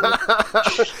subscriber.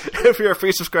 If you're a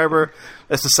free subscriber,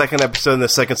 that's the 2nd episode in the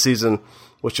 2nd season,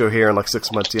 which you'll hear in like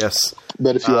 6 months, yes.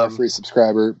 But if you are a free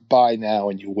subscriber, buy now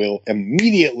and you will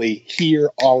immediately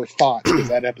hear our thoughts, because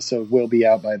that episode will be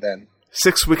out by then.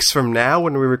 6 weeks from now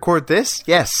when we record this?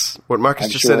 Yes. What Marcus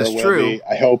just said is true.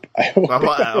 I hope. We'll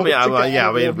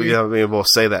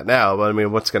say that now, but I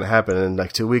mean, what's going to happen in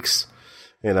like 2 weeks?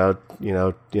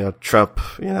 Trump,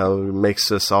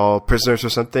 makes us all prisoners or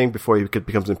something before he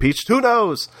becomes impeached. Who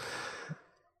knows?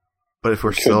 But if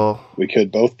we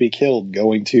could both be killed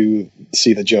going to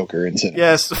see the Joker in cinema.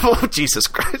 Yes. Oh, Jesus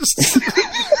Christ.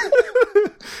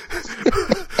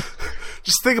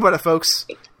 Just think about it, folks.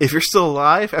 If you're still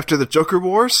alive after the Joker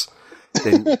Wars,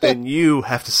 then you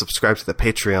have to subscribe to the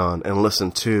Patreon and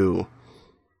listen to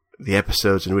the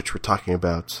episodes in which we're talking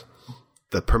about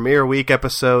the premiere week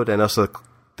episode and also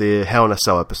the Hell in a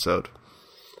Cell episode.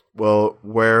 Well,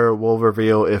 where we'll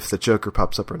reveal if the Joker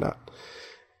pops up or not.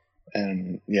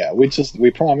 And yeah, we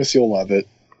promise you'll love it.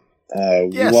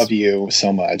 Yes. We love you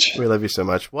so much. We love you so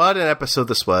much. What an episode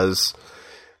this was.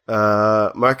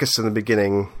 Marcus in the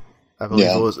beginning, I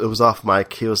believe it was off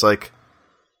mic. He was like,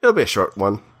 it'll be a short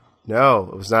one. No,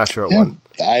 it was not a short one.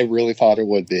 I really thought it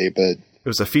would be, but it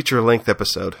was a feature-length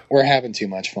episode. We're having too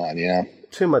much fun,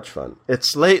 Too much fun.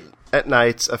 It's late at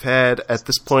night. I've had, at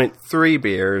this point, 3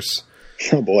 beers.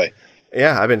 Oh, boy.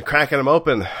 Yeah, I've been cracking them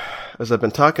open as I've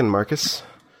been talking, Marcus.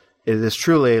 It is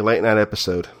truly a late-night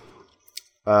episode.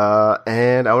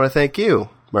 And I want to thank you,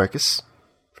 Marcus,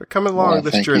 for coming along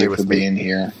this journey with me. Thank you for being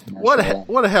here. What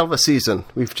a hell of a season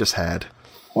we've just had.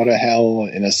 What a hell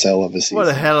in a cell of a season. What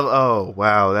a hell of... Oh,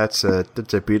 wow. That's a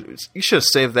beautiful... You should have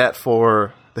saved that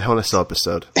for the Hell in a Cell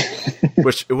episode.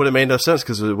 Which it would have made no sense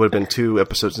because it would have been 2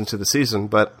 episodes into the season.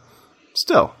 But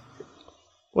still,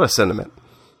 what a sentiment.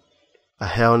 A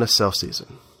Hell in a Cell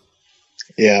season.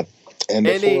 Yeah. And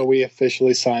before we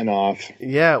officially sign off...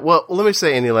 Yeah. Well, let me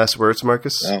say any last words,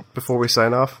 Marcus, before we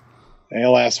sign off. Any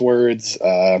last words?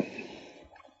 I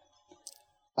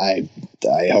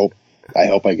hope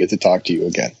I get to talk to you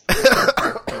again.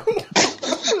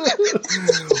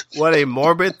 What a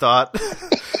morbid thought.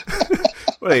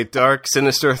 What a dark,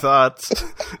 sinister thought.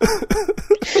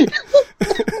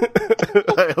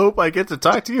 I hope I get to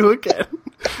talk to you again.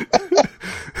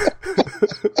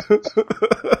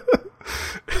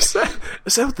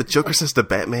 Is that what the Joker says to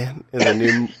Batman in the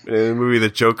new movie The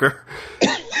Joker?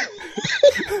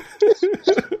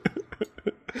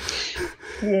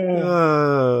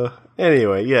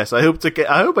 Anyway, yes, I hope I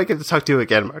get to talk to you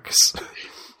again, Marcus.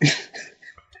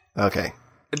 Okay.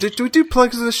 Do we do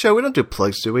plugs of the show? We don't do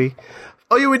plugs, do we?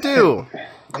 Oh, yeah, we do.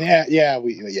 Yeah.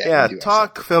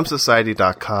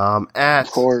 TalkFilmSociety.com at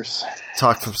of course.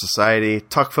 TalkFilmSociety,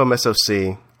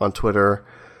 TalkFilmSOC on Twitter,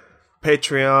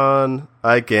 Patreon.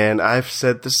 Again, I've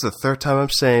said this is the 3rd time I'm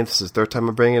saying this is the 3rd time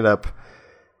I'm bringing it up.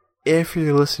 If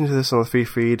you're listening to this on the free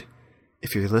feed,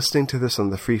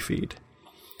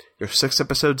 you're 6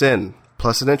 episodes in,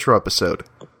 plus an intro episode.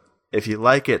 If you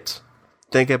like it,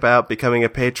 think about becoming a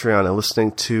Patreon and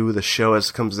listening to the show as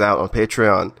it comes out on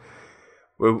Patreon.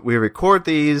 We record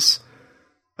these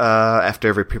after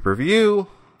every pay-per-view.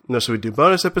 And also we do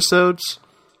bonus episodes,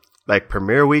 like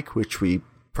Premiere Week, which we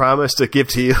promise to give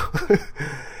to you.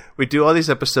 We do all these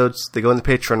episodes. They go on the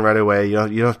Patreon right away. You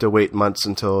don't have to wait months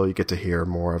until you get to hear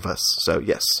more of us. So,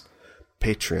 yes,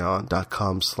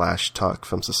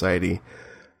 patreon.com/TalkFilmSociety.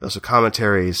 Those are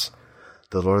commentaries,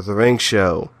 the Lord of the Rings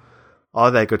show,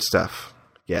 all that good stuff.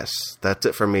 Yes, that's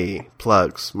it for me.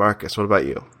 Plugs. Marcus, what about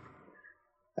you?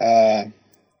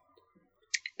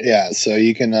 Yeah, so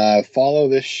you can follow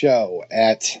this show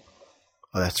at...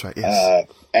 Oh, that's right, yes.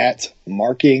 At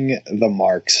Marking the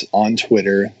Marks on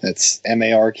Twitter. That's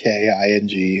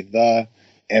MARKING, the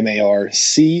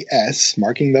MARCS,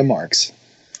 Marking the Marks.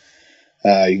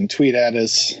 You can tweet at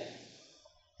us,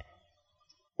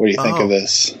 What do you think of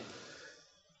this?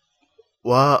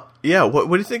 Well, yeah. What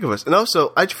do you think of us? And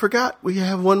also, I forgot we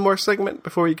have one more segment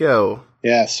before we go.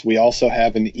 Yes, we also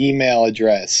have an email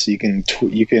address. You can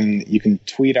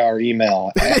tweet our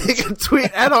email. You can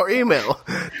tweet at our email.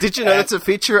 Did you know that's a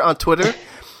feature on Twitter?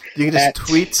 You can just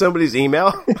tweet somebody's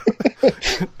email.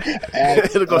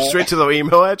 It'll go straight to their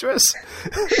email address.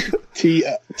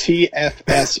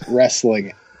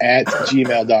 TFSwrestling at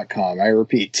gmail.com. I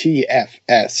repeat,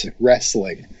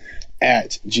 TFSwrestling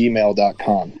at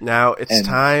gmail.com. Now it's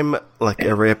time, like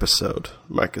every episode,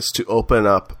 Marcus, to open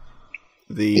up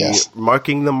the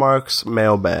Marking the Marks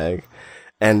mailbag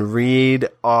and read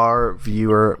our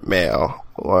viewer mail.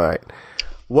 All right.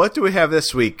 What do we have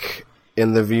this week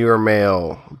in the viewer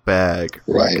mail bag,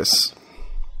 Marcus? Right.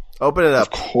 Open it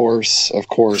up. Of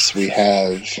course, we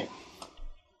have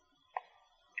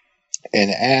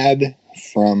an ad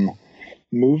from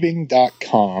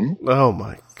moving.com. Oh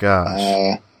my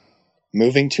gosh.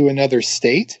 Moving to another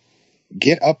state?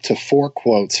 Get up to 4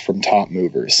 quotes from top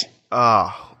movers.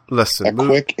 Listen. A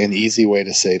quick and easy way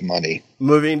to save money.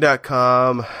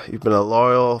 Moving.com, you've been a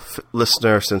loyal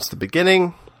listener since the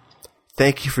beginning.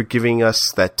 Thank you for giving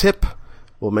us that tip.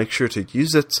 We'll make sure to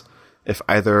use it if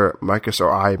either Marcus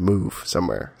or I move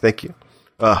somewhere. Thank you.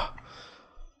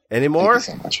 Any more?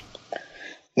 Thank you so much.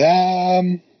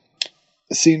 It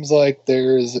seems like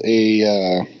there's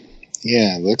a...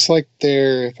 looks like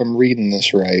if I'm reading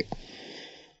this right,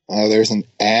 there's an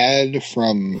ad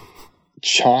from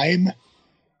Chime.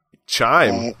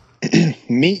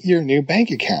 Meet your new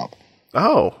bank account.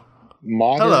 Oh.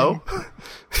 Hello.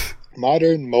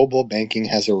 Modern mobile banking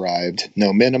has arrived.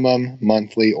 No minimum,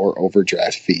 monthly, or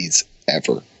overdraft fees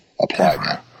ever apply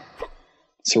now.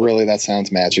 So really, that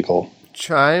sounds magical.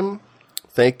 Chime,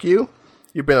 thank you.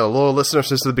 You've been a loyal listener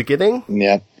since the beginning.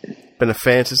 Yep. Been a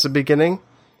fan since the beginning.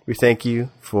 We thank you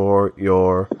for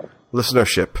your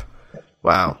listenership.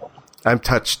 Wow. I'm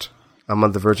touched. I'm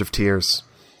on the verge of tears.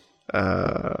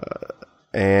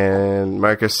 And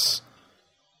Marcus,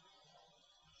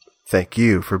 thank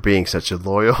you for being such a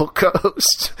loyal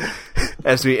co-host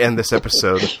as we end this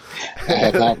episode. I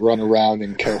have not run around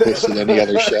and co-hosted any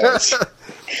other shows.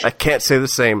 I can't say the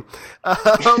same.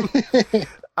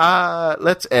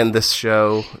 Let's end this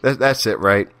show. That's it,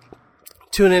 right?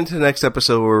 Tune in to the next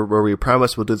episode where we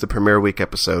promise we'll do the premiere week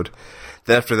episode.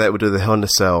 Then after that, we'll do the Hell in a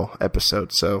Cell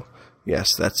episode. So,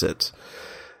 yes, that's it.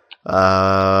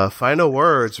 Final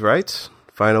words, right?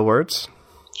 Final words?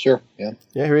 Sure, yeah.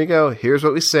 Yeah, here we go. Here's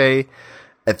what we say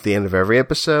at the end of every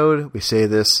episode. We say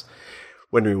this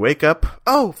when we wake up.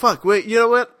 Oh, fuck, wait, you know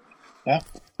what? Yeah.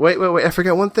 Wait, I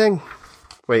forgot one thing.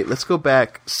 Wait, let's go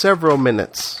back several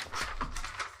minutes.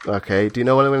 Okay, do you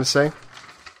know what I'm going to say?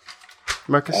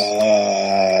 Marcus?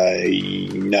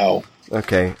 No.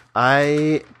 Okay,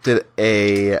 I did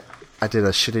a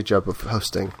shitty job of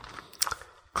hosting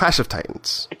Clash of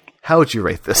Titans. How would you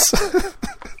rate this?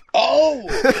 Oh,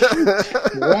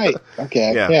 right.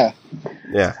 Okay. Yeah.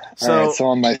 So, all right, so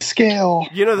on my scale,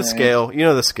 you know the scale. You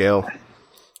know the scale.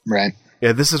 Right.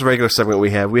 Yeah, this is a regular segment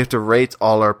we have. We have to rate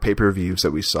all our pay-per-views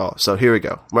that we saw. So here we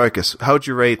go. Marcus, how would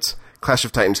you rate Clash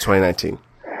of Titans 2019?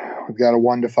 We've got a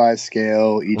 1 to 5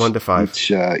 scale. 1 to 5.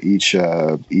 Each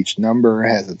number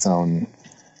has its own,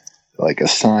 like,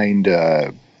 assigned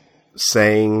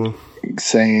saying,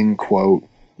 quote,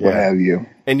 what have you.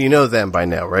 And you know them by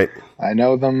now, right? I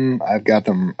know them. I've got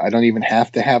them. I don't even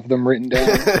have to have them written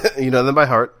down. You know them by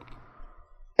heart.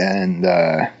 And,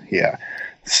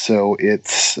 so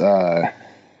it's, it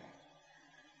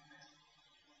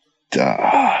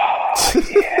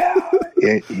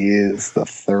is the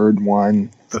third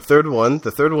one. The third one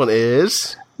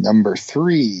is... Number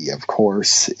 3, of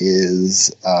course,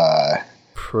 is,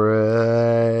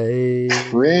 pretty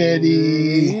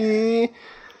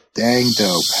dang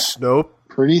dope. Nope.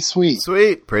 Pretty sweet.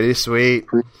 Pretty sweet.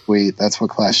 That's what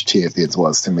Clash of Champions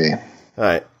was to me. All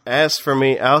right. As for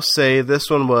me, I'll say this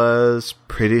one was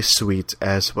pretty sweet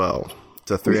as well.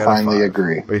 It's a 3 out of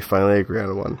 5. We finally agree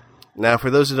on one. Now, for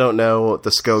those who don't know,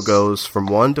 the scale goes from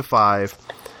 1 to 5.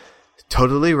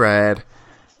 Totally rad.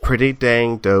 Pretty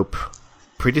dang dope.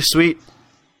 Pretty sweet.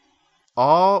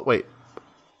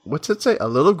 What's it say? A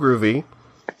little groovy.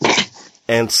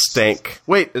 And stank.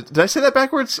 Wait, did I say that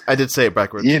backwards? I did say it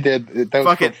backwards. You did. That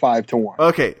was from 5 to 1.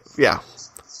 Okay, yeah.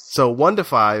 So 1 to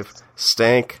 5,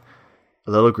 stank,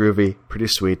 a little groovy, pretty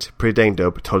sweet, pretty dang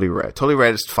dope, totally rad. Totally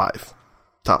rad is 5.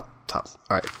 Top. All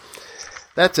right.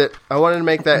 That's it. I wanted to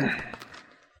make that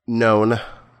known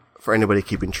for anybody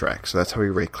keeping track. So that's how we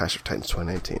rate Clash of Titans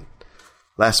 2019.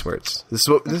 Last words. This is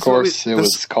what. This Of course, is what it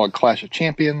was called Clash of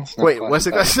Champions. Wait, what's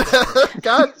it?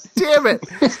 God damn it!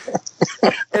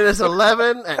 It is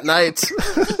 11 at night.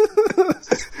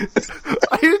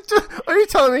 Are you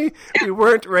telling me we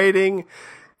weren't rating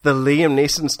the Liam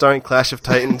Neeson starring Clash of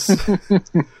Titans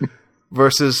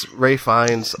versus Ray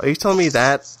Fiennes? Are you telling me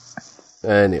that?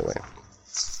 Anyway,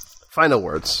 final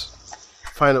words.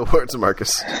 Final words,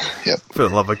 Marcus. Yep. For the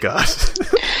love of God.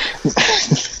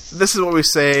 This is what we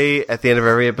say at the end of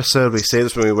every episode. We say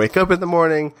this when we wake up in the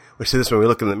morning. We say this when we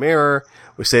look in the mirror.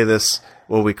 We say this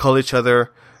when we call each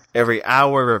other every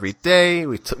hour of every day.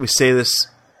 We say this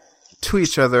to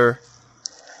each other.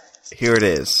 Here it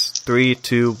is. 3,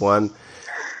 2, 1.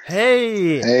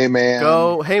 Hey. Hey, man.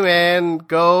 Go. Hey, man.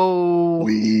 Go.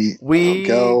 We.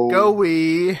 Go. Go.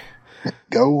 We.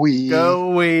 Go we. Go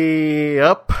we.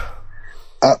 Up.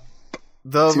 Up.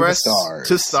 The to rest. the stars.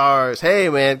 To stars. Hey,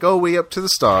 man. Go we up to the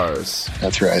stars.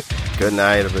 That's right. Good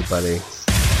night, everybody.